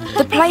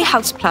 The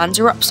playhouse plans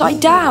are upside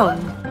down.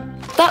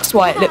 That's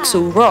why it looks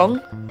all wrong.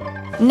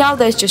 Now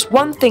there's just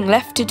one thing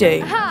left to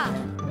do.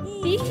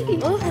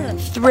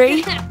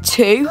 3,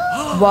 2,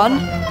 1,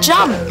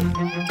 jump!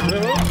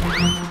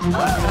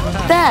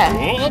 There.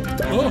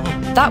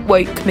 That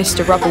woke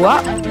Mr. Rubble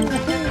up.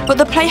 But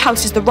the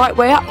playhouse is the right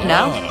way up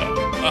now.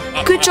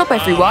 Good job,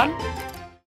 everyone.